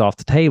cards off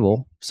the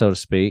table, so to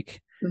speak,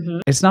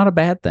 it's not a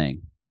bad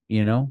thing,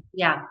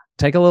 Yeah.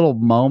 Take a little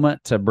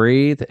moment to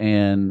breathe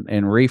and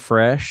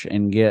refresh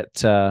and get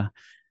the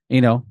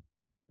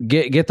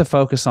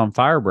focus on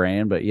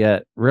Firebrand, but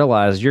yet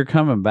realize you're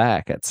coming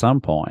back at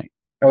some point.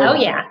 Oh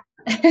yeah.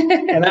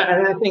 and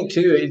I think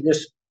too,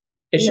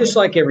 it's just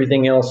like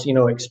everything else,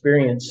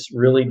 experience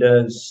really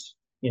does,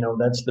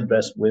 that's the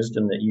best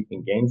wisdom that you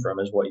can gain from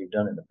is what you've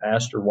done in the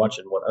past or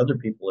watching what other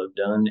people have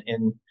done.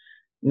 And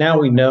now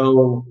we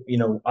know,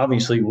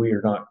 obviously we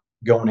are not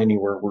going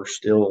anywhere. We're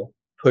still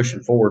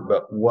pushing forward,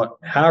 but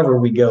however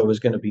we go is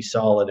going to be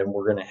solid, and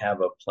we're going to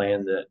have a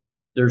plan that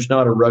there's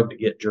not a rug to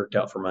get jerked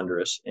out from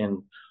under us.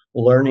 And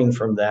learning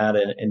from that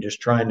and just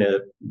trying to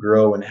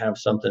grow and have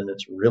something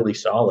that's really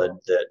solid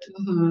that,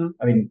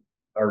 I mean,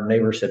 our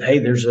neighbor said, hey,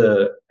 there's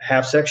a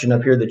half section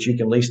up here that you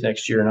can lease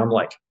next year. And I'm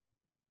like,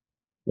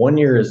 1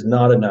 year is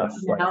not enough.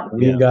 No. Like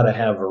we've got to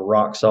have a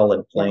rock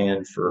solid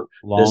plan for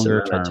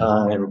longer this amount of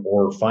time,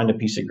 or find a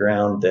piece of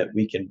ground that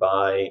we can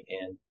buy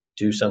and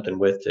do something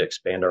with to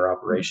expand our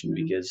operation,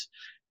 because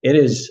it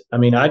is,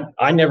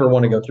 I never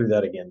want to go through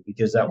that again,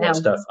 because that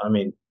was tough.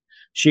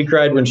 She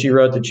cried when she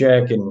wrote the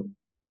check, and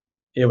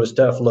it was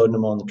tough loading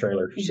them on the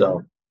trailer.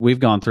 So we've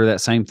gone through that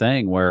same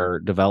thing where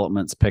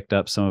developments picked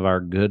up some of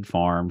our good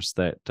farms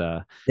that,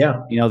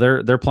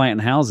 they're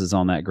planting houses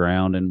on that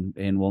ground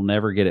and we'll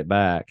never get it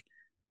back.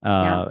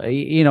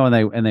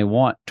 And they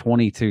want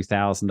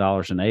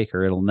 $22,000 an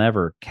acre. It'll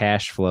never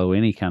cash flow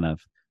any kind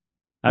of,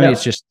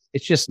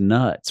 it's just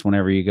nuts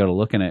whenever you go to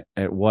looking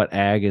at what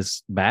ag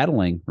is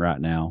battling right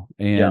now.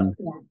 And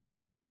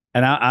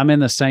I'm in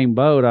the same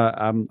boat.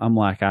 I'm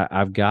like,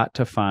 I've got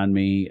to find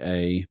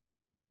me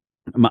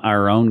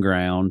our own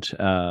ground.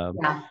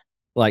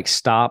 Like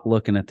stop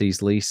looking at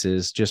these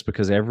leases just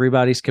because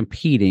everybody's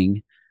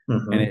competing,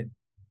 and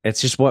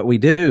it's just what we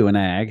do in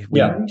ag.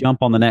 We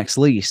jump on the next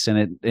lease,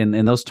 and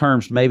those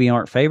terms maybe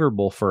aren't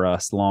favorable for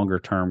us longer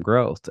term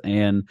growth.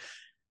 And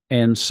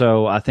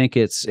so I think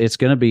it's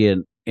going to be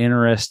an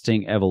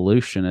interesting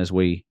evolution as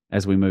we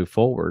move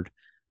forward.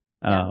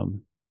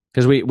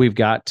 Because we've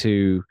got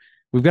to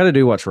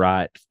do what's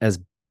right as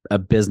a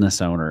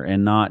business owner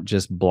and not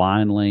just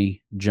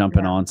blindly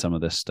jumping on some of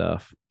this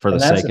stuff for the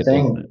sake of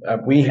doing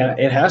it.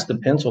 It has to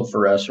pencil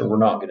for us, or we're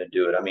not going to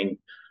do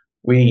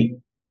it.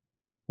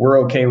 We're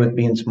okay with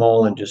being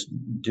small and just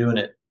doing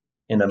it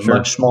in a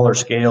much smaller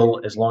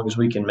scale, as long as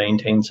we can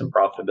maintain some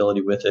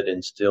profitability with it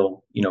and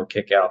still,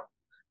 kick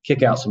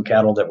out some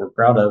cattle that we're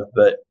proud of.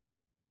 But,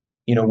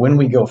 when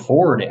we go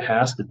forward, it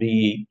has to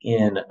be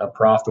in a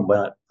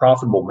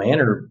profitable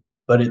manner.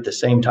 But at the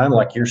same time,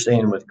 like you're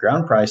saying with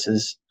ground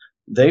prices,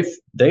 they've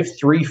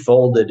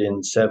threefolded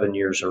in 7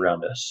 years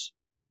around us.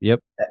 Yep.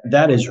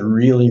 That is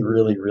really,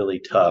 really, really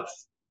tough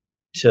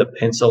to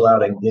pencil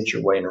out and get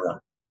your way around.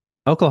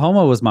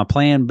 Oklahoma was my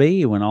plan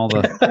B when all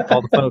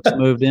the folks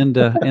moved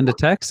into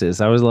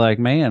Texas. I was like,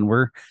 man,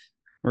 we're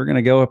going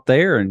to go up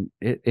there, and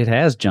it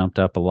has jumped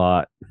up a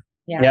lot.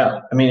 Yeah.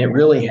 It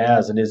really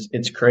has.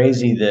 It's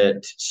crazy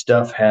that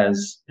stuff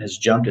has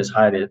jumped as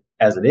high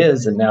as it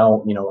is. And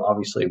now,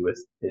 obviously with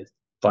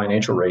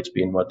financial rates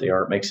being what they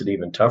are, it makes it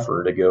even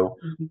tougher to go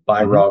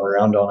buy raw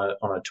ground on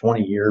a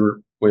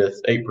 20-year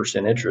with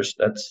 8% interest.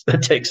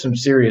 That takes some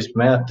serious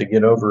math to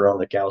get over on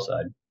the cow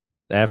side.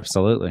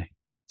 Absolutely.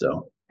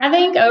 So I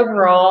think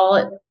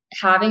overall,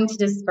 having to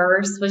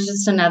disperse was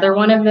just another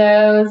one of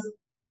those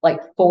like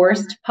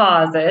forced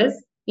pauses.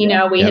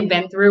 We had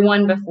been through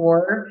one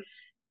before,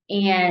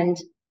 and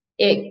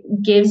it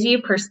gives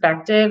you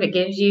perspective. It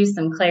gives you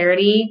some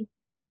clarity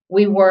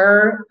we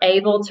were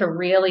able to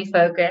really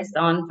focus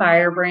on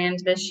Firebrand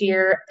this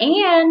year,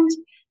 and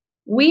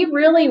we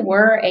really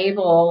were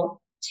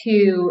able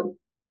to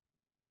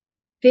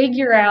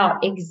figure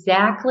out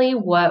exactly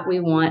what we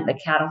want the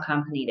cattle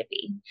company to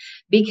be.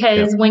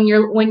 Because when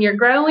you're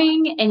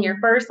growing and you're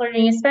first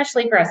learning,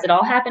 especially for us, it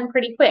all happened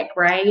pretty quick,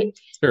 right?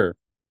 Sure.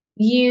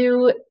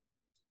 You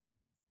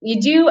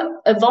do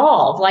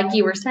evolve, like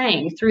you were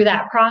saying, through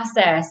that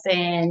process.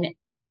 And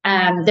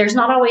there's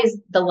not always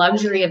the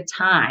luxury of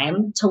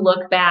time to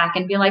look back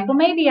and be like, well,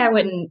 maybe I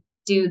wouldn't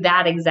do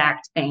that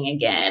exact thing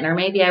again, or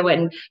maybe I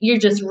wouldn't. You're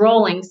just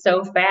rolling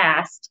so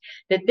fast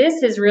that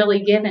this has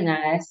really given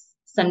us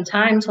some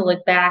time to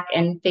look back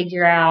and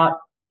figure out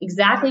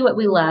exactly what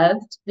we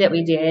loved that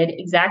we did,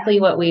 exactly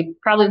what we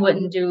probably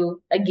wouldn't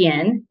do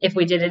again if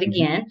we did it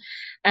again,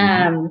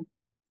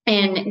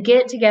 and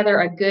get together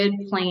a good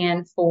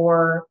plan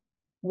for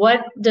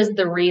what does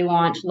the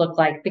relaunch look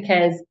like,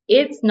 because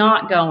it's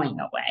not going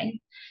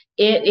away.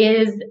 It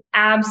is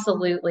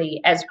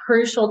absolutely as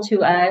crucial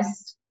to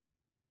us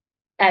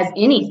as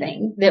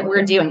anything that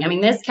we're doing. I mean,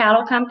 this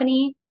cattle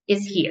company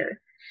is here.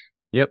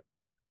 Yep.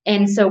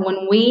 And so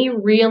when we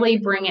really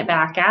bring it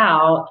back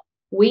out,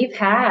 we've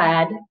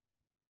had,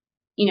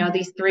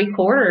 these 3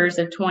 quarters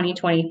of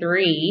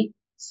 2023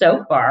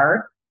 so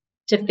far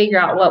to figure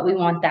out what we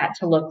want that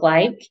to look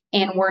like.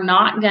 And we're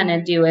not going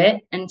to do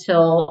it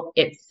until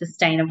it's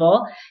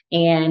sustainable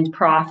and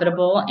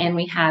profitable, and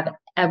we have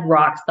a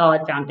rock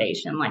solid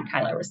foundation, like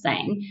Kyler was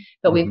saying.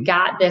 But we've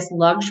got this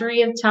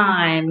luxury of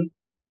time,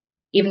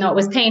 even though it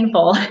was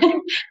painful,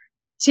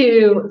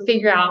 to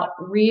figure out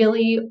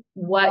really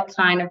what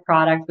kind of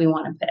product we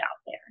want to put out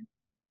there.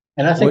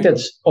 And I think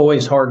that's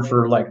always hard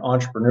for like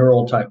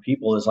entrepreneurial type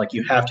people, is like,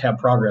 you have to have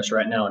progress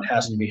right now. It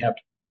has to be,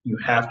 you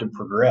have to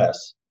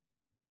progress.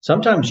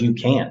 Sometimes you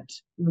can't.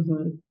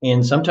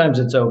 And sometimes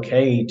it's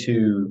okay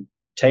to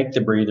take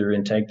the breather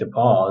and take the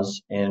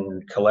pause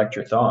and collect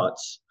your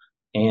thoughts.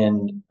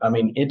 And I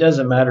mean, it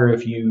doesn't matter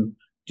if you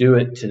do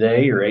it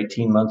today or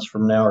 18 months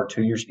from now or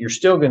 2 years, you're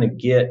still going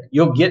to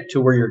you'll get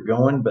to where you're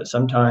going, but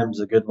sometimes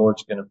the good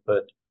Lord's going to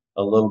put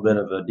a little bit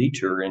of a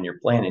detour in your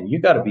plan, and you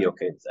got to be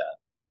okay with that.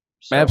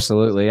 So.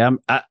 Absolutely.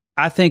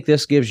 I think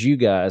this gives you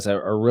guys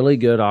a really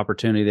good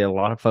opportunity that a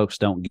lot of folks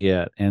don't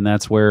get. And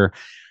that's where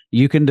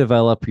you can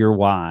develop your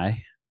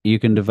why, you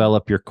can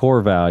develop your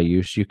core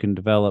values, you can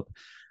develop,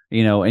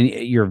 and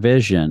your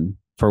vision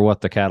for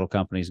what the cattle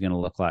company is going to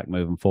look like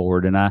moving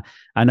forward. And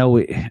I know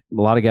a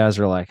lot of guys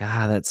are like,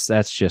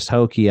 that's just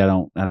hokey. I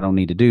don't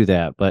need to do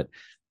that. But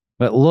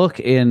look,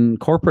 in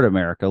corporate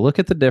America, look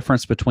at the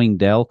difference between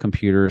Dell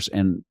computers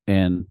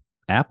and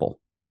Apple.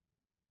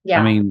 Yeah.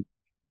 I mean,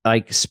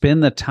 like,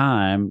 spend the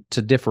time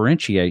to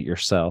differentiate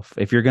yourself.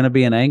 If you're going to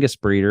be an Angus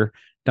breeder,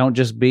 don't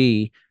just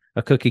be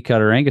a cookie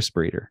cutter Angus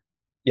breeder.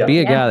 Be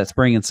a guy that's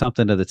bringing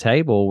something to the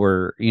table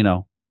where,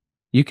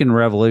 you can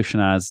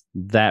revolutionize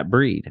that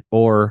breed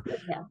or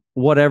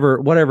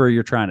whatever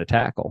you're trying to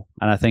tackle.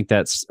 And I think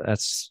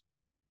that's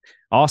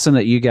awesome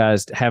that you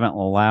guys haven't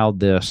allowed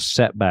this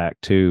setback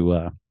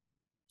to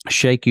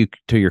shake you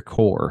to your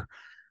core.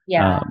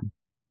 Yeah.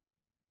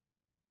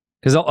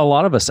 Because a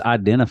lot of us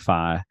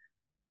identify,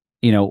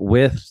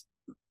 with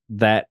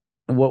that,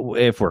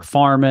 if we're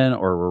farming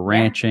or we're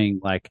ranching,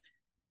 like,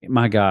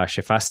 my gosh,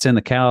 if I send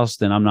the cows,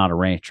 then I'm not a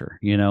rancher,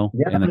 in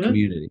the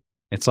community.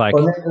 It's like,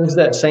 well, it was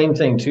that same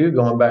thing too,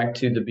 going back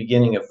to the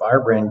beginning of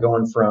Firebrand,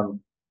 going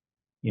from,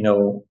 $10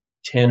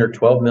 or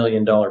 $12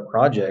 million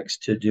projects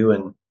to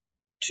doing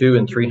 $200,000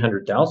 and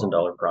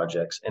 $300,000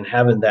 projects, and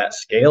having that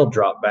scale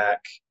drop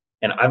back.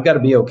 And I've got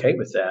to be okay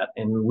with that.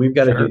 And we've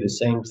got to do the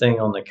same thing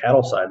on the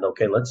cattle side.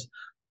 Okay,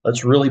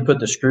 let's really put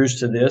the screws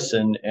to this,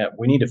 and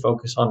we need to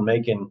focus on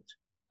making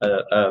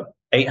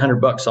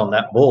 $800 on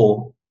that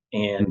bull,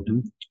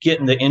 and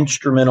getting the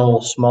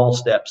instrumental small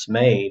steps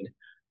made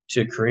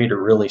to create a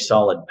really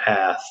solid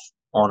path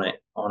on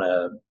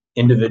a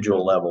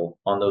individual level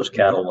on those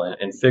cattle,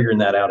 and figuring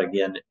that out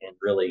again, and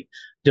really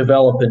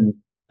developing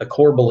a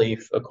core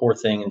belief, a core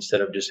thing, instead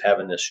of just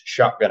having this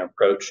shotgun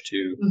approach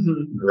to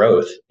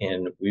growth.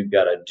 And we've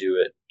got to do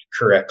it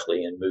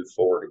correctly and move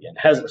forward again.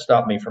 Hasn't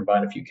stopped me from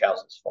buying a few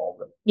cows this fall,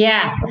 but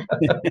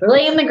we're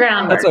laying the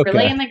groundwork. Okay. We're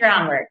laying the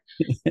groundwork.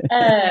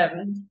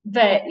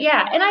 But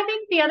yeah, and I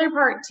think the other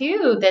part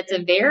too, that's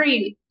a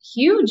very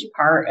huge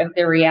part of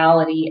the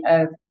reality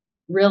of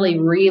really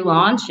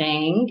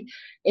relaunching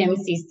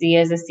MCC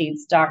as a seed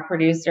stock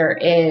producer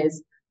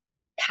is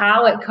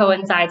how it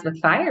coincides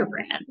with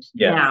Firebrand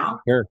now.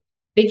 Sure.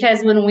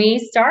 Because when we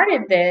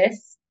started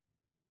this,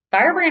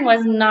 Firebrand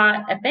was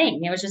not a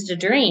thing. It was just a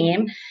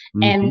dream.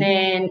 And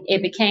then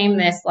it became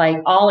this like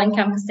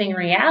all-encompassing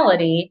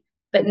reality.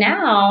 But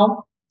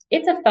now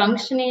it's a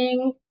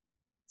functioning,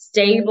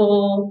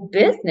 stable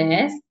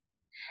business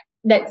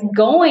that's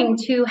going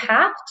to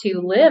have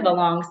to live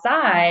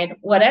alongside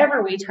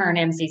whatever we turn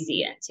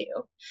MCC into.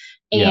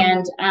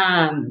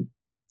 And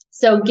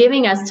so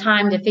giving us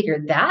time to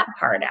figure that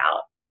part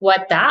out,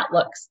 what that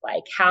looks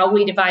like, how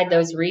we divide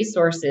those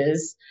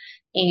resources,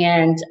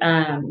 and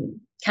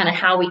kind of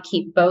how we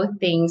keep both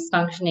things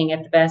functioning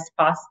at the best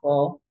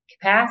possible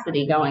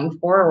capacity going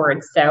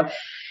forward. So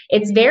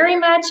it's very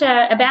much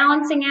a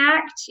balancing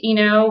act.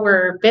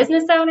 We're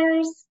business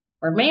owners,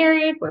 we're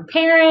married, we're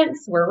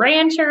parents, we're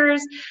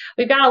ranchers.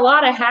 We've got a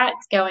lot of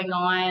hats going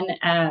on.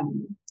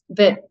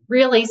 But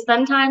really,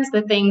 sometimes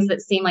the things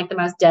that seem like the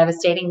most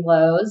devastating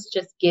blows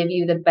just give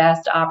you the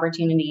best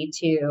opportunity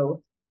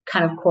to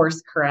kind of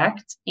course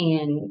correct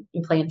and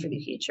plan for the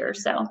future.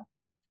 So.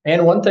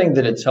 And one thing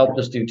that it's helped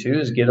us do too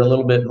is get a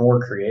little bit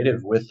more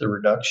creative with the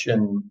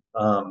reduction.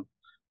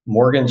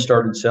 Morgan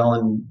started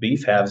selling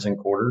beef halves and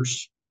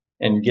quarters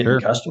and getting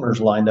customers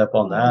lined up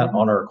on that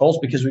on our culls,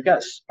 because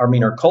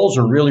our culls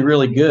are really,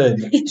 really good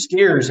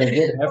steers and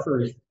good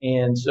heifers.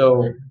 And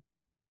so,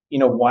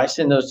 why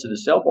send those to the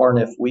sale barn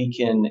if we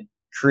can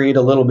create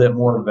a little bit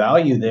more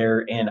value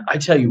there? And I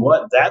tell you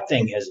what, that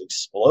thing has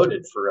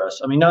exploded for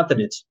us. I mean, not that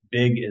it's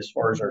big as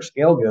far as our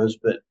scale goes,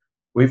 but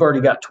we've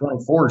already got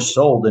 24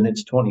 sold and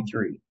it's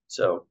 23.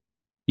 So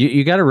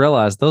you got to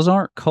realize those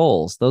aren't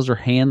culls; those are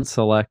hand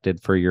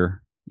selected for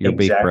your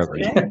beef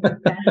program.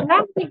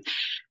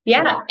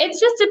 Yeah, it's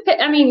just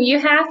you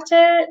have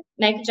to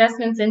make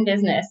adjustments in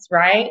business,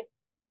 right?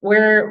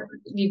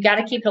 You've got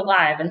to keep it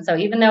alive, and so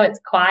even though it's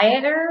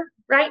quieter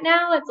right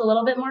now, it's a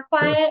little bit more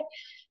quiet. Sure.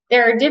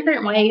 There are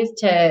different ways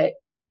to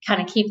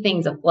kind of keep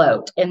things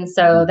afloat, and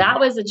so that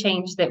was a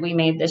change that we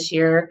made this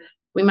year.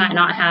 We might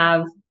not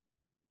have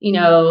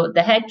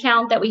the head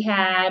count that we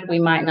had. We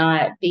might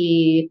not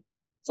be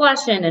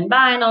flushing and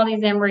buying all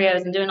these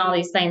embryos and doing all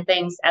these same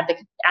things at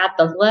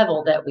the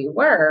level that we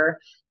were,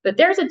 but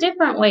there's a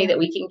different way that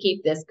we can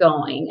keep this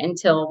going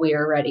until we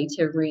are ready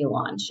to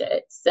relaunch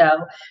it.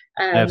 So,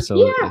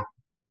 absolutely, yeah,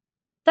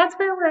 that's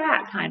where we're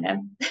at, kind of.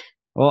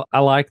 Well, I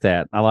like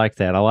that. I like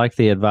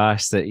the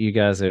advice that you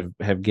guys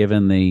have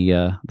given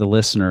the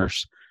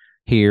listeners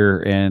here,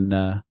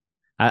 and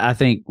I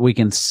think we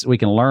can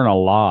learn a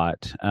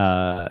lot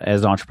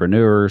as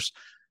entrepreneurs,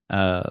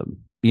 in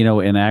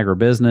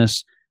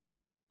agribusiness.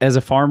 As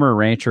a farmer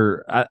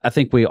rancher, I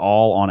think we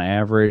all, on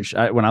average,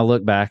 when I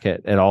look back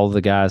at all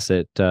the guys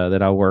that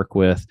I work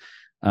with,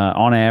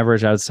 on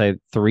average, I would say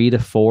 3 to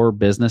 4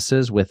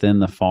 businesses within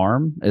the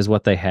farm is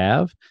what they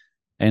have.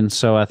 And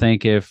so I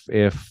think if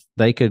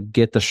they could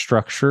get the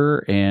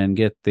structure and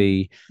get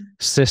the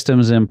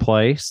systems in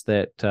place,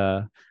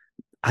 that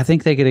I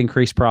think they could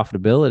increase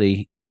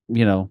profitability,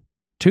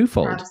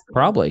 twofold, absolutely,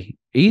 probably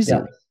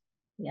easily.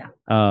 Yeah.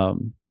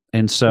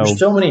 And so there's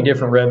so many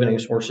different revenue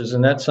sources,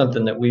 and that's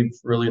something that we've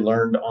really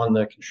learned on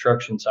the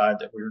construction side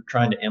that we were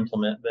trying to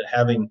implement. But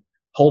having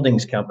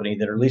holdings company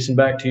that are leasing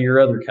back to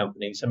your other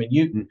companies,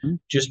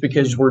 just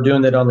because we're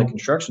doing that on the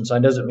construction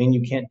side doesn't mean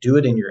you can't do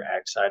it in your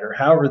ag side, or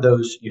however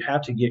you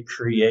have to get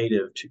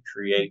creative to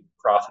create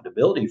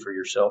profitability for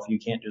yourself. You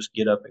can't just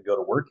get up and go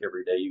to work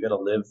every day. You got to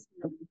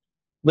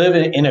live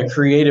in a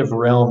creative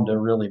realm to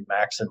really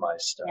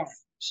maximize stuff.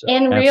 Yes. So,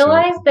 and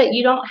realize that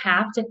you don't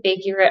have to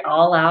figure it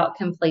all out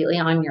completely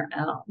on your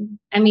own.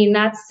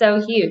 That's so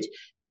huge.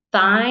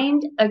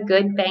 Find a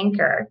good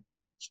banker,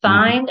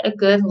 find a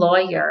good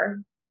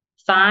lawyer,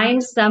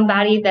 find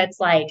somebody that's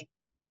like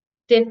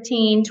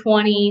 15,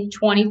 20,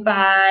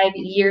 25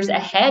 years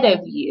ahead of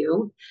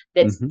you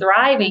that's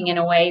thriving in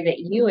a way that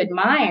you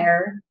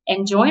admire,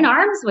 and join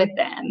arms with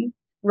them,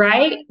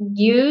 right?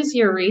 Use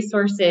your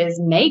resources,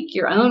 make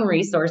your own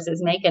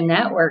resources, make a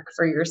network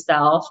for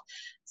yourself,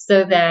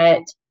 so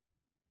that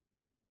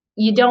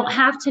you don't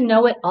have to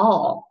know it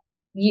all.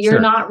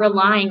 You're not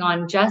relying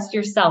on just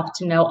yourself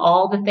to know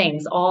all the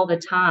things all the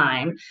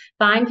time.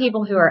 Find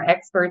people who are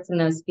experts in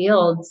those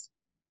fields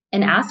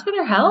and ask for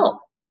their help.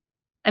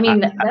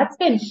 That's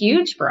been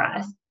huge for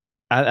us.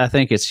 I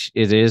think it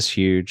is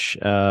huge.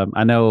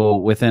 I know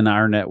within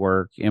our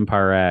network,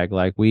 Empire Ag,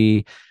 like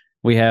we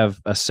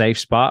have a safe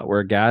spot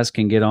where guys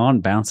can get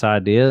on, bounce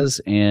ideas,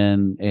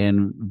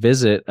 and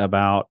visit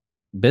about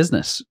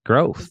business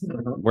growth,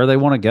 where they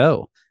want to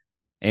go.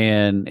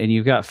 And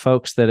you've got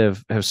folks that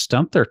have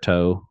stumped their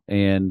toe,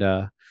 and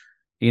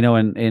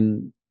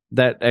and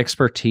that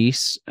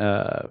expertise,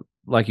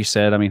 like you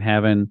said,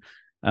 having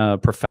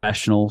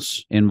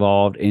professionals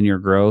involved in your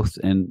growth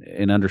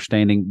and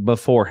understanding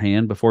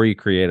beforehand, before you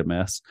create a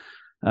mess.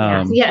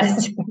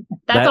 Yes,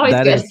 that's always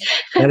good.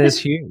 That is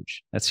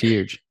huge. That's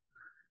huge.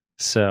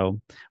 So,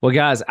 well,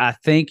 guys, I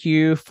thank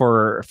you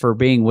for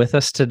being with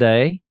us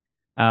today.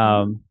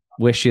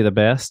 Wish you the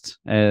best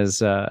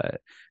as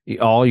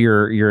all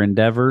your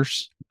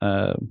endeavors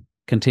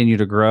continue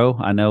to grow.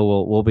 I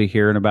know we'll be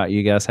hearing about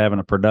you guys having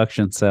a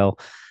production cell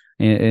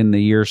in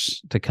the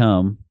years to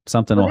come.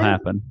 Something will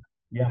happen.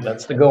 Yeah,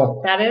 that's the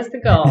goal. That is the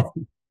goal.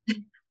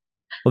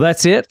 Well,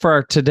 that's it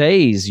for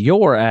today's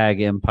Your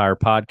Ag Empire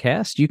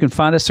podcast. You can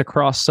find us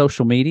across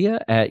social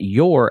media at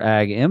Your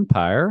Ag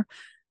Empire.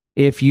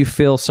 If you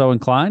feel so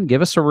inclined,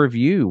 give us a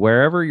review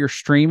wherever you're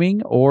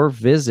streaming, or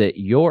visit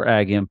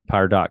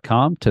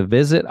youragempire.com to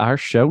visit our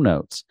show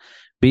notes.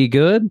 Be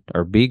good,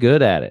 or be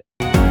good at it.